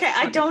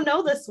 I don't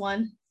know this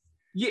one.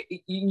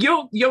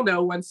 You'll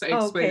know once I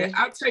explain it.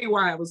 I'll tell you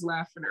why I was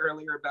laughing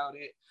earlier about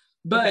it.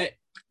 But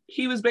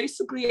he was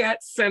basically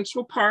at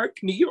Central Park,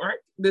 New York,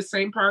 the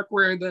same park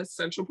where the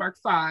Central Park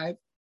 5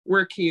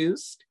 were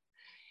accused.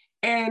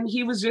 And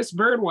he was just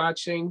bird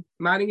watching,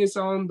 minding his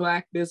own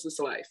Black business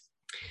life.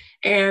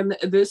 And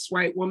this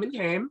white woman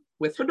came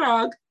with her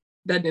dog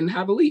that didn't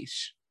have a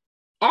leash.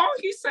 All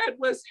he said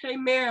was, hey,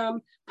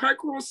 ma'am,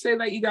 park rules say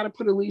that you got to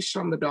put a leash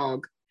on the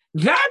dog.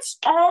 That's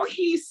all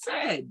he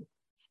said.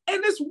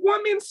 And this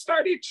woman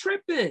started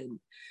tripping,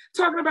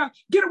 talking about,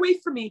 get away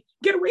from me,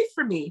 get away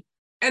from me.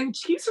 And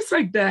he's just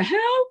like, the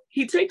hell?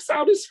 He takes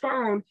out his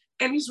phone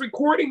and he's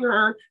recording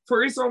her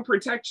for his own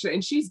protection.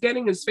 And she's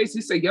getting his face.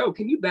 He said, yo,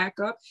 can you back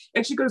up?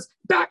 And she goes,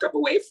 back up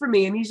away from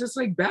me. And he's just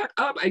like, back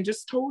up. I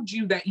just told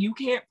you that you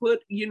can't put,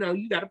 you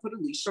got to put a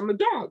leash on the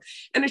dog.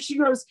 And then she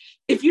goes,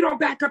 if you don't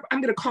back up,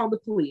 I'm going to call the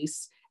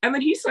police. And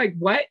then he's like,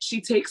 what?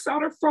 She takes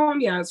out her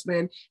phone,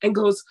 Yasmin, and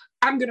goes,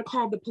 I'm going to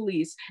call the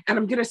police. And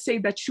I'm going to say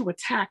that you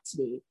attacked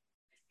me.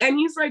 And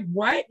he's like,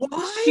 what?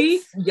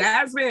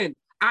 Yasmin,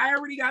 I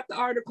already got the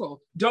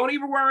article. Don't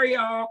even worry,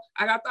 y'all.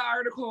 I got the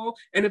article.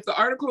 And if the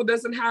article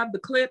doesn't have the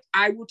clip,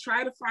 I will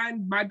try to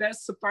find my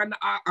best to find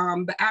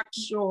the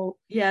actual,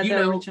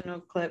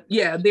 original clip.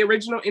 Yeah, the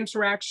original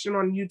interaction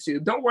on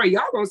YouTube. Don't worry,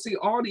 y'all gonna see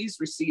all these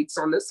receipts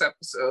on this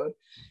episode.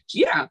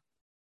 Yeah,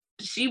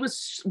 she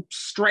was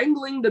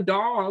strangling the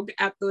dog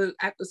at the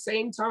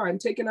same time,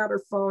 taking out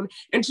her phone,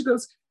 and she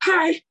goes,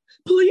 "Hi,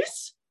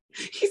 police.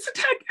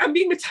 I'm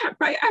being attacked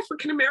by an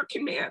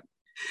African-American man.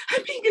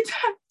 I'm being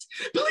attacked.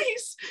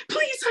 Please,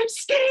 I'm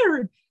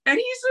scared." And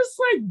he's just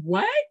like,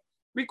 "What?"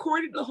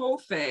 Recorded the whole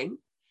thing,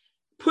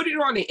 put it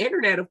on the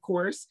internet, of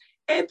course,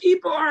 and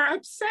people are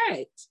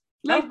upset.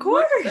 Like, of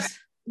course.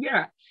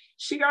 Yeah.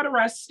 She got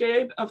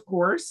arrested, of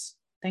course.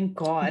 Thank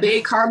God.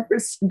 They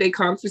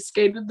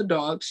confiscated the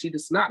dog. She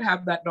does not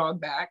have that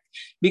dog back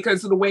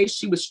because of the way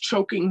she was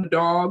choking the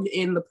dog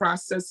in the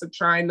process of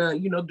trying to,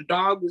 the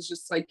dog was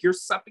just like, "You're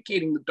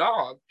suffocating the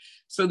dog."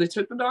 So they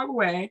took the dog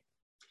away.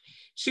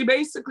 She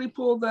basically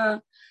pulled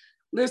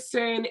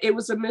listen, it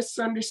was a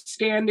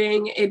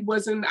misunderstanding. It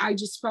wasn't, I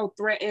just felt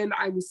threatened.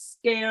 I was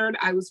scared.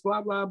 I was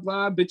blah, blah,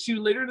 blah. But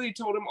you literally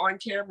told him on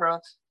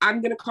camera,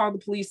 "I'm going to call the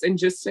police and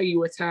just say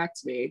you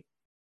attacked me."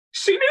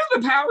 She knew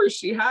the power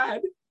she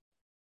had.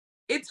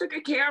 It took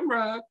a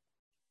camera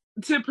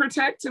to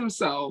protect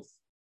himself.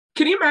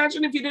 Can you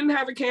imagine if he didn't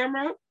have a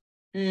camera?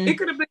 He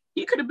could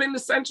have been the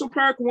Central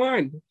Park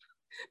one,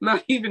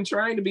 not even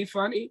trying to be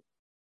funny.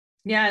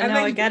 Yeah,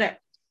 I get it.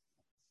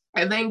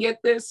 And then get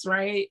this,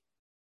 right?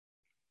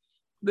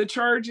 The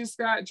charges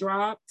got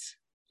dropped.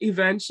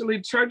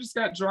 Eventually, charges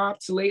got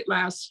dropped late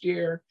last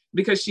year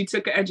because she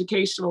took an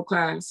educational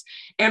class,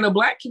 and the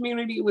Black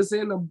community was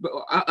in a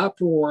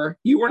uproar.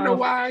 You want to know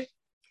why?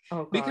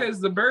 Oh,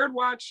 because the bird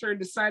watcher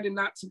decided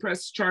not to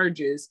press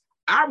charges.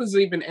 I was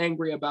even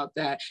angry about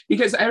that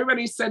because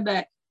everybody said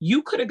that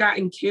you could have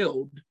gotten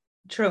killed.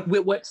 True.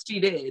 With what she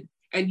did.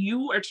 And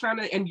you are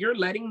and you're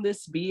letting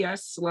this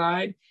BS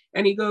slide.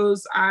 And he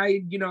goes,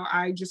 I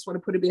just want to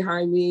put it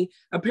behind me.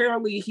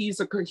 Apparently he's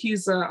a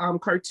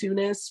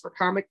cartoonist for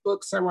comic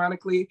books,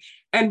 ironically.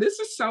 And this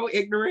is so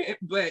ignorant,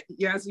 but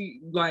yes,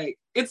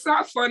 it's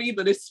not funny,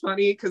 but it's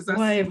funny because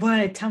that's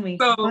what? Tell me.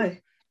 So what?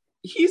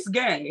 He's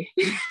gay.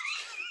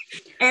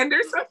 And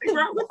there's something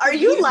wrong with Are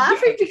you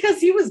laughing because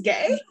he was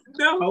gay?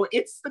 No,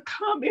 it's the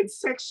comment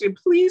section.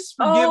 Please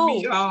forgive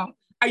me, y'all.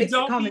 I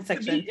don't mean to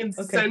be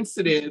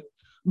insensitive. Okay.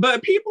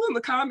 But people in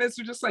the comments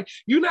are just like,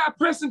 "You're not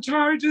pressing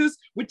charges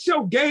with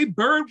your gay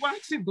bird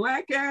watching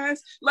Black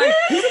ass." Like,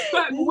 who the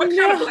fuck, what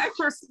kind of Black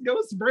person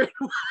goes bird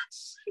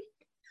watching?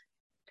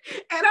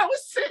 And I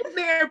was sitting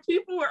there,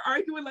 people were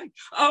arguing like,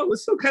 "Oh,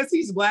 so because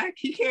he's Black,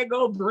 he can't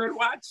go bird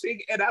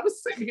watching." And I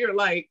was sitting here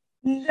like,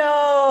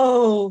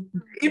 no,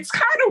 it's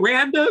kind of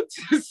random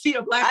to see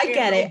a Black man. I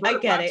get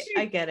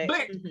it.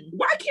 But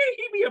why can't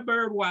he be a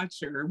bird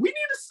watcher? We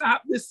need to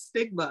stop this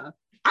stigma.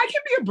 I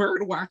can be a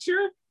bird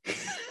watcher.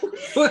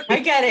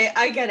 I get it.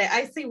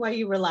 I see why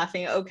you were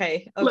laughing.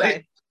 Okay.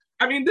 Like,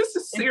 I mean, this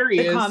is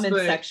serious. The comment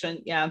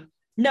section. Yeah.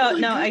 No,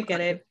 I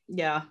get it.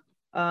 Yeah.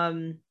 I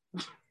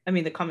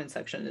mean, the comment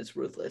section is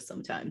ruthless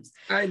sometimes.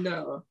 I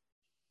know.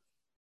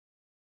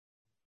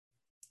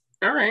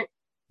 All right.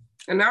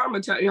 And now I'm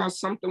going to tell y'all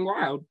something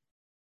wild.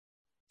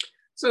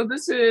 So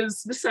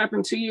this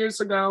happened 2 years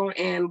ago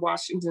in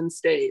Washington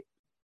State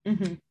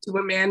to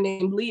a man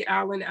named Lee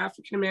Allen,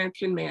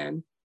 African-American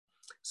man.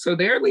 So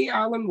there Lee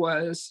Allen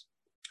was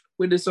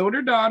with his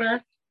older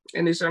daughter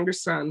and his younger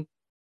son,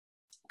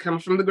 come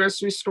from the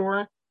grocery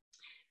store,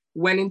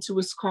 went into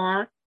his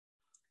car.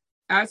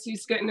 As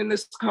he's getting in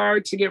this car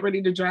to get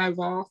ready to drive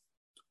off,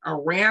 a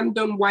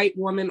random white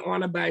woman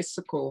on a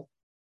bicycle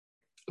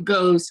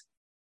goes,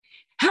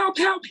 help,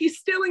 he's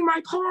stealing my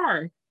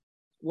car.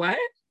 What?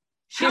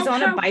 She's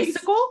on a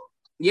bicycle?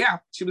 Yeah,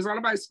 she was on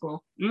a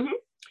bicycle. Mm-hmm.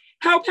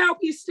 Help,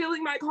 he's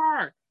stealing my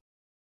car.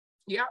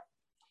 Yeah.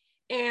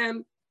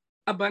 And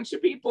a bunch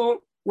of people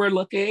were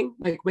looking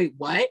like, wait,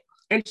 what?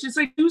 And she's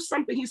like, do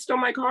something, he stole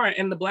my car.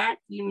 And the Black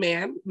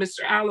man, Mr.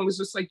 Allen, was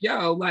just like,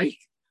 yo, like,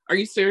 are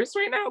you serious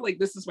right now? Like,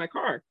 this is my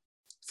car.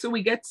 So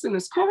he gets in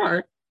his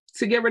car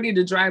to get ready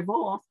to drive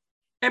off,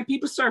 and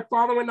people start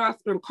following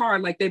after the car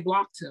like they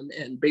blocked him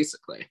in,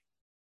 basically.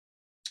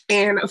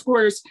 And of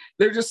course,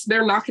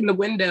 they're knocking the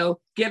window,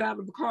 get out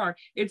of the car.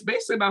 It's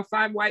basically about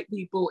 5 white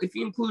people. If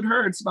you include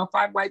her, it's about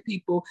 5 white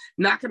people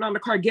knocking on the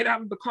car, get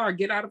out of the car,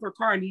 get out of her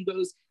car. And he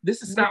goes,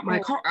 this is not my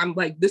car. I'm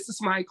like, this is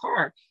my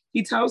car.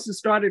 He tells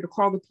his daughter to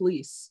call the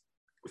police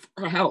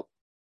for help.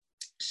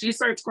 She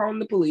starts calling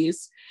the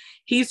police.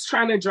 He's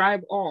trying to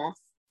drive off.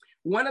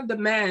 One of the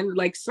men,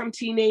 like some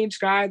teenage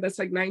guy that's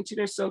like 19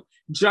 or so,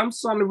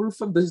 jumps on the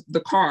roof of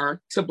the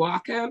car to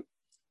block him.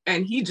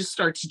 And he just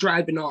starts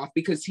driving off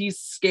because he's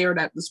scared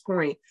at this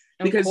point.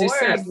 Because he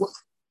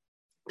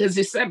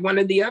said one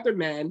of the other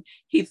men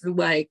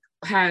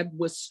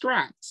was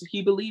strapped.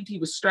 He believed he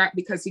was strapped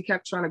because he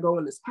kept trying to go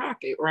in his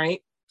pocket,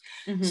 right?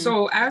 Mm-hmm.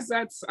 So as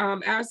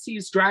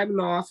he's driving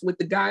off with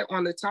the guy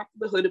on the top of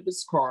the hood of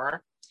his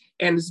car,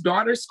 and his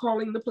daughter's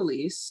calling the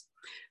police,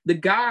 the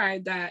guy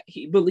that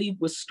he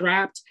believed was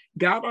strapped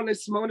got on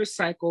his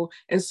motorcycle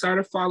and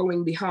started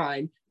following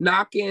behind,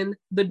 knocking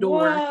the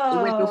door,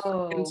 the window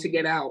for him to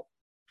get out.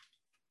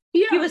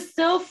 Yeah. He was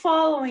still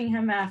following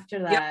him after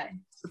that.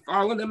 Yep.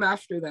 Following him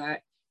after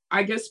that.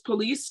 I guess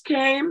police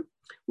came,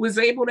 was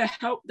able to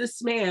help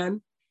this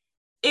man.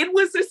 It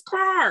was his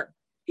car.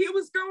 He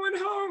was going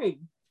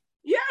home.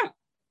 Yeah.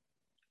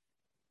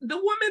 The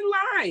woman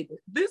lied.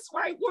 This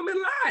white woman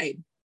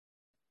lied.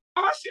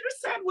 All she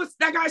just said was,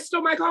 that guy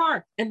stole my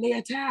car. And they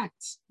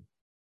attacked.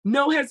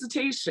 No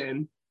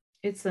hesitation.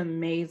 It's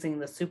amazing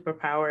the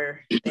superpower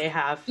they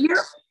have. Yeah.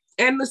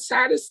 And the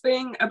saddest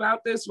thing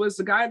about this was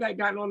the guy that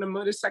got on the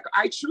motorcycle.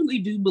 I truly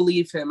do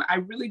believe him. I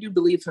really do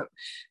believe him.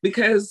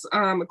 Because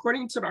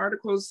according to the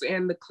articles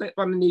and the clip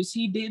on the news,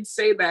 he did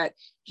say that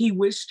he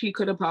wished he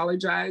could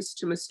apologize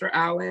to Mr.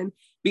 Allen.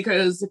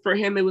 Because for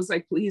him, it was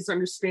like, please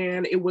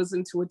understand, it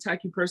wasn't to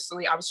attack you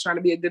personally. I was trying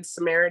to be a good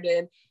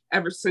Samaritan.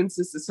 Ever since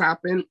this has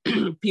happened,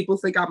 people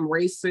think I'm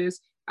racist.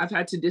 I've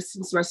had to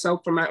distance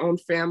myself from my own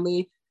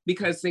family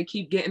because they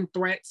keep getting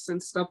threats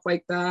and stuff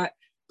like that.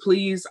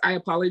 Please, I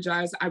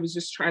apologize. I was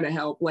just trying to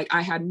help. Like,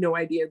 I had no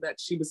idea that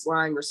she was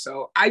lying or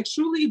so. I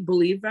truly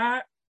believe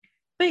that.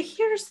 But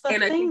here's the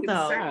thing,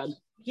 though. Sad.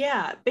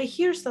 Yeah, but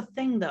here's the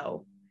thing,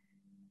 though.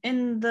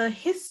 In the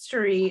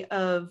history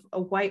of a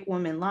white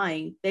woman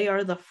lying, they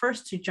are the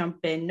first to jump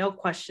in, no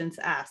questions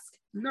asked.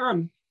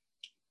 None.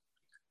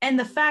 And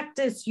the fact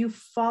is, you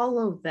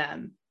follow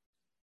them.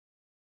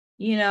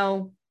 You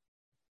know,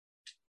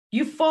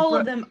 you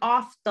follow them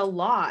off the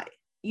lie.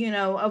 You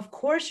know, of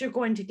course you're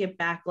going to get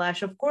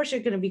backlash. Of course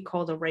you're going to be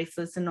called a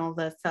racist and all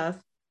that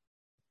stuff.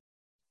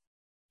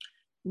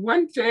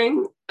 One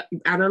thing,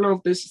 I don't know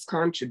if this is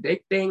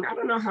contradicting. I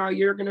don't know how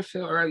you're going to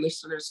feel or our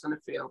listeners going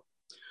to feel.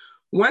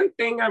 One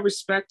thing I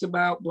respect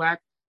about white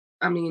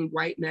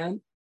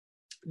men,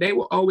 they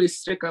will always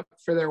stick up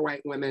for their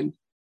white women.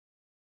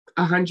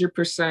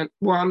 100%.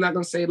 Well, I'm not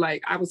going to say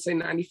I would say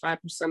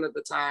 95% of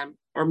the time,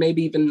 or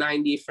maybe even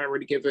 90 if I were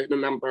to give it a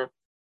number.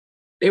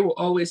 They will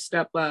always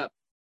step up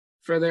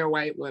for their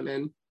white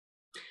women.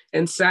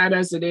 And sad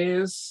as it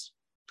is,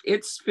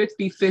 it's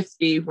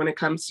 50-50 when it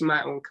comes to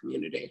my own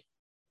community.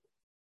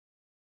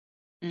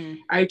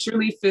 I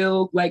truly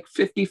feel like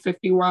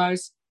 50-50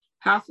 wise,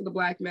 half of the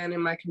Black men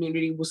in my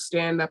community will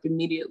stand up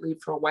immediately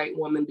for a white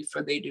woman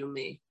before they do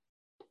me.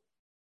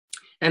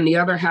 And the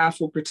other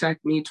half will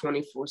protect me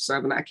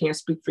 24/7. I can't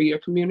speak for your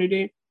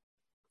community,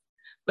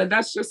 but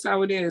that's just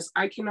how it is.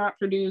 I cannot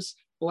produce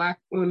Black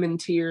women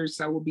tears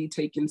that will be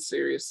taken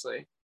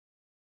seriously.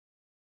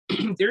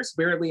 There's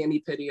barely any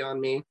pity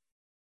on me.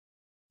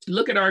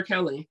 Look at R.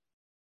 Kelly.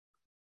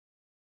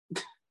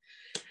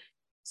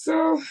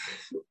 So,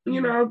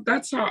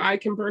 that's how I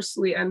can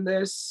personally end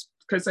this,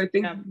 because I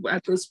think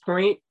at this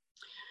point,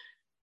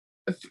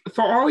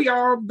 for all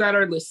y'all that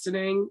are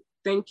listening,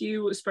 thank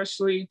you,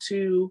 especially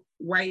to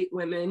white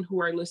women who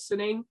are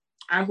listening.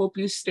 I hope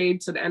you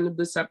stayed to the end of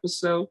this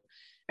episode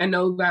and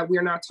know that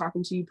we're not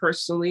talking to you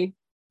personally.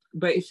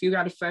 But if you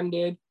got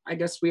offended, I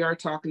guess we are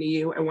talking to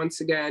you. And once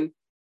again,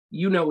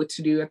 you know what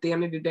to do. At the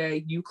end of the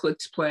day, you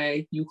clicked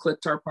play, you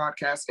clicked our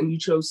podcast, and you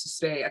chose to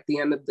stay at the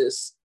end of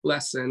this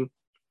lesson.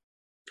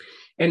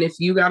 And if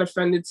you got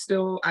offended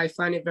still, I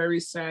find it very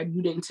sad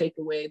you didn't take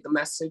away the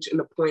message and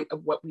the point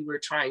of what we were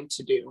trying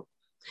to do.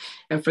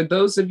 And for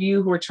those of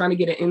you who are trying to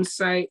get an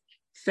insight,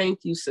 thank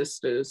you,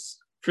 sisters,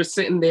 for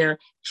sitting there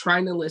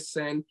trying to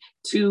listen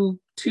to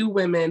two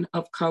women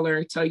of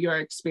color tell your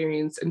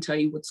experience and tell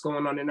you what's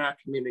going on in our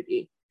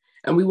community.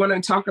 And we want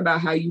to talk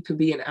about how you can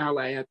be an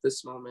ally at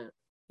this moment.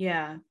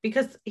 Yeah,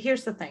 because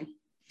here's the thing.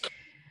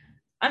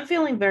 I'm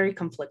feeling very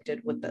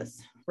conflicted with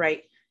this,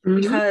 right?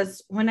 Mm-hmm.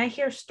 Because when I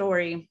hear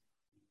story,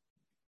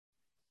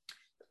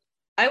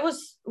 I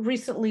was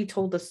recently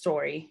told a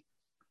story.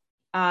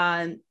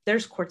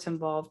 There's courts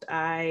involved.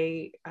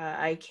 I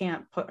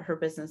can't put her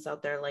business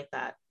out there like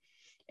that.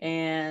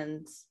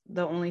 And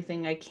the only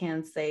thing I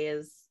can say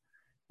is,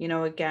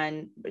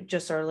 again,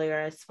 just earlier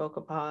I spoke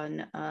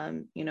upon,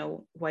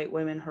 white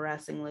women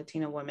harassing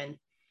Latina women.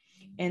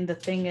 And the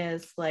thing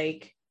is,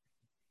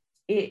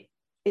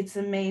 it's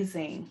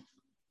amazing,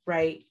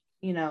 right?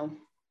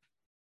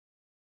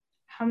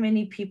 How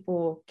many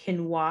people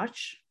can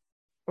watch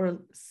or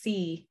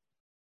see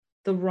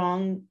the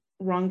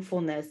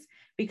wrongfulness,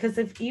 because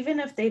even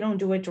if they don't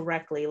do it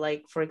directly,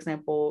 like for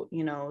example,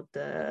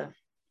 the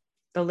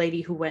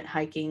lady who went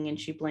hiking and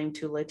she blamed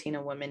two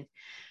Latina women,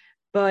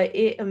 but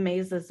it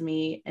amazes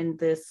me in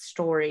this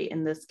story,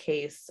 in this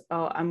case,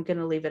 I'm going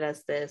to leave it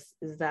as this,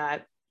 is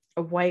that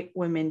a white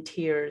woman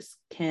tears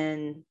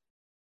can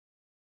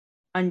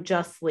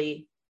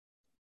unjustly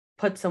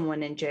put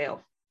someone in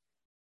jail.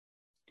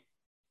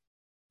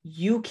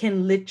 You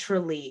can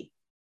literally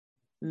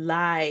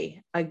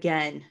lie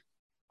again,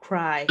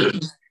 cry,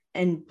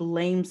 and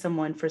blame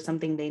someone for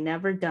something they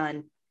never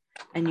done,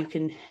 and you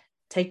can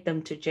take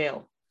them to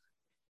jail.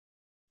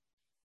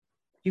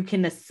 You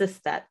can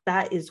assist that.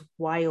 That is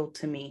wild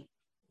to me.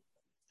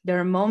 There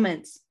are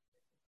moments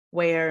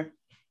where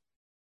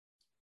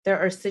there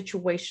are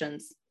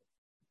situations,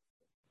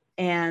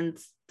 and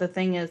the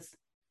thing is,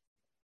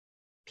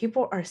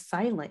 people are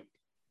silent,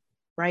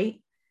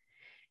 right?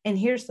 And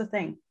here's the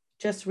thing.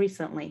 Just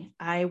recently,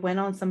 I went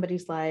on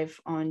somebody's live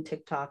on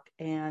TikTok,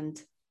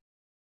 and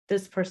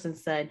this person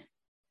said,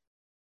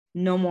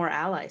 no more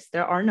allies.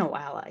 There are no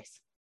allies.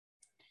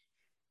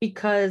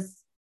 Because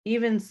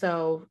even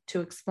so,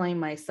 to explain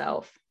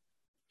myself,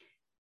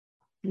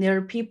 there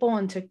are people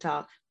on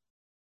TikTok,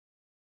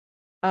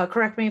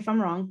 correct me if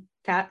I'm wrong,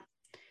 Kat,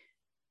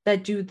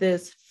 that do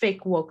this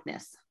fake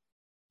wokeness.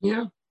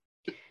 Yeah.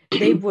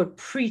 They would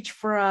preach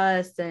for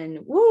us and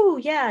woo,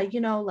 yeah,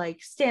 you know,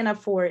 like stand up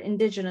for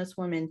Indigenous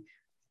women,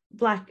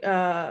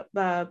 the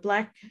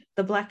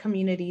Black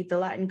community, the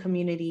Latin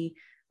community,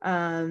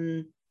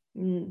 the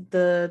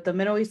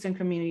Middle Eastern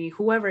community,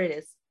 whoever it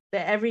is,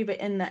 that everybody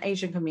in the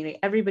Asian community,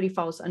 everybody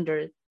falls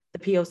under the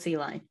POC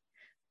line.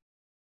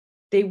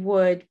 They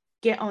would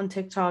get on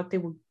TikTok, they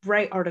would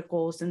write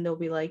articles, and they'll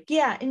be like,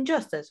 yeah,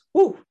 injustice,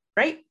 woo,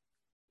 right?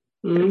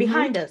 Mm-hmm. They're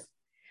behind us.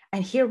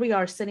 And here we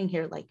are sitting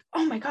here like,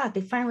 oh my God,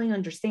 they finally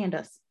understand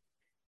us.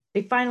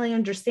 They finally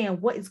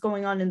understand what is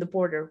going on in the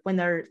border when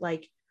they're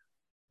like,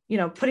 you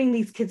know, putting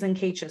these kids in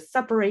cages,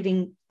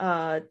 separating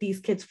these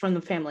kids from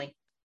the family.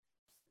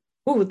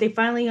 Ooh, they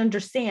finally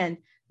understand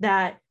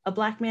that a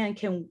Black man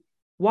can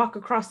walk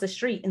across the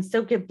street and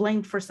still get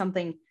blamed for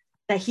something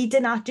that he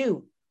did not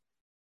do.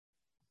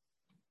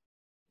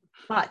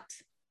 But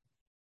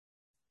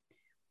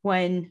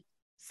when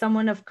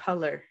someone of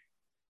color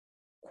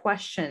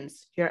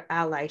questions your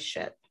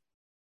allyship,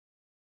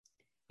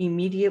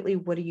 immediately,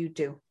 what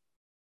do?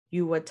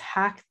 You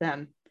attack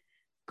them,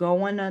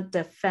 go on a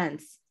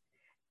defense,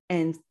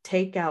 and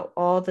take out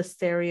all the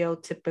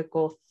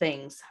stereotypical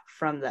things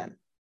from them.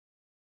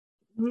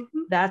 Mm-hmm.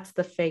 That's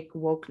the fake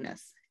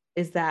wokeness,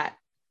 is that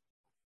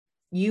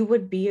you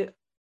would be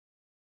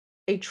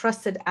a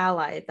trusted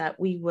ally that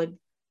we would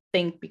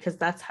think, because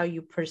that's how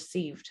you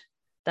perceived.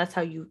 That's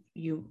how you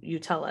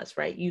tell us,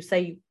 right? You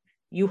say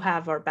you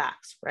have our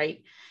backs,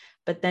 right?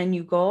 But then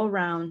you go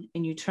around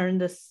and you turn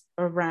this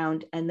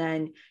around and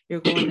then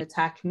you're going to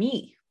attack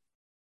me.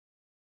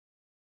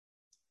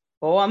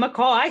 Oh, I'm gonna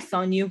call ICE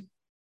on you.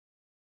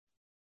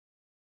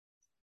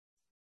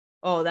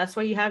 Oh, that's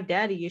why you have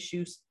daddy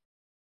issues.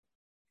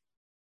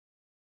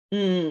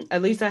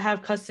 At least I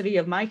have custody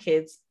of my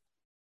kids.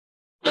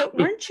 But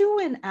weren't you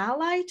an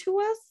ally to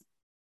us?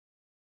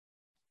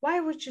 Why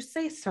would you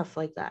say stuff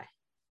like that?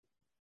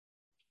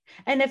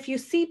 And if you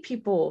see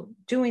people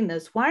doing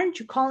this, why aren't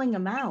you calling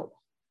them out?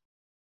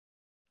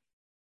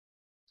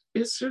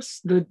 It's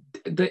just the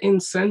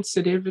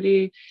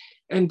insensitivity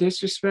and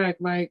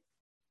disrespect. Like,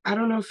 I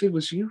don't know if it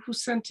was you who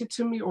sent it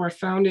to me or I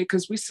found it,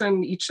 because we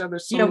send each other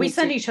so we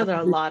send each other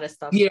a lot of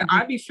stuff. Yeah,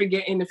 I'd be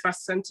forgetting if I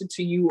sent it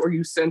to you or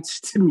you sent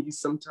it to me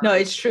sometimes. No,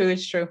 it's true.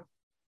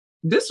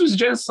 This was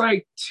just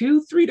like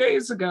 2-3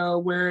 days ago,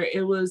 where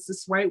it was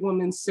this white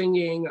woman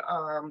singing,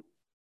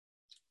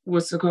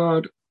 what's it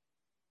called?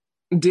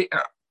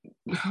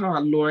 Oh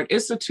Lord,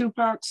 it's a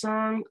Tupac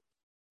song,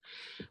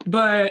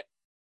 but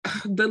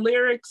the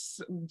lyrics,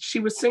 she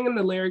was singing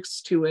the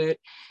lyrics to it,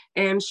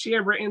 and she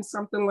had written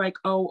something like,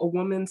 oh, a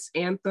woman's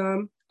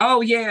anthem.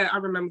 Oh yeah, I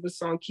remember the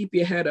song Keep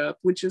Your Head Up,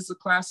 which is a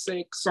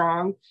classic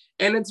song,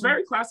 and it's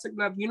very classic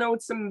enough. You know,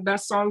 that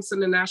song's in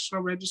the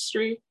National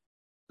Registry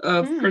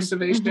of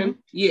Preservation. Mm-hmm.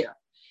 Yeah.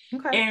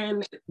 Okay.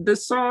 And the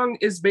song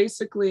is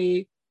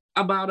basically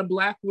about a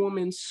Black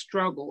woman's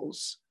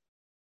struggles.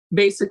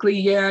 Basically,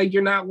 yeah,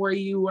 you're not where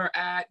you are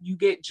at. You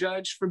get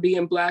judged for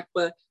being Black,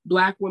 but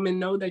Black women,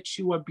 know that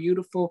you are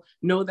beautiful.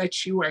 Know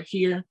that you are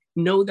here.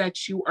 Know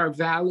that you are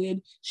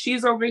valid.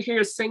 She's over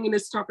here singing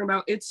this, talking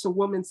about it's a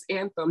woman's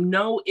anthem.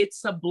 No,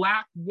 it's a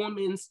Black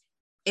woman's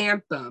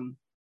anthem.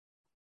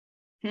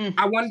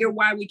 I wonder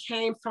why we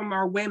came from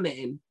our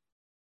women.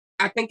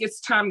 I think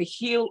it's time to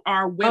heal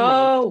our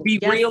women. Be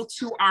real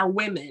to our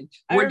women.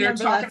 Where they're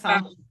talking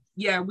about,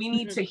 yeah, we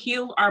need to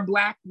heal our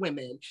Black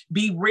women.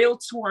 Be real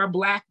to our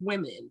Black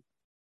women.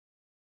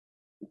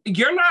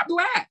 You're not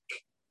Black.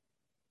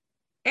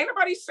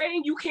 Anybody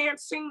saying you can't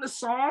sing the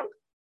song?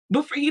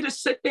 But for you to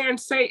sit there and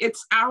say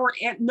it's our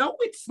anthem, no,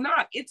 it's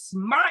not. It's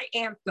my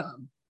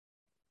anthem.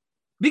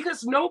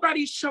 Because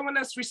nobody's showing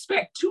us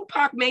respect.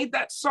 Tupac made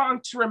that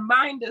song to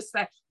remind us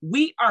that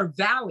we are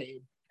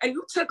valid. And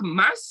you took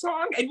my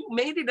song and you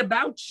made it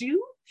about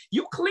you?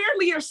 You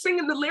clearly are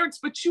singing the lyrics,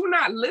 but you're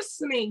not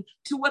listening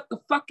to what the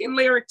fucking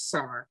lyrics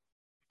are.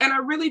 And I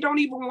really don't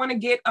even want to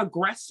get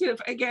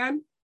aggressive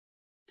again.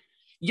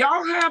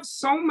 Y'all have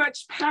so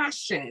much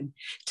passion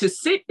to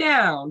sit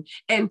down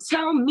and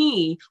tell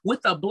me with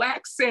a Black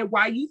accent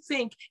why you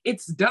think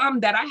it's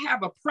dumb that I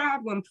have a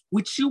problem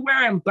with you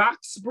wearing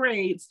box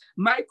braids,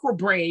 micro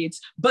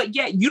braids, but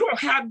yet you don't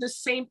have the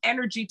same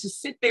energy to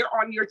sit there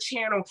on your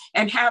channel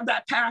and have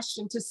that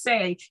passion to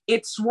say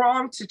it's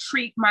wrong to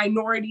treat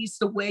minorities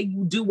the way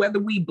you do, whether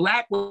we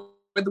Black,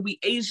 whether we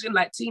Asian,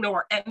 Latino,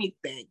 or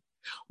anything.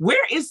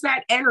 Where is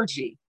that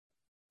energy?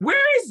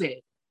 Where is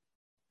it?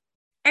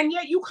 And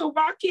yet you could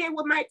walk in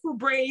with micro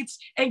braids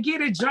and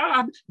get a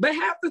job, but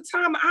half the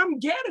time I'm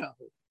ghetto.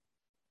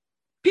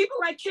 People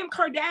like Kim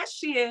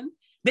Kardashian,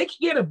 they can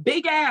get a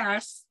big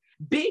ass,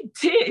 big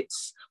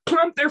tits,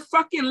 plump their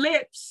fucking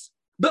lips.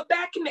 But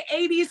back in the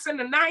 80s and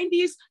the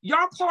 90s,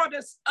 y'all called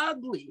us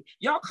ugly.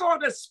 Y'all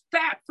called us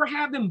fat for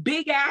having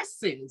big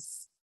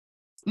asses.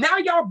 Now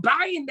y'all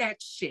buying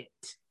that shit.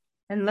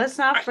 And let's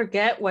not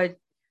forget what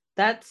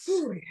That's,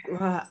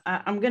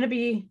 I'm going to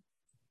be,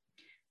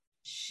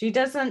 she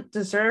doesn't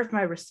deserve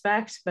my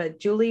respect, but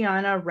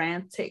Juliana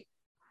Rancic.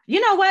 You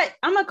know what?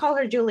 I'm going to call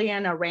her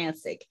Juliana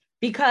Rancic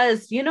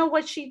because you know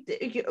what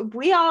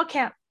we all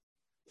can't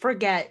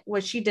forget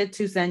what she did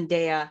to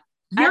Zendaya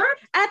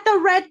at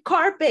the red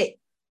carpet.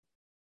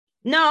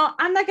 No,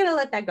 I'm not going to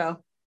let that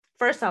go.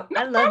 First off,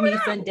 I love me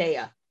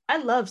Zendaya. I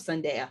love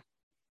Zendaya.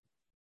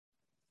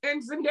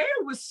 And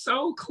Zendaya was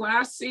so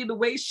classy, the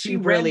way she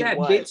really ran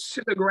that bitch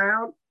to the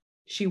ground.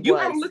 You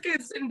gonna look at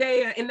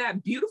Zendaya in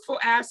that beautiful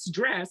ass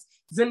dress.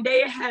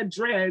 Zendaya had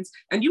dreads,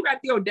 and you got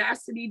the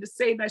audacity to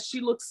say that she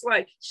looks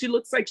like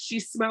she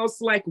smells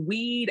like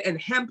weed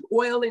and hemp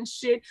oil and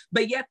shit.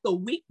 But yet the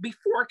week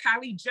before,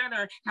 Kylie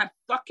Jenner had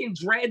fucking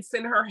dreads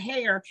in her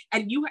hair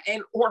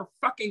or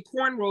fucking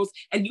cornrows,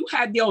 and you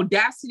had the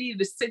audacity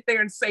to sit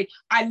there and say,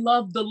 I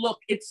love the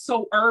look. It's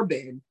so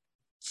urban.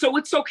 So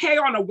it's okay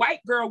on a white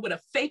girl with a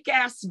fake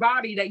ass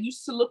body that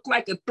used to look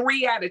like a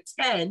 3 out of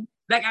 10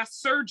 that got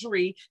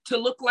surgery to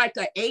look like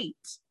an 8.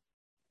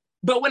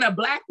 But when a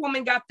Black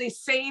woman got the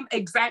same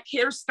exact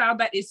hairstyle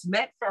that is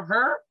meant for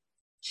her,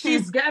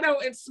 she's ghetto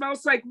and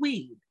smells like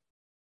weed.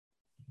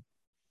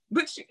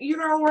 But you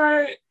know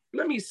what?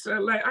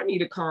 I need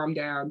to calm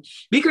down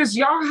because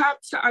y'all have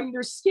to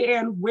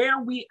understand where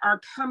we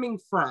are coming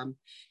from.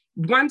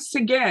 Once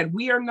again,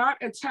 we are not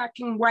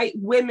attacking white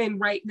women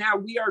right now.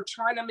 We are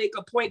trying to make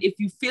a point. If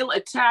you feel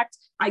attacked,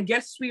 I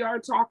guess we are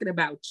talking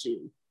about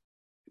you.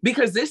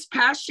 Because this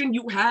passion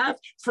you have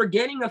for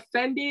getting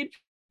offended,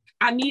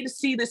 I need to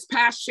see this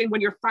passion when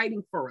you're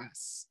fighting for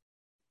us.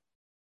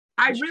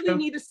 I really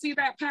need to see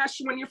that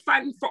passion when you're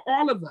fighting for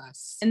all of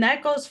us. And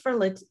that goes for,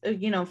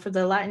 for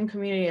the Latin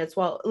community as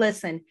well.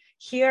 Listen,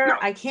 here,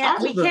 we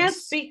can't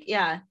speak,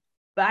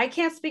 but I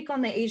can't speak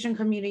on the Asian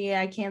community.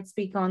 I can't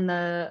speak on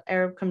the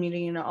Arab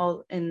community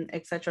and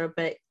etc.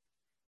 But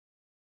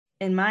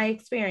in my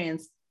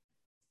experience,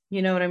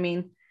 you know what I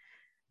mean?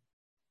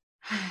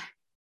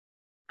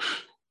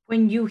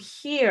 When you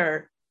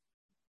hear,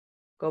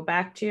 go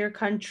back to your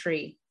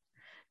country,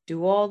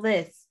 do all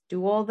this,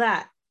 do all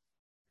that.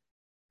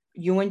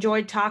 You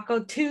enjoyed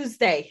Taco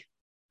Tuesday,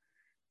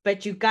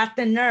 but you got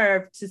the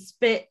nerve to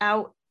spit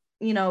out,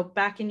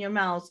 back in your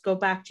mouths, go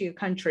back to your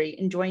country,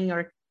 enjoying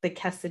the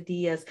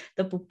quesadillas,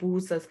 the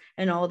pupusas,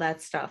 and all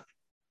that stuff.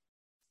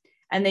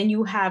 And then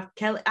you have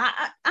Kelly,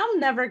 I'm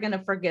never going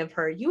to forgive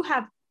her. You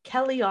have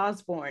Kelly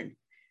Osbourne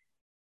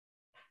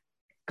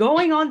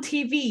going on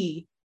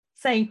TV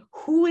saying,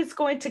 who is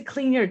going to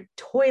clean your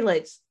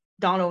toilets,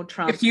 Donald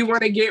Trump? If you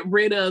want to get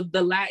rid of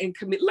the Latin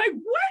community, like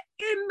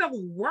what in the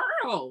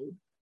world?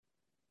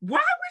 Why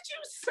would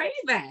you say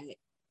that?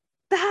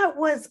 I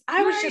was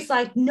just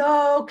like,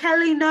 no,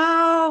 Kelly,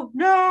 no,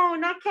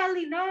 not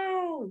Kelly,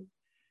 no.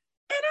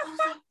 And I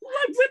felt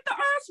like with the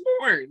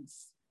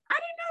Osbournes. I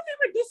didn't know they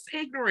were this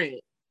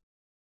ignorant.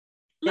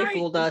 They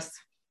fooled us.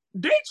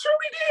 They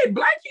truly did.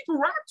 Black people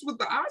rocked with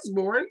the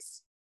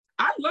Osbournes.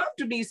 I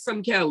loved me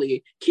some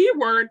Kelly.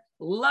 Keyword,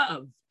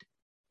 loved.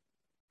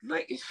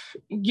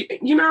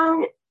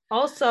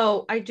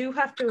 Also, I do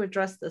have to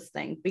address this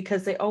thing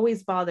because it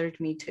always bothered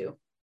me too.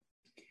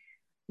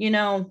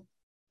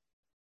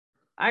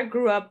 I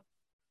grew up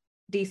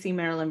DC,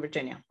 Maryland,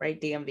 Virginia, right?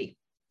 DMV.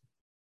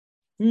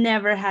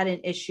 Never had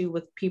an issue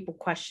with people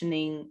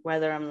questioning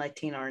whether I'm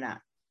Latina or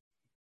not.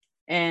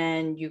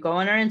 And you go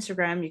on our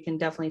Instagram, you can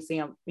definitely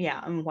see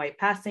I'm white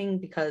passing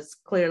because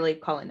clearly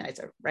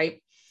colonizer,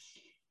 right?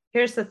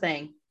 Here's the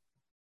thing.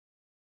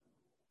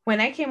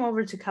 When I came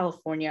over to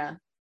California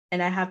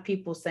and I have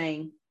people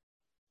saying,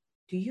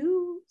 do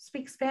you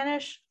speak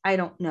Spanish? I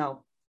don't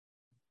know.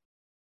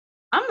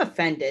 I'm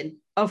offended,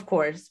 of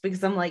course,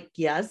 because I'm like,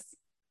 yes,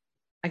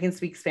 I can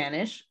speak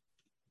Spanish.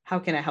 How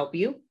can I help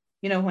you?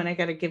 When I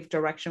got to give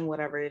direction,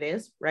 whatever it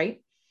is,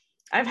 right?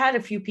 I've had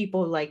a few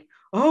people like,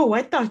 oh,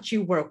 I thought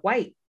you were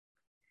white.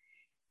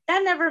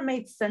 That never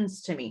made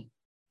sense to me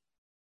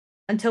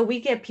until we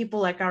get people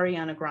like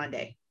Ariana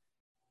Grande,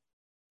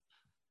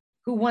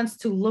 who wants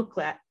to look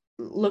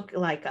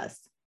like us.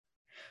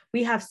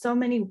 We have so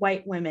many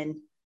white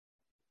women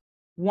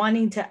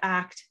wanting to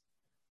act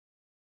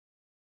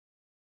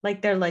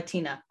like they're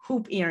Latina,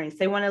 hoop earrings.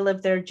 They want to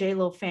live their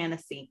J-Lo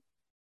fantasy.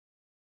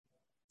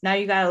 Now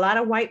you got a lot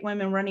of white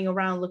women running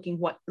around looking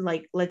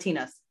like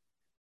Latinas.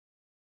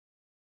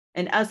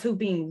 And us who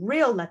being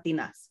real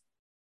Latinas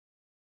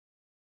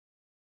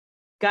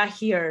got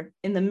here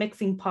in the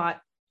mixing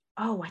pot.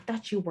 Oh, I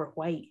thought you were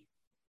white.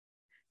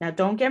 Now,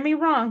 don't get me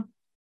wrong.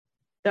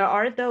 There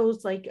are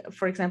those, like,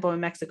 for example, in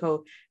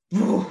Mexico,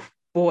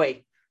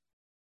 boy,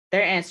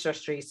 their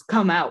ancestries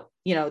come out.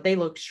 They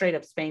look straight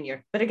up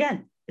Spaniard. But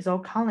again, it's all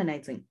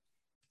colonizing.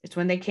 It's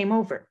when they came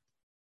over.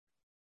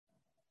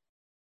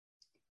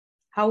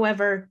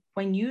 However,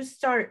 when you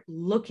start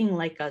looking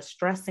like us,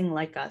 dressing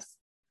like us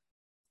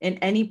in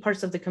any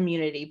parts of the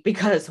community,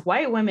 because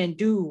white women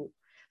do,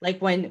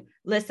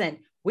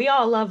 we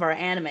all love our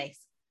animes.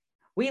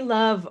 We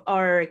love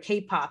our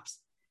K-pops.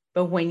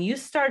 But when you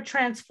start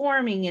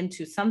transforming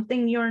into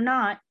something you're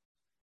not,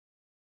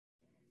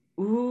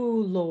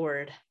 ooh,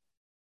 Lord,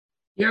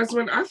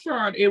 Yasmin, I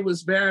thought it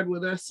was bad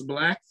with us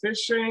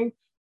blackfishing,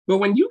 but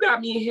when you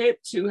got me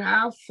hip to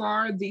how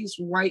far these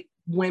white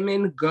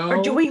women Are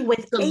go doing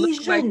with to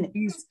look like Asian.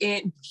 these,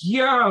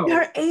 yo,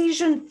 They're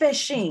Asian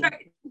fishing.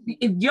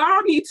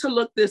 y'all need to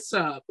look this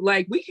up.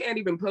 Like, we can't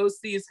even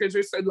post these because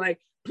you're so like,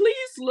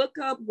 please look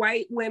up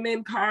white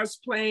women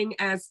cosplaying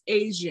as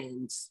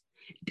Asians.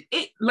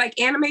 It like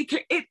anime,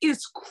 it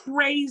is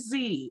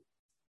crazy.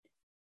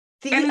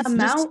 The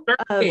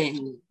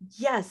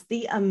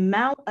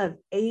amount of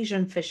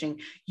Asian fishing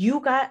you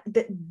got.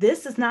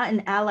 This is not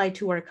an ally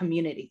to our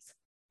communities.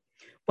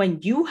 When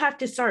you have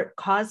to start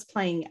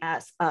cosplaying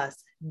as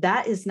us,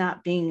 that is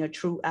not being a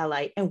true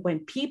ally. And when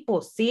people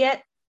see it,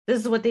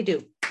 this is what they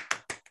do.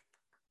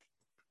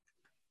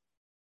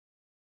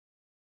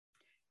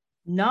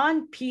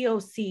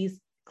 Non-POCs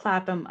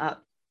clap them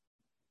up.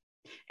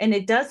 And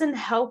it doesn't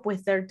help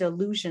with their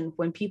delusion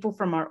when people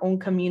from our own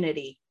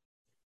community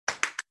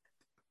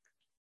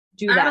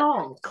do that. At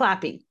all.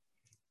 Clapping.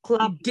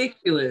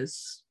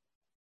 Ridiculous.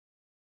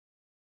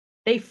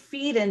 They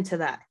feed into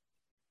that.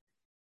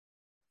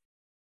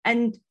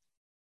 And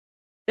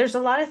there's a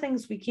lot of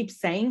things we keep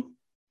saying.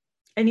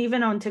 And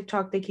even on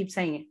TikTok, they keep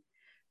saying it.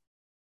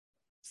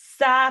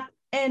 Stop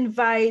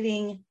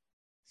inviting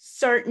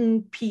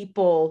certain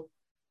people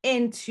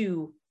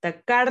into the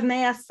carne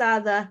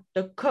asada,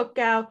 the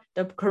cookout,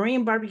 the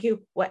Korean barbecue,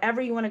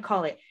 whatever you want to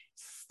call it.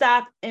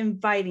 Stop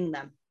inviting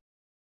them.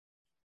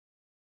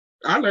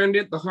 I learned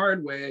it the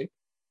hard way.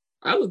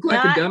 I look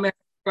like a dumbass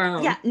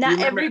clown. Yeah, not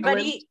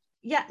everybody.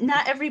 Yeah,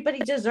 not everybody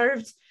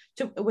deserves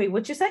to. Wait,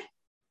 what'd you say?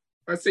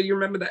 I say, you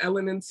remember the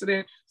Ellen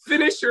incident?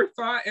 Finish your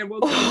thought, and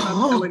we'll talk about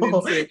the Ellen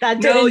incident.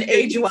 That didn't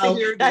age well.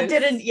 That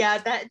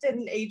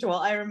didn't age well.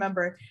 I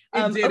remember.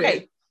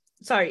 Okay,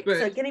 sorry. But,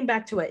 so getting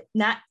back to it,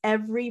 not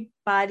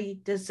everybody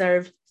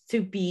deserves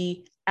to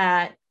be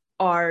at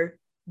our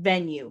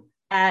venue,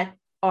 at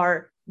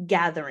our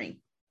gathering.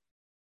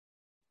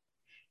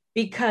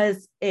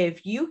 Because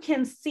if you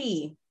can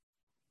see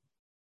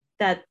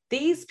that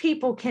these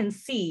people can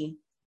see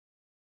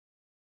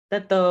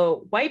that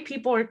the white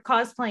people are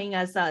cosplaying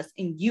as us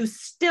and you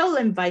still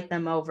invite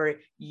them over,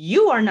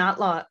 you are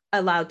not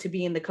allowed to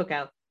be in the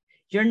cookout.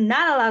 You're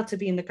not allowed to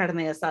be in the carne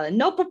asada.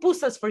 No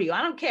pupusas for you.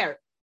 I don't care.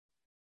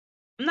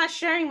 I'm not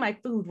sharing my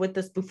food with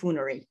this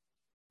buffoonery.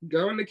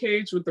 Go in the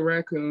cage with the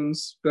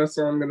raccoons. That's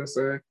all I'm going to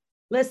say.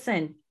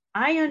 Listen,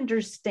 I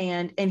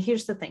understand. And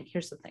here's the thing,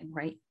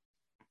 right?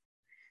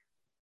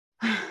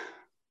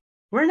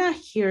 We're not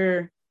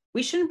here.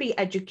 We shouldn't be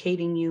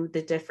educating you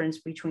the difference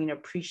between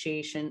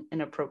appreciation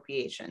and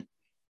appropriation.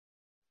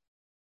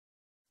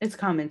 It's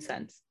common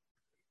sense.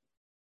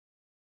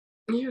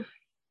 Yeah.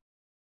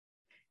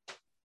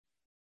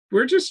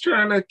 We're just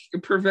trying to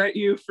prevent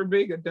you from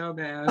being a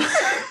dumbass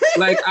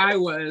like I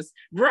was.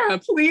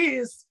 Bruh,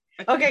 please.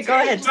 Okay, go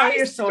ahead. Tell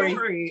your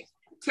story.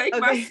 Take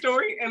my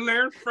story and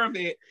learn from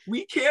it.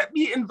 We can't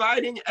be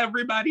inviting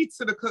everybody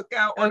to the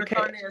cookout or the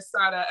carne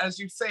asada, as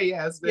you say,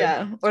 Yasmin.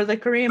 Yeah, or the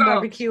Korean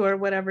barbecue or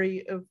whatever,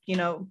 you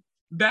know.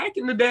 Back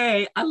in the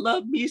day, I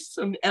loved me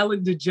some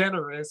Ellen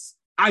DeGeneres.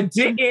 I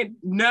didn't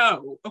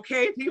know,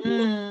 okay,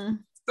 people?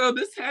 So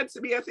this had to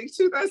be, I think,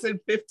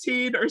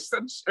 2015 or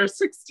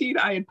 16,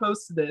 I had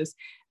posted this.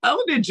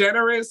 Ellen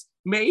DeGeneres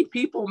made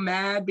people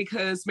mad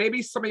because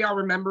maybe some of y'all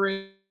remember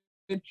it.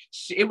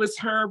 It was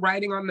her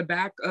writing on the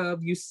back of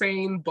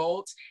Usain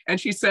Bolt, and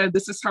she said,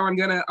 "This is how I'm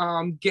gonna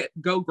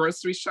go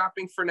grocery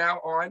shopping from now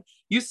on."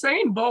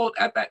 Usain Bolt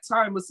at that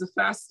time was the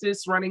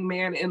fastest running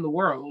man in the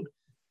world.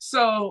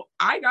 So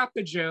I got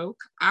the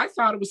joke. I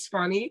thought it was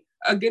funny.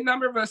 A good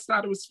number of us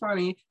thought it was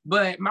funny,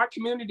 but my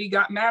community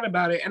got mad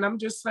about it. And I'm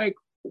just like,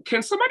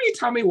 can somebody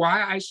tell me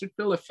why I should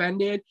feel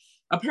offended?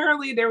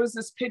 Apparently there was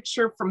this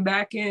picture from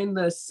back in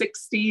the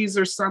 60s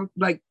or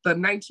like the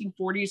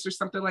 1940s or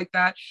something like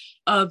that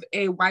of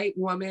a white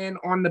woman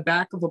on the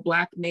back of a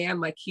black man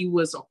like he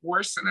was a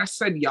horse. And I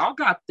said, y'all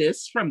got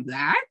this from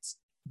that?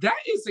 That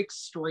is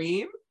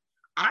extreme.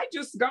 I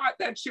just got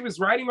that she was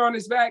riding on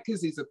his back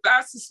because he's the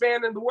fastest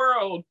man in the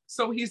world.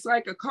 So he's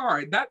like a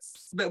car.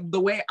 That's the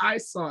way I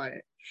saw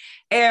it.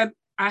 And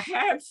I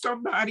had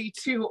somebody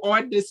too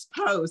on this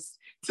post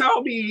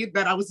tell me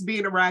that I was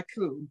being a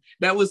raccoon.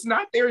 That was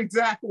not their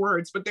exact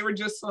words, but they were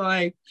just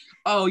like,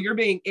 "Oh, you're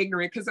being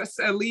ignorant." Because I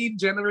said,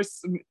 leave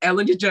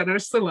Ellen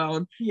DeGeneres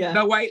alone. Yeah.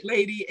 The white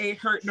lady ain't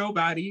hurt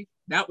nobody.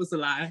 That was a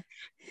lie.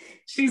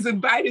 She's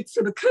invited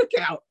to the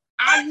cookout.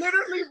 I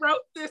literally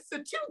wrote this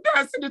in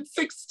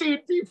 2016,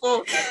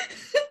 people.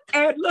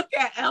 And look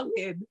at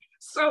Ellen.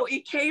 So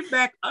it came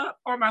back up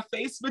on my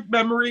Facebook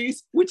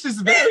memories, which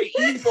is very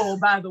evil,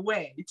 by the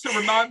way, to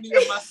remind me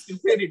of my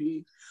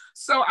stupidity.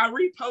 So I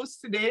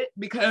reposted it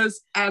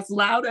because as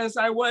loud as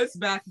I was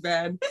back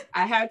then,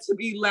 I had to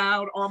be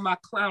loud on my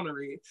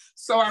clownery.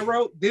 So I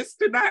wrote, "This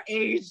did not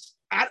age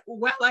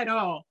well at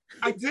all.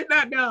 I did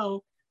not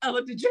know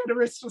Ellen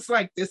DeGeneres was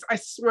like this. I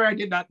swear I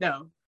did not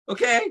know.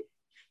 Okay?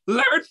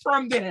 Learn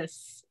from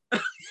this."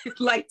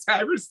 Like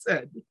Tyra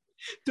said.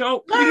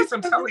 Don't, please,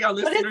 I'm telling y'all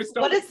listeners.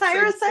 What did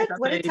Tyra say?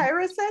 What did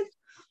Tyra say?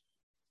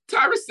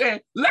 Tyra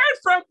said, "Learn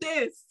from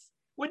this.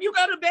 when you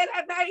go to bed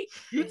at night,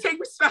 you take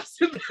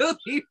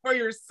responsibility for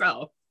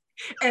yourself.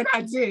 And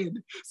I did.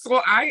 So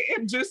I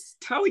am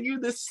just telling you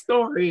this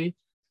story.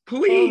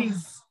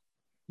 Please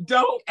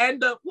don't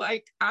end up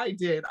like I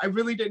did. I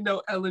really didn't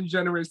know Ellen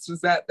DeGeneres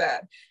was that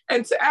bad.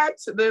 And to add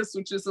to this,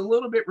 which is a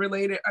little bit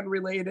related,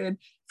 unrelated,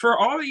 for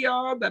all of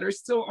y'all that are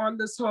still on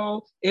this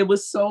whole, it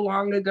was so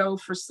long ago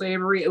for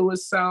slavery. It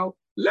was so,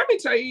 let me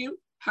tell you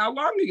how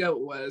long ago it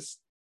was.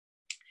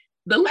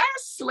 The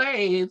last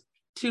slave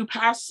to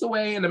pass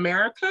away in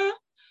America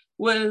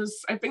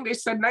was, I think they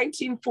said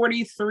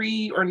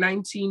 1943 or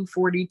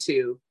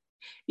 1942.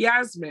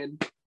 Yasmin,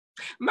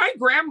 my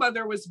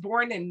grandmother was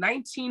born in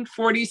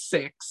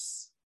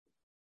 1946.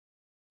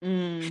 That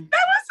wasn't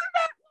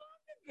that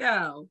long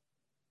ago.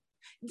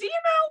 Do you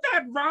know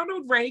that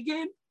Ronald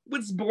Reagan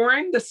was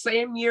born the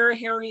same year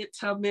Harriet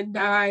Tubman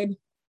died? It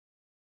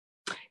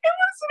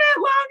wasn't that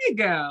long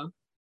ago.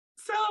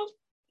 So,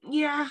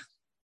 yeah,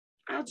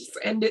 I'll just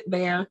end it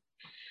there.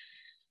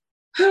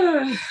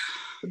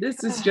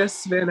 This has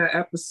just been an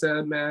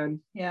episode, man.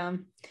 Yeah.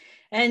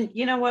 And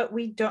you know what?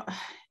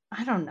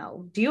 I don't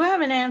know. Do you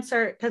have an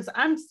answer? Because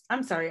I'm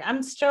sorry.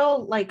 I'm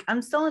still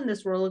in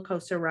this roller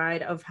coaster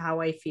ride of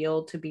how I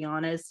feel, to be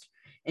honest,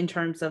 in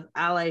terms of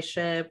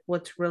allyship,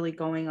 what's really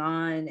going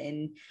on.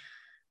 And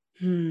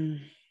when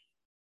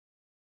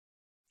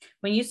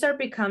you start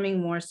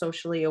becoming more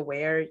socially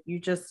aware, you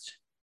just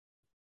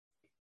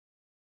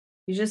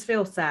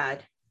feel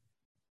sad.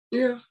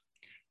 Yeah.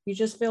 You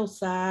just feel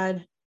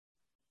sad,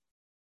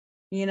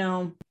 you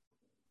know,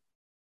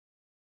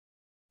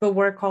 but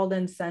we're called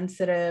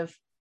insensitive.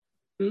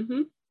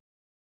 Mm-hmm.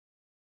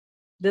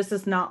 This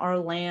is not our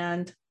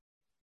land.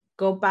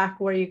 Go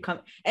back where you come.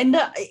 And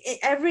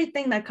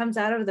everything that comes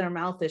out of their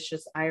mouth is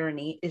just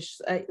irony.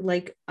 It's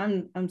like,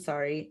 I'm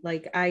sorry.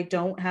 Like, I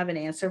don't have an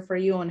answer for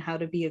you on how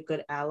to be a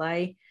good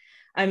ally.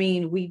 I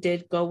mean, we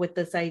did go with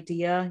this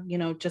idea, you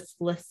know, just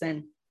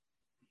listen.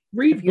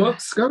 Read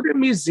books, go to a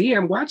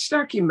museum, watch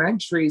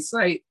documentaries,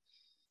 like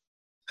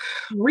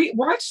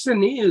watch the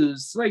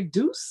news, like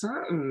do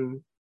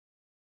something.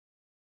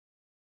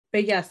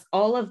 But yes,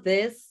 all of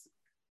this,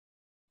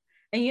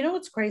 and you know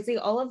what's crazy?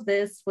 All of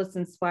this was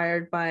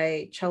inspired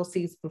by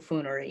Chelsea's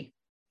buffoonery.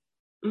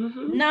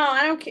 Mm-hmm. No,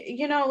 I don't care.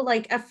 You know,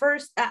 like at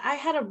first I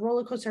had a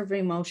roller coaster of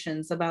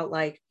emotions about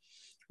like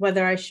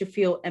whether I should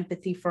feel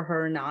empathy for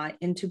her or not.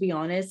 And to be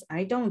honest,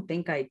 I don't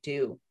think I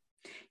do.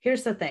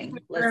 Here's the thing.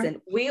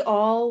 Listen, we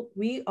all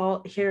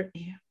here,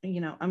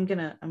 you know, I'm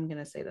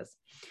gonna say this.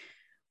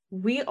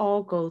 We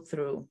all go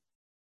through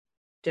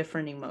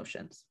different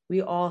emotions.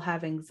 We all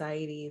have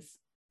anxieties.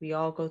 We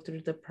all go through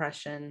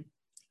depression.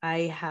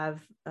 I have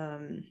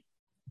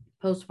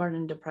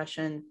postpartum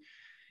depression.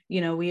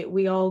 You know,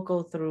 we all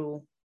go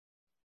through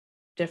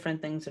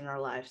different things in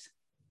our lives.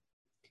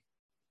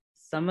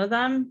 Some of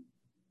them,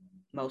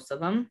 most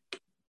of them,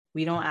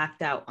 we don't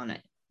act out on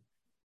it.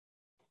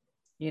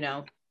 You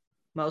know,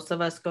 most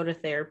of us go to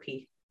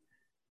therapy.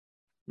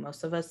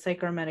 Most of us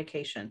take our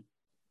medication.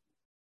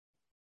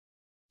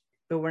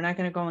 But we're not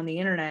going to go on the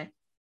internet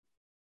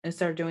and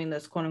start doing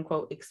this quote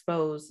unquote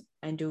expose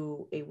and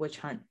do a witch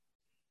hunt.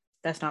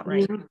 That's not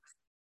right. Mm-hmm.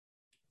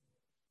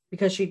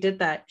 Because she did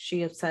that,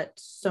 she upset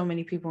so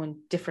many people in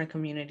different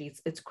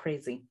communities. It's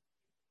crazy.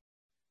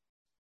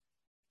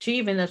 She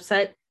even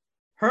upset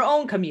her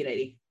own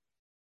community,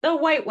 the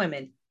white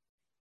women.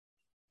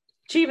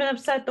 She even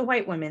upset the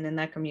white women in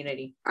that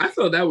community. I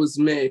thought that was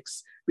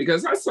mixed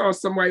because I saw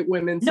some white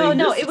women say,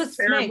 no, it was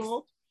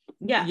terrible.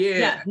 Mixed.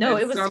 Yeah. No,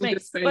 it was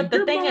mixed. But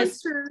the thing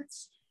is,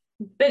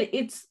 but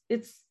it's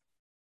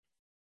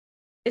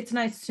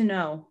nice to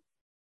know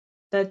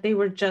that they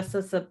were just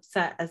as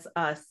upset as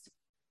us.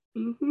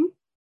 Mm-hmm.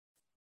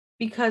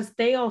 Because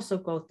they also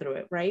go through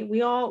it, right?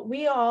 We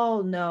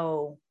all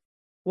know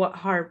what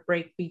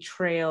heartbreak,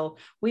 betrayal.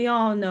 We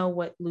all know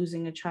what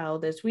losing a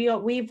child is.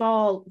 We've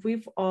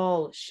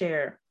all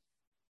shared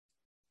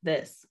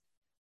this.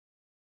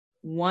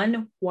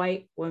 One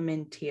white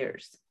woman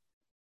tears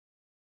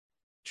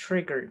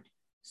triggered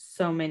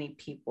so many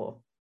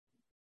people,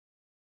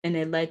 and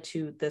it led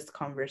to this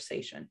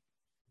conversation.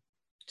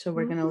 So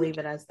we're gonna leave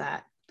it as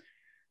that.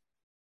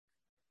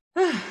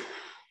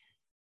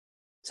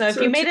 So if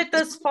you made it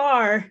this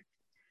far,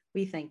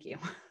 we thank you.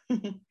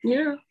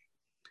 Yeah.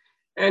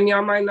 And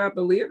y'all might not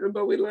believe it,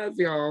 but we love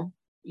y'all.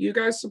 You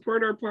guys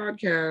support our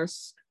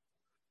podcast.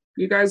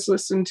 You guys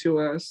listen to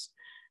us.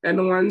 And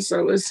the ones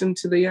that listen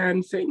to the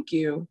end, thank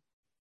you.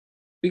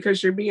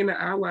 Because you're being an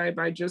ally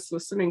by just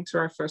listening to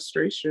our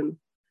frustration.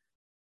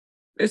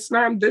 This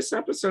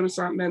episode is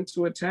not meant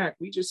to attack.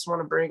 We just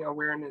want to bring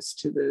awareness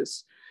to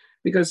this.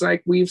 Because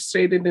like we've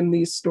stated in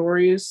these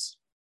stories,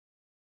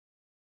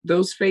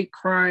 those fake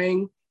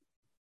crying,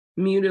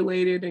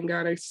 mutilated and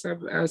got a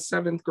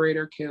seventh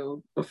grader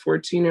killed. A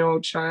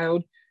 14-year-old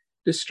child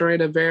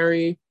destroyed a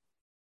very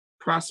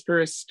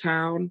prosperous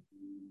town.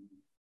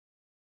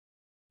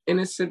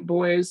 Innocent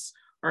boys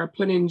are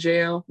put in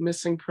jail,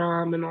 missing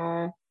prom and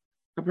all.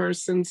 A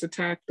person's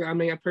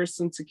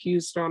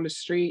accused on the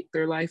street.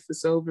 Their life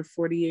is over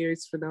 40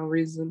 years for no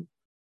reason.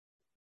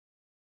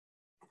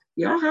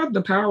 y'all have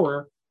the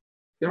power.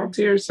 Y'all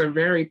tears are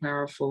very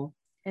powerful.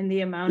 And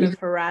the amount of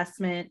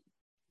harassment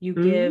you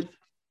give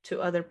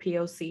to other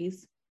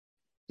POCs.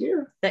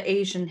 Yeah. The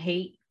Asian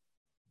hate.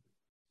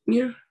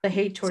 Yeah. The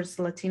hate towards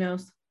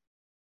Latinos.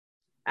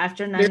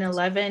 After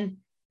 9/11,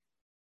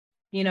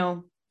 you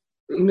know.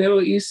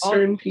 Middle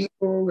Eastern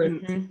people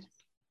and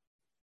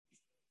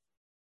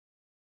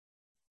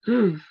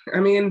I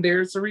mean,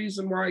 there's a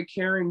reason why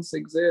Karens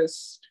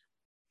exist.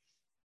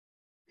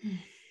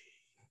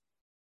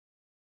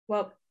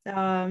 Well,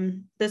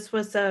 this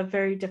was a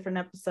very different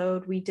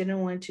episode. We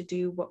didn't want to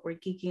do what we're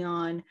geeking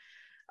on,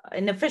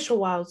 an official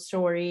wild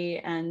story,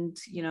 and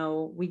you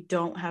know, we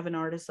don't have an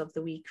artist of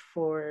the week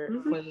for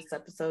this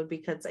episode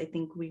because I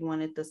think we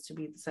wanted this to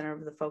be the center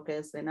of the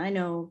focus. And I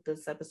know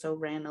this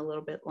episode ran a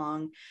little bit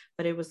long,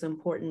 but it was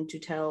important to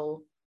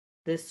tell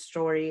this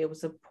story. It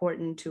was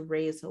important to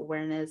raise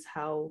awareness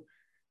how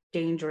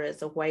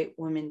dangerous a white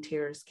woman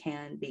tears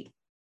can be,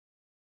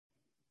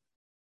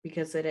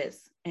 because it is,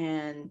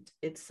 and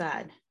it's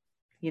sad,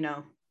 you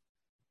know.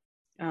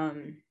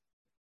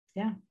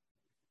 Yeah.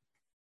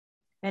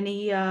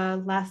 Any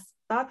last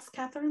thoughts,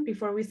 Catherine,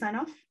 before we sign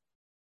off?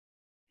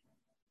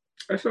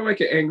 I feel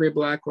like an angry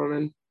Black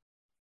woman.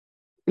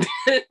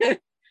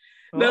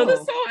 No,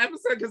 this whole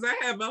episode, because I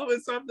have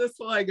moments, so I'm just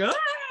like, ah!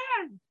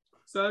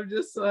 So I'm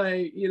just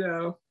like, you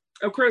know,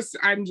 of course,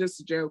 I'm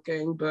just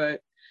joking,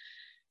 but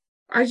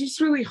I just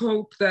really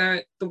hope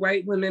that the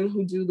white women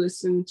who do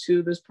listen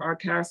to this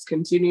podcast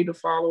continue to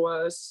follow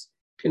us,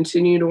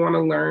 continue to want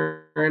to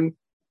learn.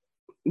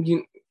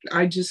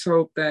 I just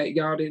hope that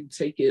y'all didn't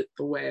take it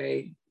the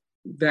way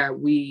that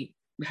we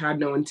had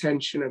no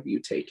intention of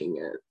you taking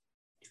it.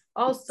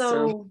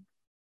 Also,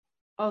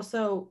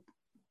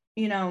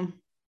 you know,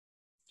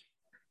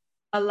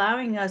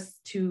 allowing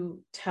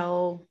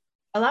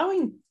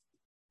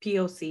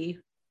POC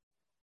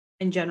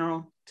in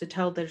general to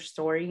tell their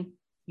story.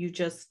 You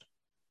just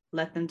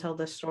let them tell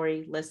the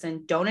story.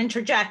 Listen, don't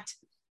interject.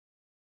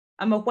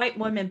 I'm a white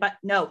woman, but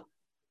no.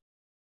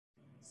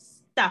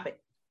 Stop it.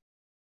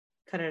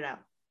 Cut it out.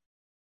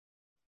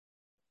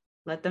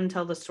 Let them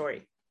tell the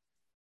story.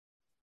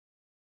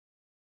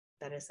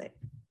 That is it.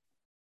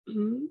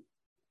 All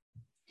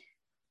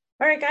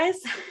right,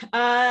 guys.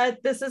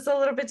 This is a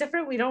little bit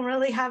different. We don't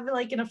really have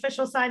like an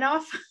official sign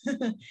off.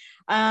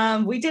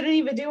 We didn't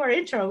even do our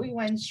intro. We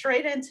went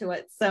straight into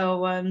it.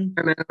 So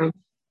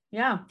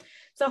yeah.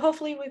 So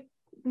hopefully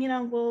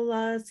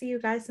we'll see you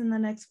guys in the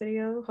next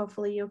video.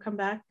 Hopefully you'll come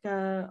back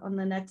on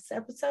the next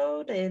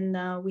episode,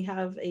 and we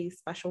have a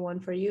special one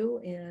for you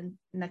in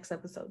next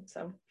episode.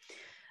 So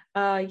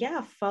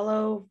yeah,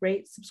 follow,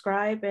 rate,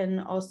 subscribe, and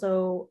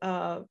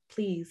also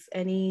please,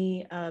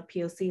 any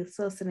POCs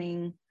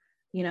listening,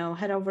 you know,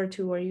 head over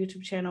to our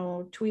YouTube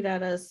channel, tweet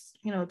at us,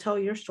 you know, tell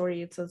your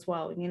stories as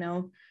well. You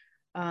know,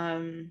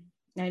 I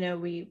know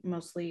we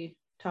mostly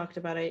talked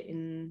about it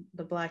in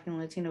the Black and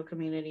Latino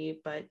community,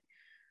 but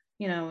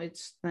you know,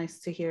 it's nice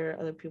to hear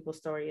other people's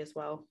story as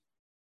well.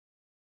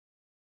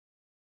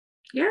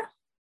 Yeah.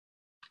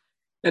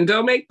 And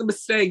don't make the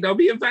mistake. Don't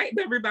be inviting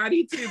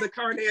everybody to the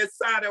carne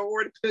asada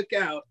or the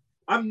cookout.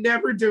 I'm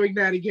never doing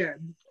that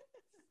again.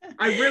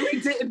 I really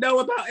didn't know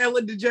about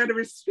Ellen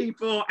DeGeneres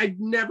people. I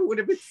never would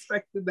have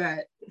expected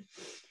that.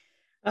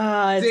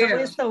 It's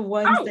always the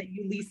ones that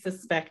you least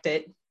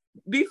suspected.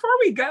 Before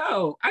we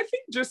go, I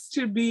think just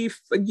to be,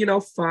 you know,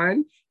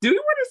 fun, do we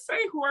want to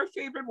say who our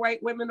favorite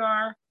white women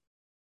are?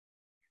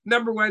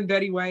 Number one,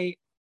 Betty White.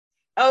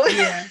 Oh,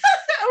 yeah.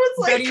 I was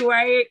like, Betty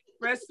White,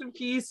 rest in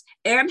peace.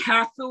 Anne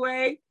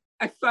Hathaway.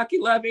 I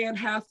fucking love Anne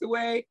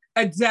Hathaway.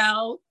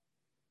 Adele.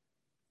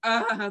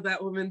 That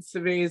woman's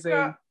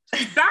amazing.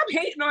 Stop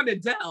hating on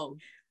Adele.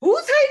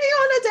 Who's hating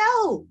on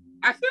Adele?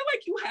 I feel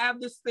like you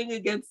have this thing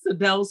against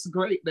Adele's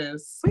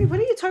greatness. Wait, what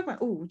are you talking about?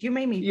 Oh, you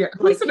made me. Yeah,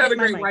 who's another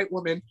great white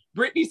woman?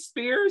 Britney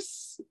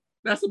Spears.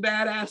 That's a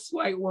badass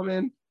white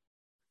woman.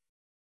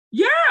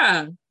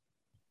 Yeah.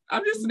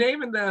 I'm just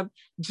naming them.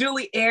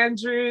 Julie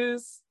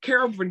Andrews,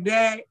 Carol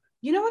Burnett.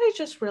 You know what I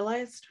just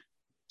realized?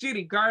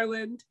 Judy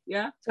Garland.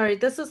 Yeah. Sorry,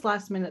 this is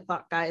last minute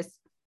thought, guys.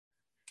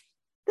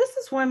 This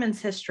is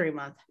Women's History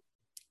Month.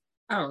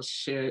 Oh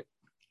shit.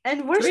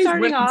 And we're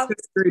starting off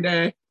History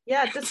Day.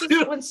 Yeah, this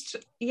is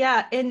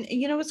yeah, and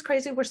you know what's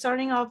crazy? We're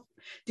starting off.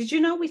 Did you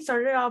know we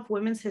started off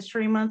Women's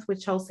History Month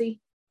with Chelsea?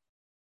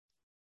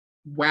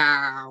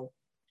 Wow.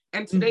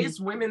 And today's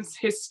Women's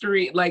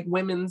History,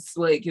 Women's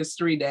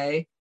History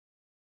Day.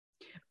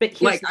 But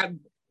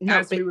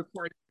as we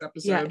record this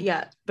episode.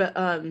 Yeah. But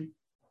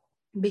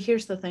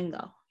here's the thing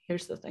though.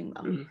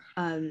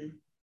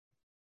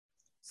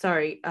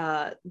 Sorry,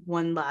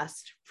 one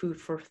last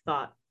food for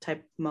thought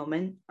type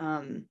moment.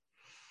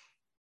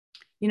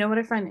 You know what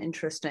I find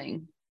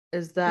interesting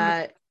is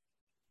that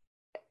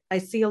I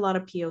see a lot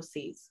of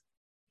POCs,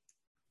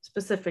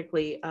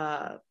 specifically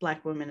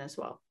Black women as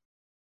well,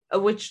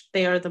 which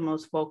they are the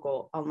most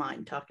vocal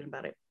online talking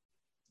about it.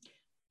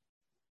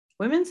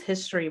 Women's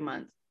History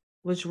Month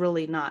was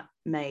really not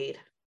made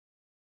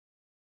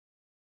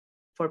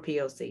for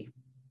POC.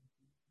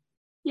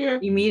 Yeah.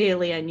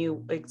 Immediately I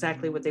knew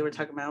exactly what they were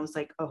talking about. I was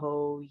like,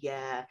 oh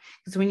yeah.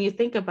 Because when you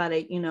think about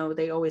it,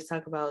 they always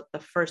talk about the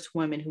first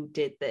women who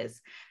did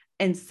this.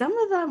 And some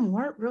of them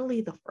weren't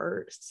really the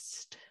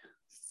first.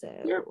 So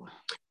Yeah.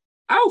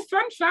 Oh,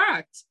 fun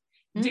fact.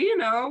 Mm-hmm. Do you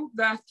know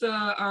that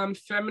the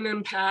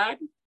feminine pad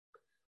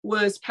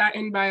was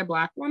patented by a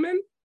Black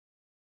woman?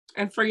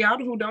 And for y'all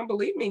who don't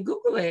believe me,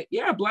 Google it.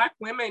 Yeah, Black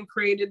women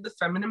created the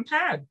feminine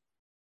pad.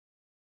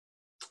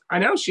 I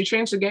know, she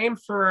changed the game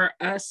for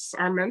us,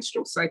 our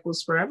menstrual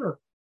cycles forever.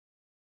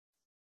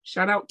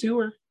 Shout out to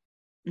her.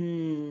 But you're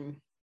gonna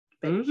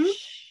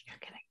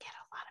get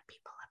a lot of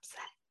people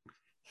upset.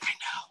 I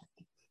know.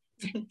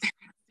 They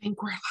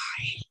think we're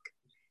lying.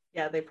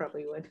 Yeah, they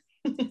probably would.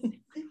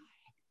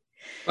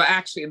 Well,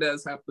 actually, it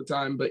does half the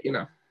time, but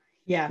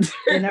Yeah,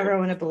 they never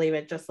want to believe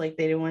it, just like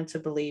they didn't want to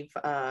believe.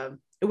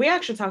 We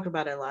actually talked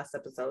about it last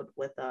episode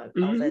with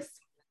Elvis.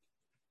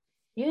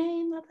 You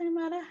ain't nothing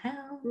but a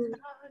hound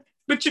dog.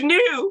 But you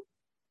knew.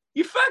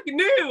 You fucking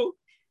knew.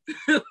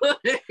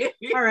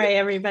 All right,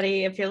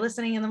 everybody. If you're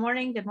listening in the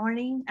morning, good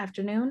morning,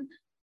 afternoon.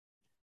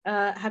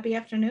 Happy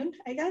afternoon,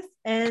 I guess.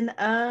 And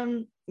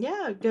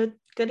yeah, good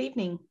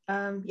evening.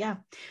 Yeah,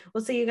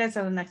 we'll see you guys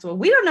on the next one.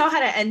 We don't know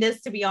how to end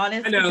this, to be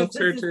honest. I know.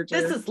 This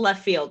is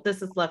left field.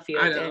 This is left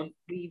field. I know. And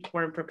we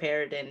weren't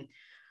prepared. And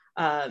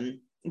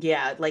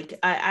yeah, like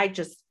I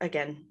just,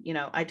 again,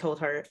 I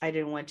told her I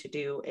didn't want to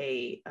do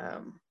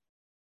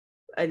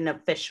an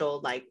official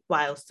like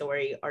wild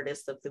story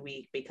artist of the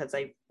week, because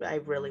I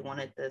really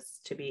wanted this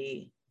to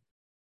be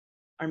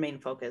our main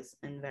focus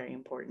and very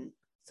important.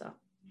 So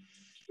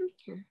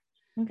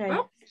okay.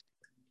 Well,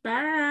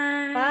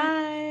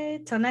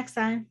 bye. Till next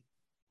time.